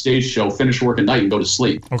stage show, finish work at night, and go to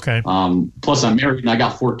sleep. Okay. Plus, I'm married and I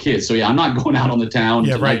got 4 kids, so I'm not going out on the town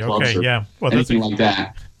to nightclubs or anything like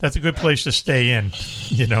that. That's a good place to stay in,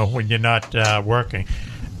 when you're not working.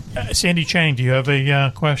 Sandy Chang, do you have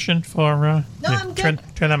a question for? No, I'm good.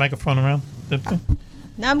 Turn that microphone around.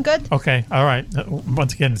 No, I'm good. Okay, all right.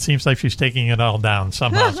 Once again, it seems like she's taking it all down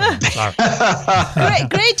somehow. Sorry.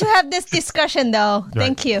 Great to have this discussion, though. Right.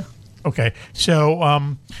 Thank you. Okay,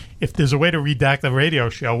 so if there's a way to redact the radio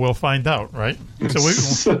show, we'll find out, right?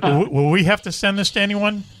 So will we have to send this to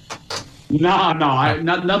anyone? No,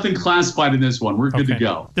 nothing classified in this one. We're good to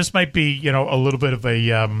go. This might be, a little bit of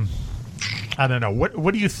a, I don't know.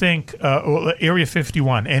 What do you think? Area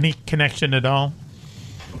 51, any connection at all?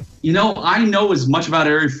 I know as much about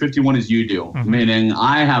Area 51 as you do, meaning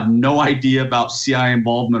I have no idea about CIA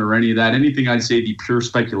involvement or any of that. Anything I'd say would be pure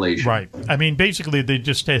speculation. Right. I mean, basically, they're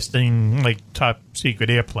just testing, top secret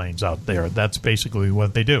airplanes out there. That's basically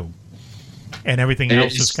what they do. And everything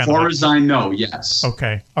else is kind of... As far as I know, yes.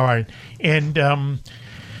 Okay. All right. And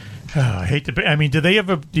I hate to... I mean, do they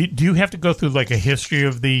ever... Do you have to go through, a history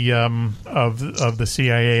of the of the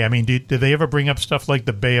CIA? I mean, do they ever bring up stuff like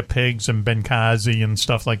the Bay of Pigs and Benghazi and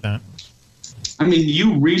stuff like that? I mean,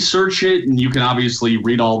 you research it, and you can obviously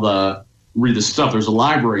read the stuff. There's a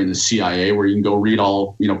library in the CIA where you can go read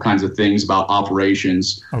all, kinds of things about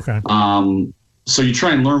operations. Okay. So you try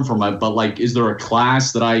and learn from it, but is there a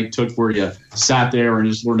class that I took where you sat there and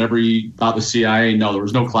just learned about the CIA? No, there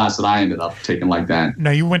was no class that I ended up taking like that. Now,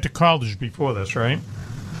 you went to college before this, right?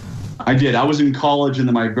 I did. I was in college, and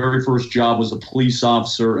then my very first job was a police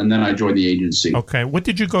officer, and then I joined the agency. Okay. What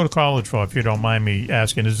did you go to college for, if you don't mind me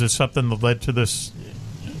asking? Is this something that led to this?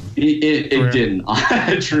 It didn't,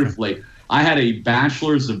 truthfully. I had a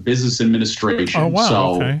bachelor's of business administration. Oh, wow.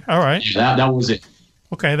 So okay. All right. That was it.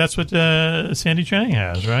 Okay, that's what Sandy Chang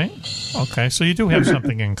has, right? Okay, so you do have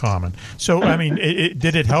something in common. So, I mean,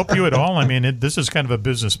 did it help you at all? I mean, this is kind of a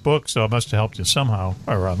business book, so it must have helped you somehow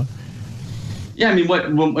or other. Yeah, I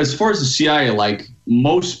mean, as far as the CIA,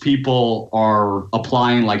 most people are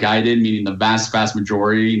applying like I did, meaning the vast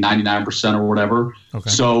majority, 99% or whatever. Okay.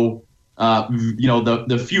 So,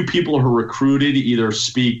 the few people who are recruited either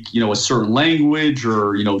speak, a certain language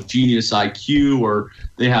or, genius IQ, or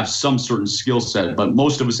they have some certain skill set. But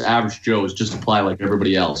most of us average Joes just apply like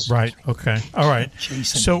everybody else. Right. Okay. All right.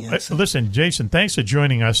 So, listen, Jason, thanks for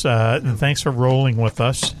joining us, and thanks for rolling with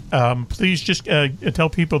us. Please just tell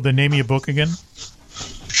people the name of your book again.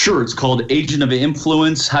 Sure. It's called Agent of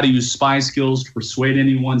Influence, How to Use Spy Skills to Persuade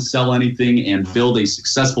Anyone, Sell Anything, and Build a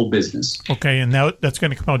Successful Business. Okay, and now that's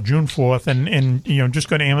going to come out June 4th, and just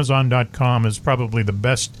go to Amazon.com is probably the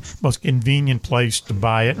best, most convenient place to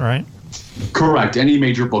buy it, right? Correct. Any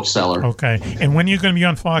major bookseller. Okay. And when are you going to be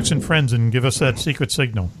on Fox and Friends and give us that secret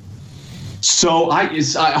signal? So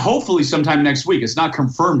hopefully sometime next week. It's not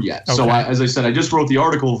confirmed yet. Okay. So as I said, I just wrote the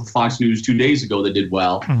article for Fox News 2 days ago that did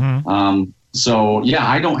well. Mm-hmm. So, yeah,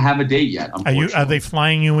 I don't have a date yet, unfortunately. Are they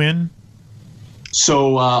flying you in?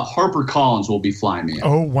 So, HarperCollins will be flying me in.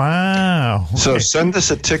 Oh, wow. Okay. So, send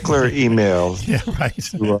us a tickler email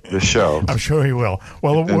to the show. I'm sure he will.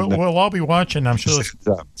 Well, we'll all be watching. I'm sure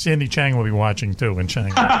Sandy Chang will be watching, too, in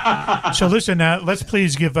Shanghai. So, listen, let's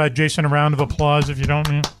please give Jason a round of applause, if you don't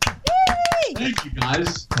mind. Thank you,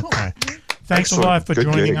 guys. Okay. Thanks a lot for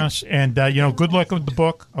joining us, and good luck with the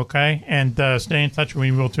book, okay? And stay in touch.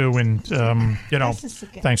 We will too, and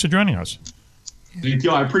thanks for joining us. Thank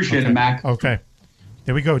you. I appreciate it, Mac. Okay,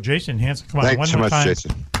 there we go, Jason Hansen. Come on, Thanks one so more much, time,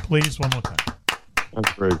 Jason. please. One more time.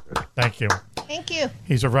 That's very good. Thank you. Thank you.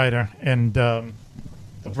 He's a writer, and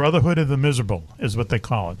The Brotherhood of the Miserable is what they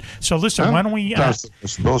call it. So listen, why don't we...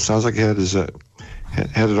 sounds like he had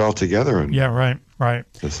it all together. And yeah, right.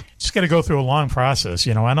 Just got to go through a long process.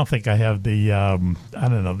 I don't think I have the,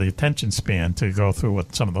 the attention span to go through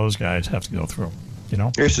what some of those guys have to go through.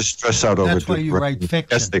 Here's to stress out over That's why you write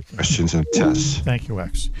fiction. essay questions and tests. Thank you,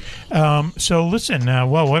 X. So listen,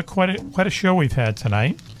 quite a show we've had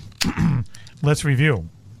tonight. Let's review.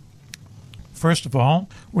 First of all,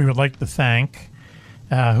 we would like to thank.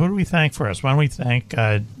 Who do we thank first? Why don't we thank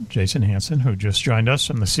Jason Hansen, who just joined us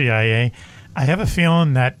from the CIA? I have a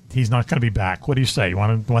feeling that he's not going to be back. What do you say? You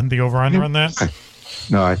want the over-under on that?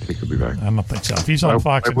 No, I think he'll be back. I don't think so. If he's on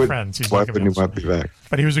Fox and Friends, he's why not going wouldn't he be back?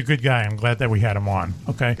 But he was a good guy. I'm glad that we had him on.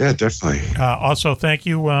 Okay. Yeah, definitely. Also, thank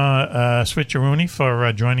you, Switcheroonie,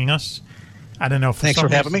 for joining us. I don't know if thanks for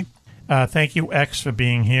having me. Thank you, X, for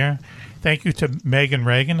being here. Thank you to Megan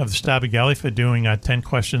Reagan of the Stabby Galley for doing 10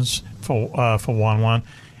 questions for Juan Juan.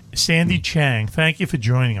 Sandy Chang, thank you for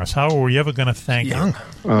joining us. How are we ever going to thank you?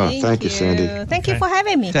 Thank you, Sandy. Thank you for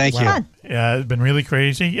having me. Thank you. Fun. It's been really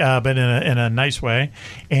crazy, but in a nice way.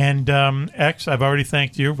 And X, I've already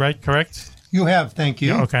thanked you, right? Correct? You have, thank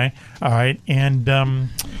you. Okay, all right. And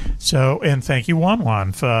and thank you, Juan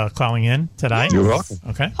Juan, for calling in tonight. You're welcome.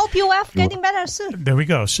 Okay. Hope you are getting better soon. There we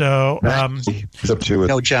go. So, it's up to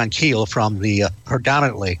it. John Keel from the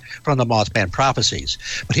predominantly from the Mothman Prophecies,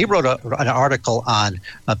 but he wrote an article on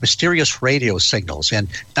mysterious radio signals, and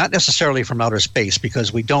not necessarily from outer space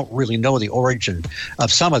because we don't really know the origin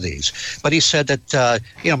of some of these. But he said that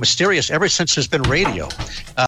mysterious ever since there's been radio.